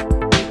weak.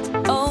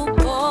 Oh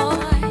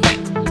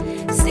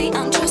boy, see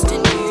I'm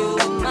trusting you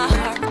with my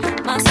heart,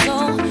 my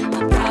soul.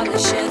 I probably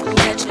shouldn't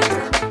let you go.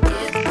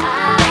 If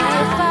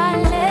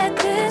I let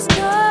this go.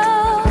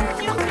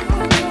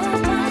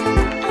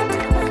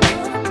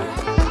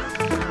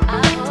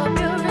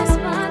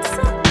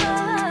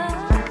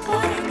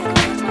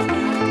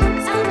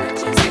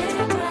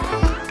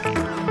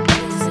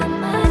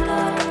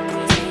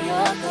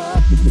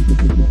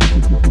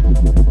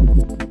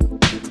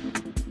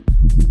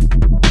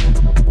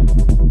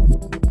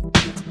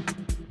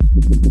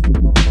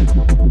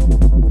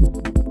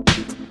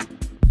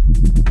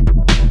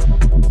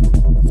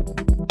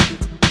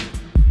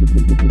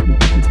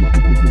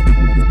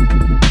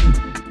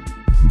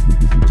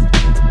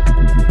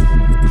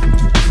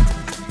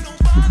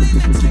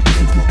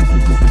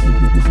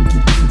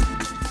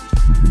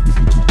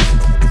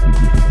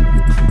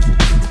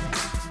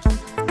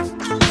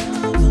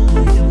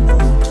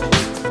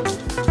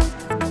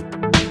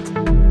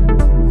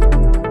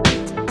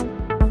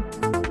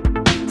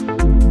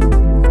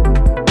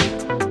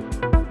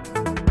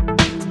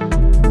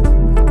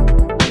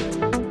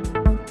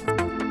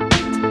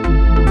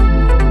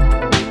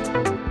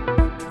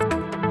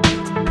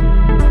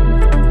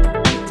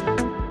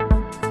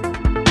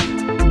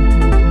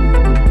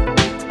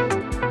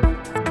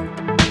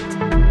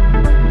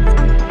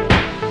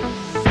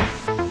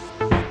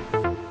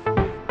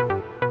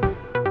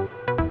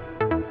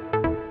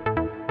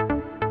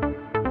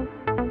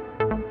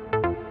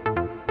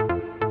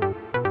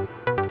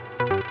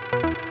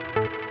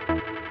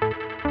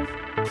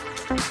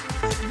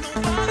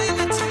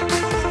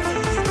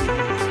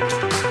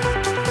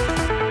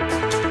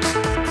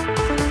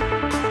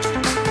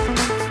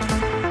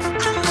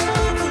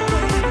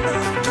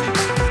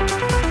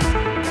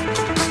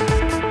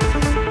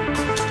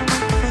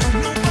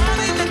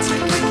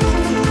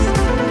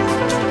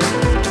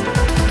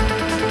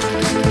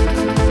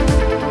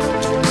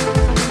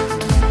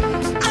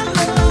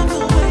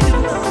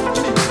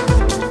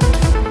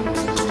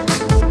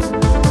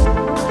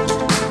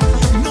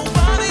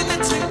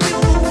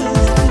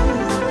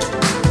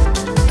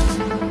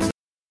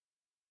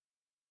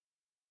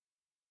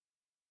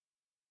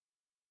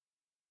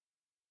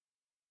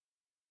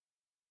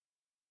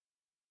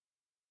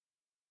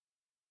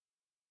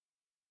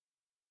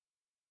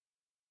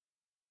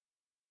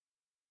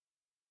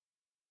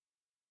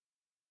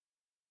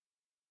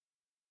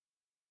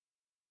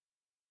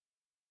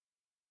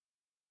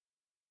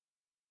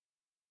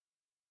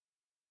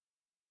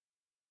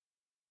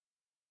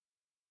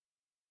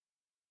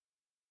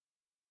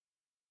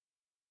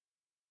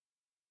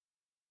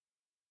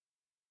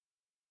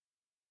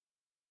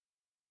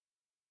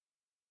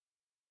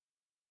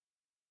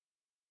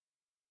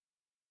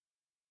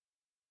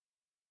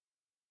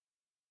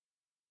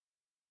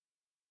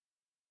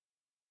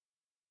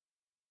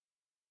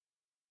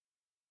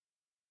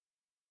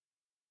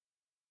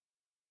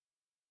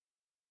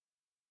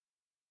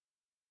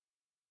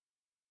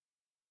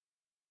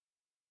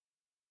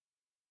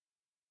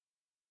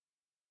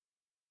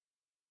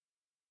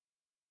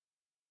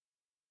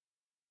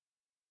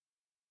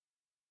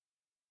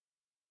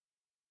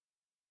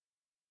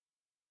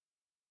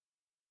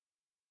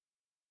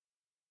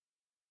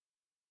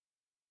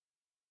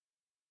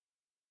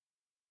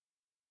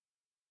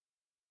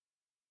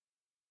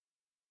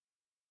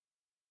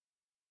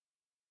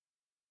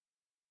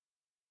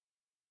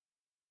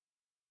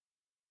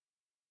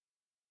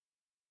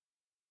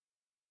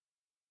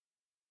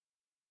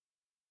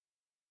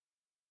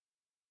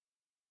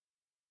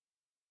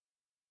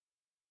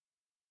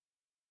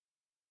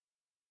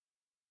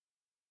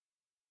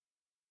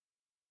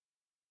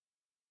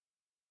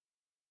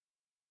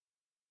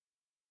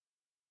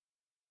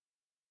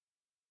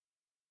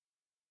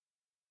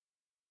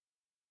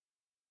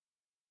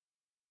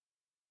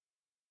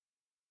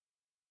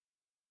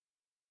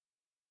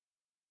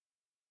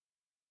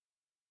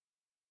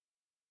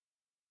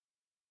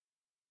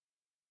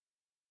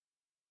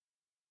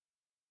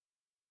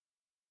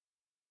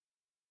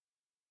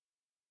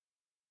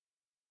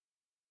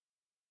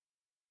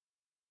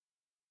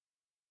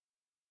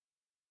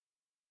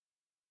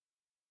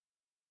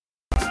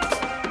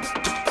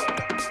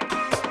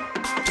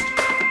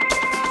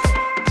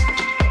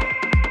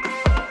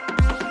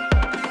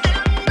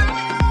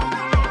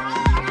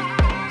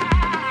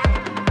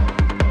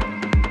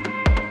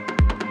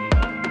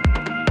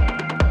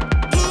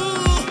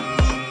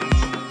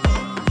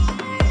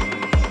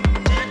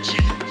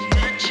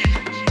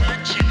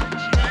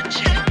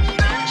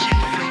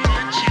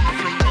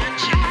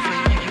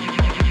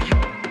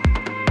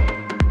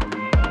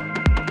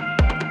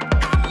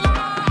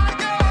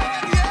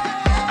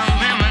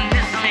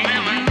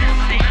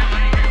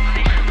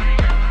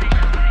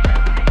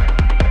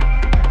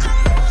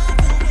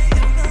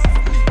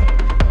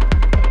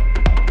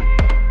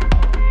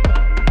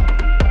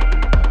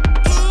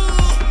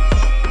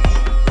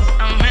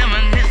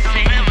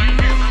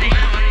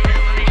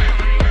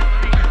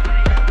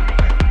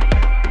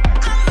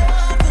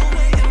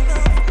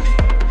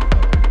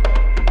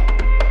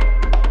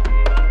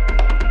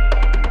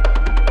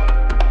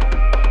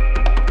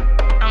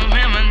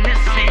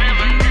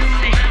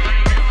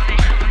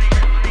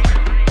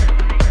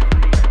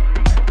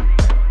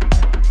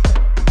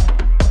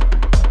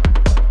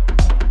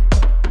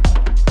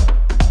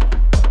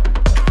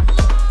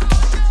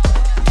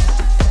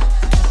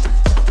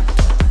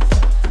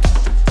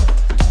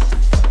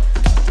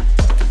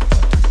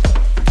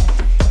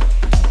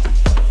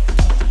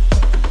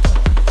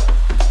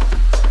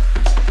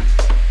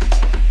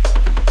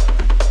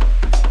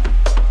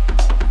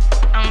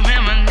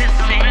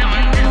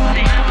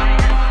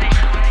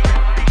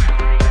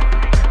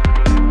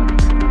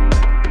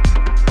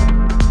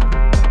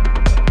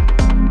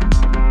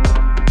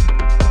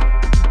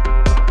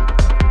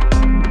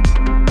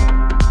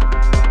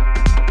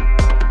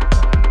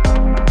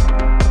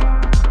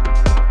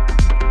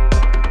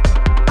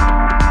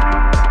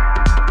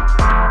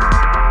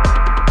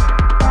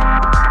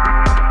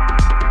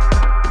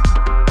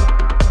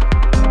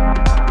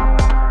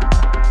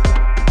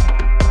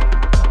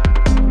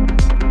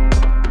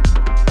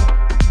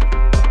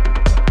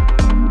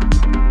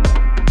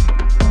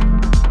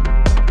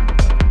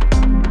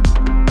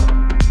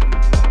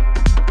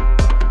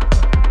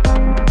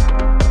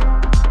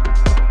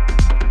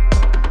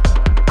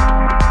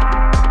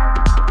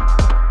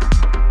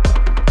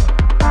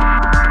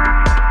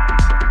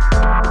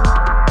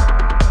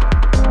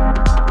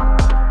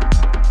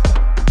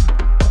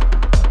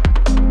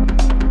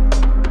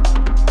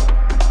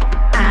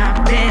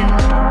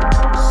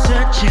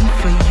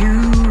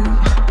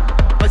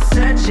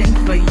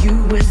 Searching for you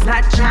is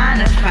like trying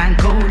to find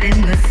gold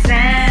in the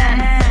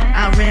sand.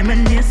 I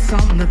reminisce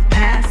on the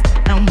past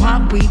and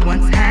what we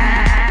once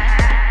had.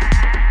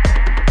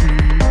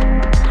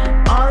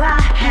 All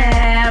I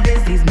have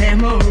is these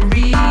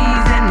memories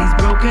and these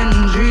broken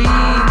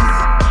dreams.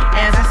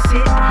 As I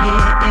sit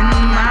here in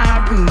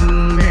my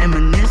room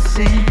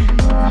reminiscing,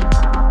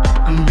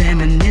 I'm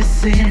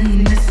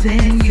reminiscing,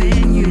 missing you.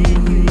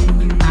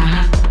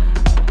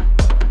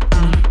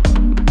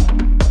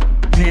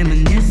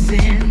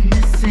 Reminiscing,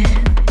 missing.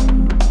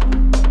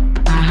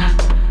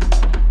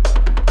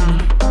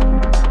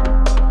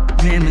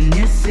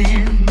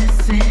 Reminiscing,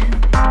 missing.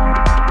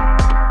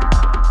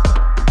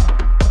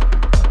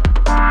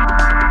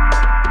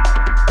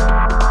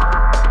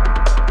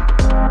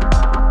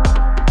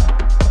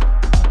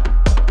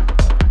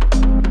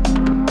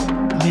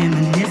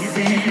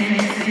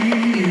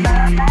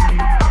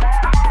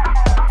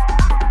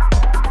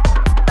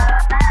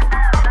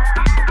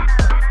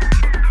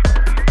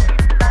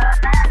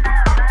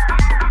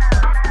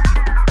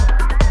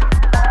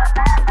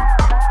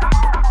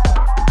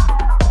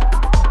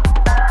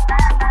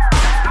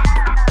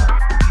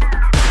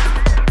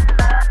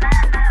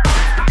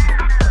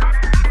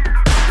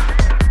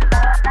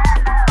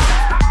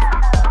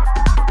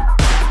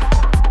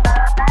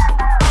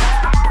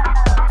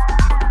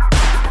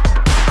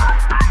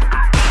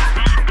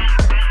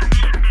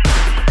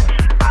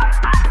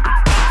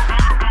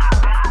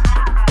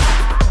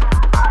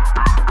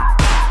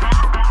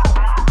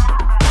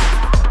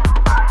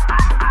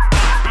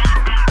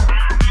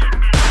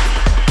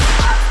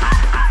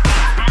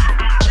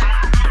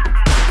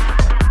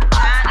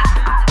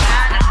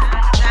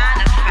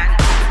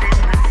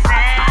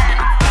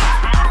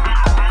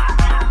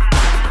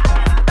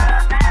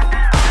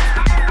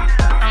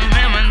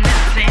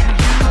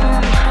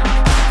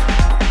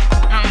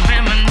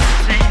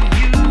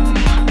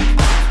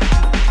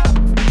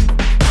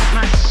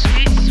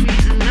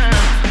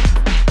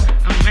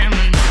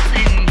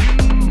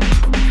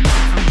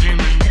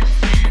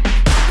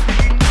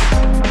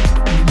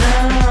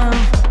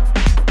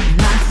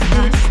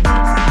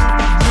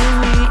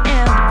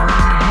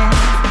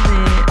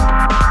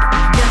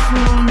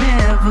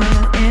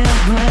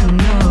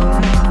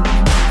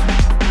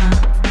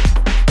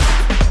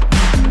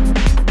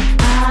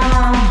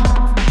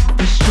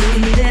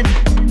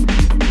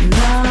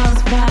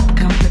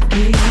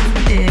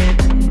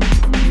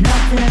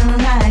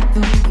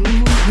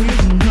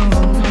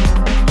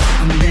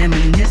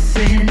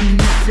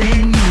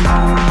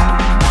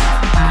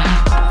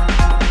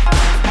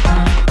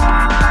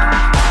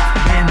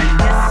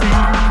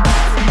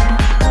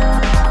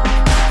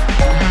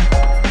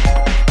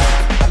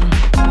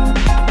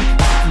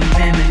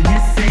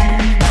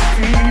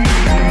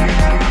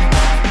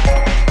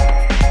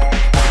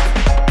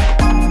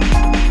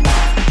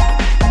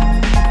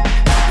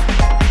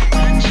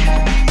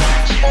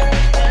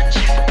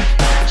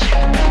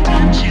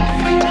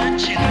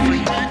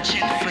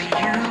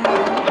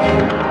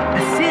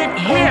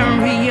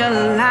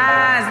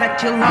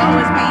 You'll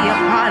always be a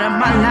part of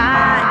my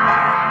life,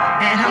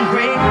 and I'm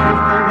grateful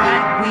for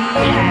what we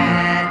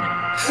had.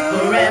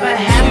 Forever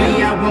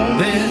happy, I won't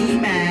be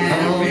mad.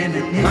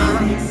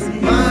 Reminiscing,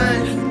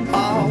 mine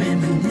all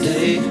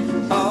day,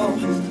 all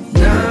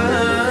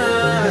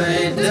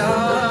night,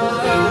 darling.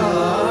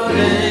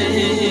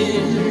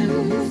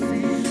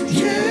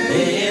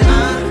 Yeah,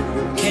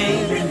 I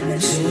came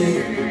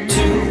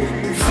to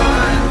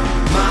find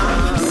my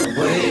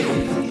way.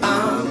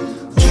 I'm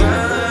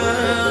drowning.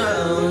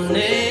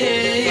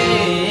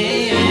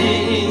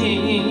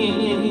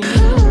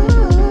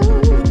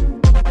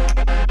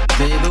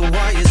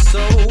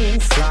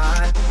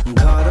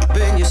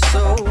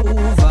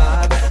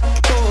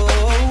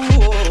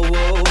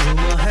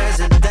 Rumor has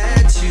it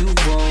that you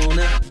want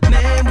a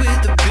man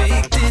with a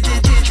big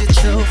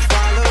digital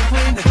follow.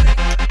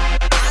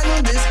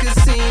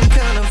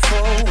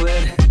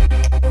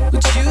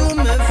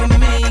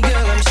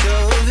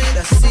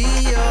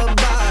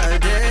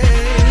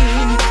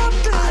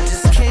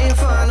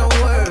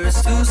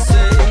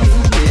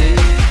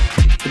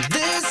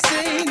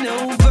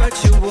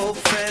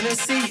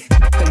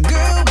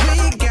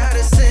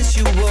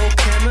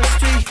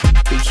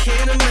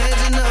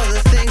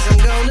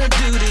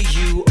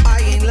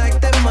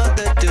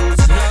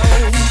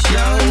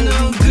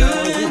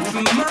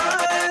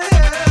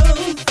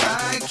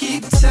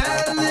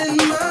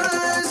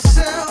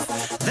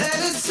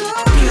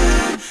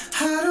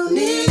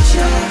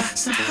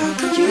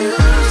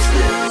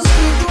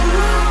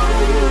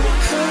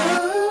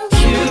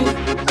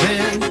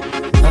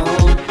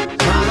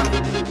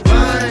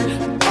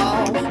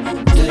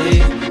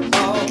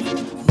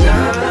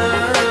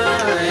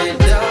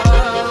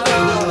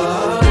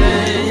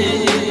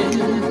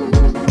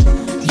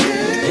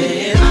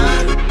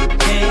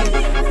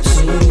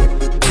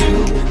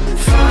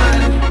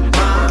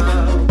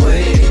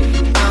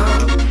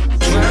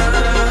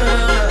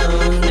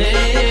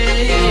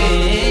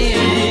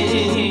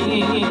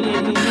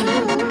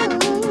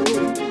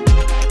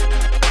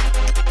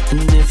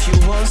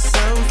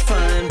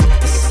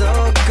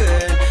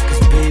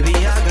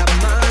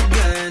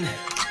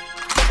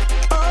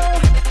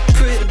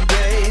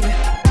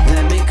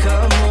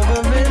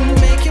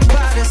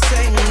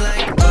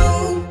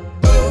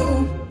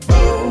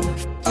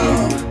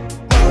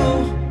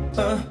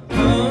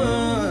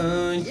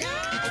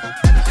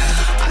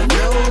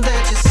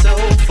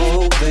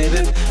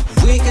 baby.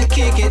 We could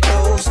kick it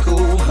old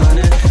school,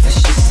 honey. And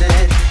she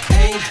said,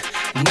 ain't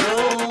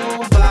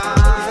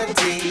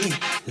nobody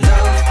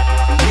love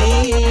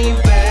me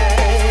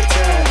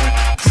better.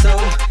 So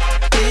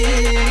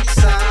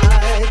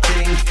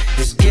exciting,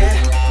 it's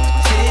getting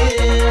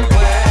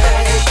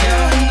wet.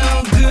 You're no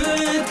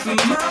good for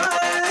my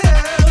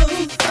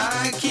health. I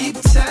keep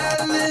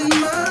telling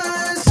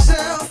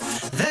myself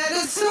that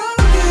it's all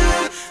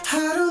good. I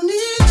don't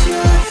need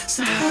you,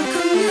 so how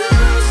come you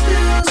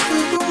still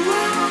stick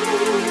around?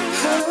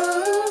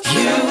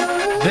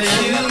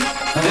 You've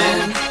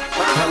been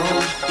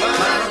on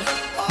my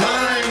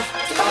mind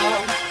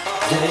all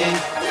day,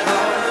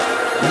 all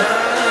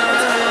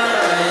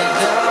night,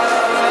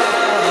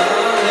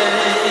 darling.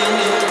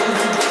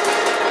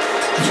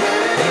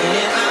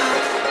 Yeah, I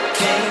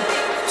can't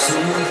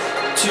seem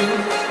to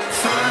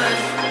find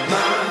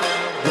my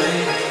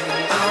way.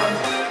 I'm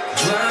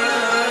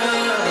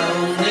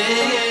drowning.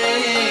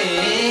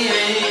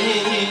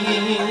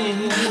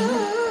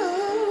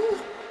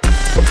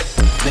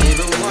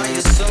 Baby, why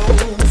you so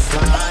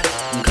fly?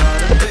 I'm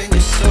caught up in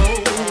your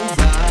soul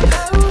vibe.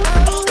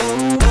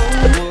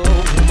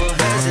 What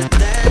has it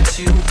that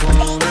you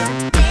wanna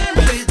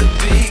be the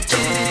big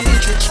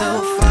ticket to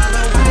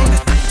follow?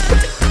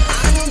 I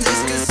know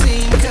this could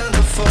seem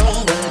kinda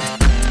forward,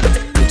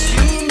 but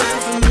you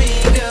meant for me,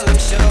 girl. I'm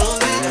sure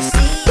that I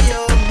see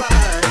your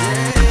body.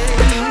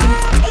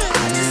 I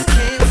just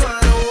can't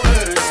find the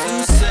words to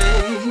say.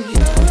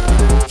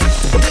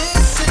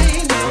 This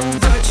ain't no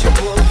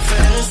virtual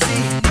fantasy.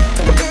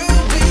 Girl,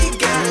 we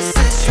got a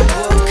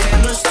sensual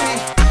chemistry.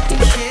 You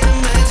can't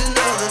imagine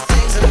all the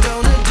things I'm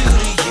gonna do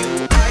to you.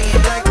 I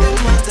ain't like them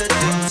other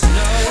dudes,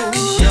 no.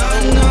 'Cause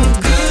you're no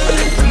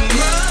good for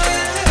my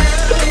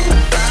health.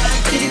 I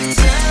keep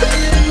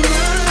telling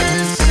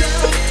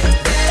myself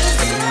that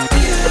it's all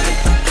good.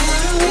 I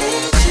don't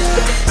need you,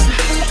 so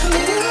how come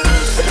you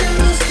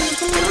still stick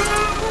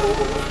around?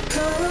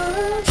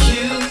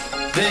 You've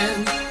been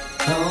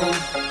on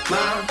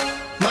my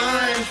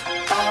mind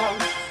all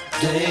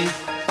day,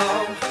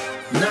 all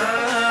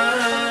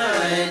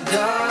night,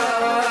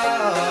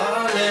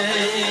 darling.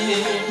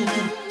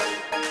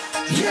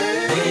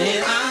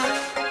 Yeah, I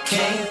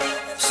can't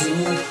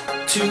seem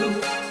to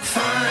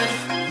find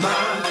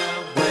my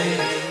way.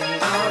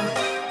 I'm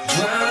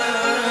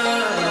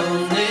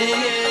drowning.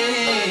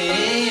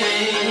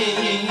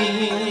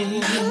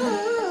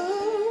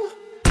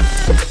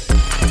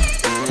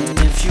 And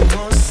if you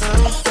want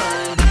some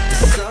fun,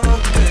 it's all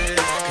good.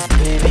 'Cause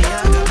baby, I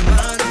got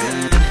my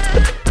gun.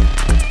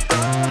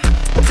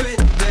 Pretty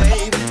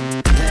baby,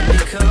 let me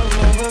come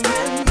over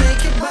and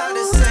make your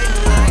body sing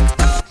like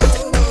oh oh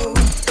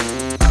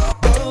oh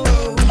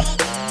oh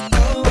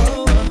oh oh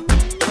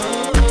oh.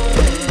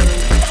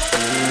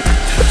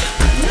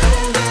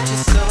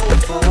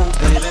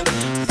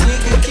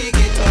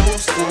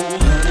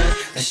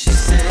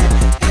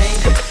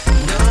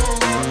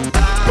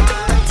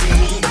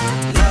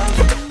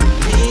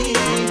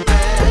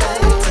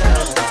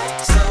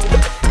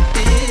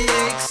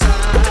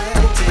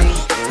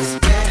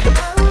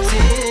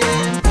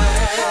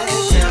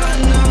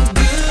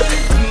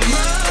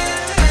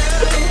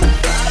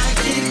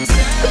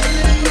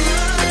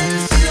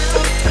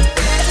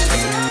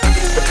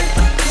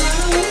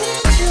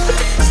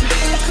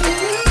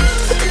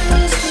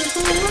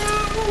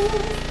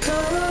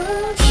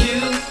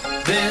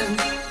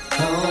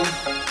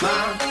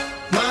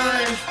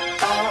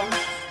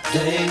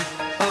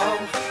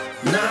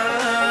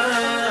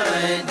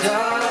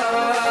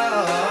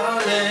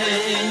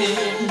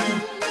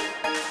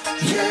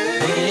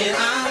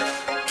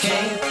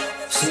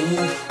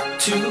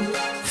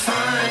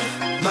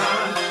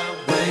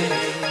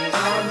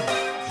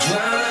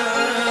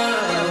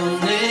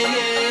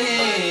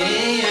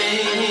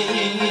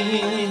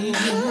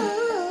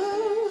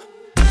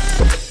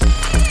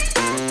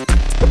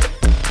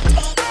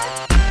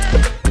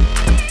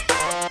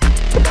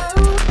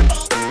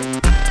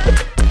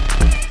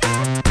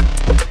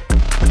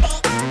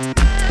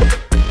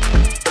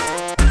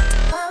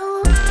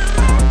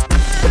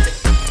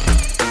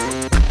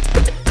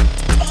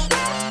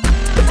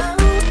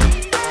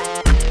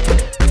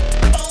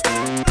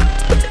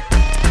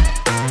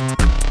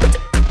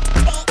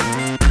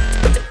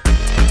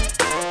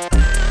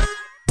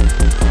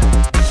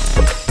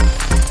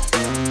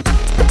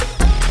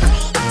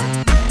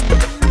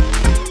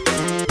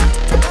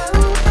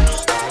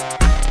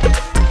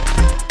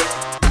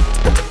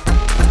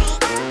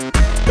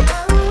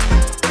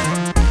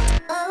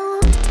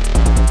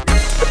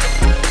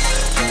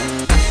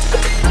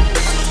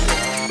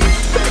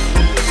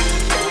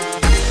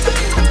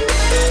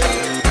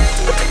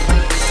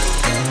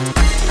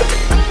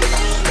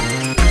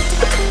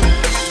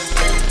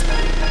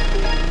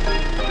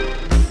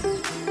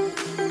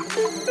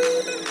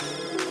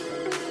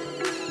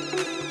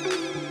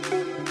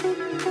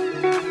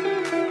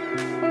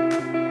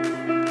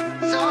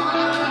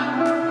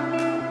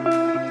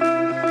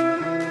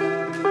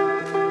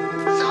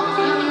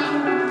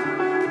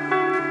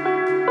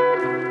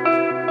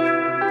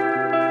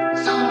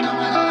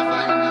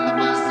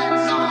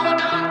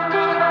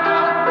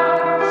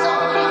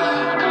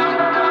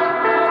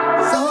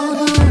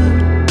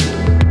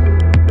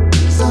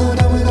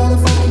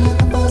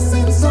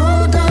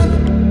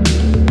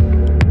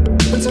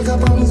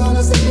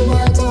 say the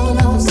words all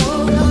lost.